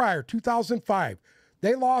year prior, 2005.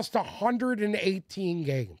 They lost 118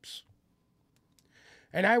 games.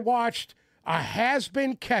 And I watched a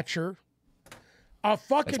has-been catcher, a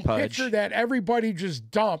fucking Pudge. pitcher that everybody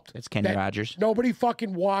just dumped. It's Kenny that Rogers. Nobody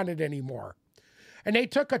fucking wanted anymore. And they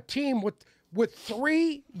took a team with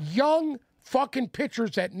 3 young fucking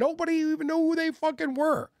pitchers that nobody even knew who they fucking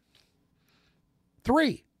were.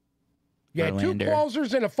 3. You had 2 Verlander.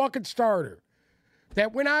 closers and a fucking starter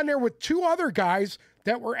that went on there with 2 other guys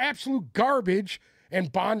that were absolute garbage,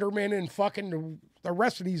 and Bonderman and fucking the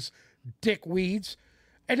rest of these dickweeds.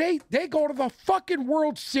 And they go to the fucking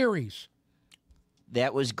World Series.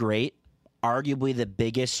 That was great. Arguably the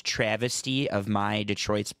biggest travesty of my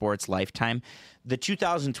Detroit sports lifetime. The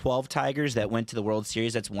 2012 Tigers that went to the World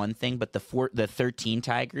Series, that's one thing, but the 13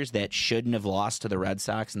 Tigers that shouldn't have lost to the Red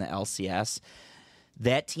Sox in the LCS,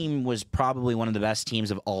 that team was probably one of the best teams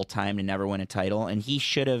of all time to never win a title, and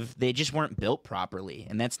they just weren't built properly,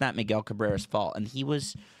 and that's not Miguel Cabrera's fault. And he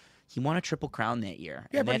won a Triple Crown that year.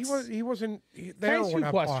 Yeah, and but that's- he wasn't Can I there ask you when a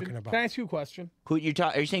I'm question? talking about. Can I ask you a question? Are you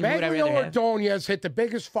saying who would I rather Maglio have? Ordonez hit the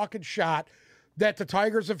biggest fucking shot that the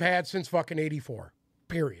Tigers have had since fucking 84.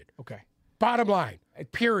 Period. Okay. Bottom line.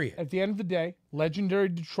 Period. At the end of the day, legendary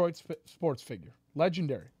Detroit sports figure.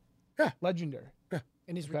 Legendary. Yeah. Legendary.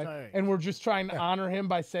 And he's Okay? retiring. And we're just trying to honor him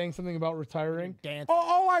by saying something about retiring. Dance.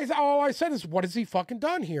 All I said is, what has he fucking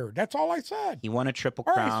done here? That's all I said. He won a Triple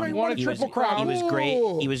All right, Crown. so he won a Triple Crown. He was great.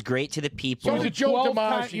 Ooh. He was great to the people. So He was did a Joe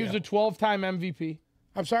 12-time DiMaggio. He was a 12-time MVP.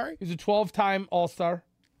 I'm sorry? He was a 12-time All-Star.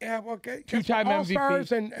 Yeah, well, okay. 2-time MVP.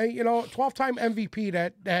 All-Stars and, 12-time MVP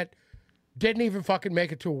that didn't even fucking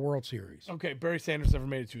make it to a World Series. Okay, Barry Sanders never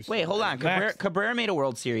made it to a Super Wait, hold Bowl. on. Next. Cabrera made a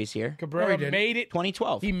World Series here. Cabrera No, he didn't. made it.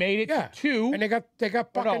 2012. He made it Yeah. to 2. And they got Oh,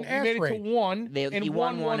 fucking he ass made it to raped. 1. He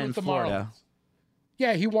won one in with the Florida. Marlins.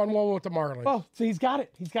 Yeah, he won one with the Marlins. Well, so he's got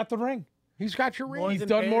it. He's got the ring. He's got your ring. More He's than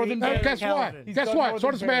done more Barry- than Now, Barry guess Calvin. what? He's Guess done what? more So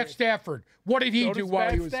than does Barry. Matt Stafford. What did he So do does while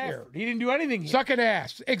Matt he was Stafford. here? He didn't do anything here. Sucking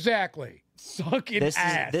ass. Exactly. Sucking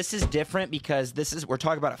ass. This is different because we're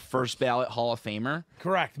talking about a first ballot Hall of Famer.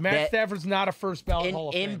 Correct. Matt Stafford's not a first ballot Hall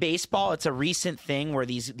of In Fame. baseball, it's a recent thing where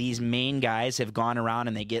these main guys have gone around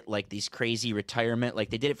and they get like these crazy retirement. Like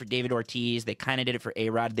they did it for David Ortiz, they kind of did it for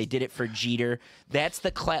A-Rod, they did it for Jeter. That's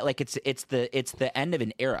the like it's the end of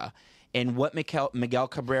an era. and what Miguel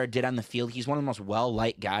Cabrera did on the field. He's one of the most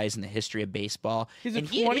well-liked guys in the history of baseball. He's a and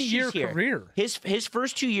he had 20-year issues here. career. His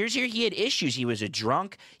first 2 years here, he had issues. He was a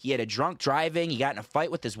drunk. He had a drunk driving. He got in a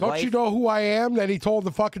fight with his wife. Don't you know who I am? That he told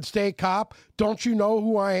the fucking state cop. Don't you know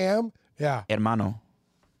who I am? Yeah. Hermano.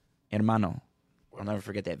 I'll never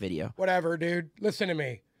forget that video. Whatever, dude. Listen to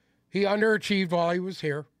me. He underachieved while he was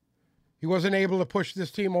here. He wasn't able to push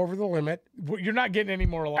this team over the limit. You're not getting any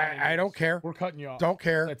more alive. I don't care. We're cutting you off. Don't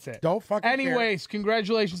care. That's it. Don't fucking care. Anyways,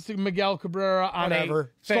 congratulations to Miguel Cabrera on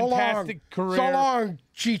Whatever. a fantastic career. So long,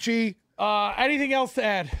 Chi-Chi. Anything else to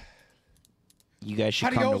add? You guys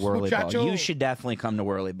should come to Whirly Ball. You should definitely come to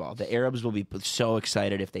Whirly Ball. The Arabs will be so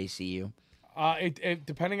excited if they see you.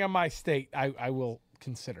 Depending on my state, I will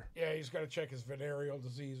consider. Yeah, he's got to check his venereal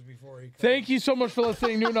disease before he comes. Thank you so much for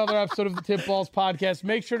listening to another episode of the Tip Balls Podcast.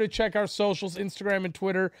 Make sure to check our socials, Instagram and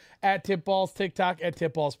Twitter at Tip Balls, TikTok at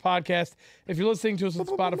Tip Balls Podcast. If you're listening to us on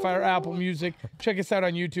Spotify or Apple Music, check us out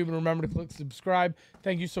on YouTube and remember to click subscribe.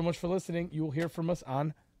 Thank you so much for listening. You will hear from us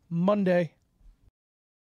on Monday.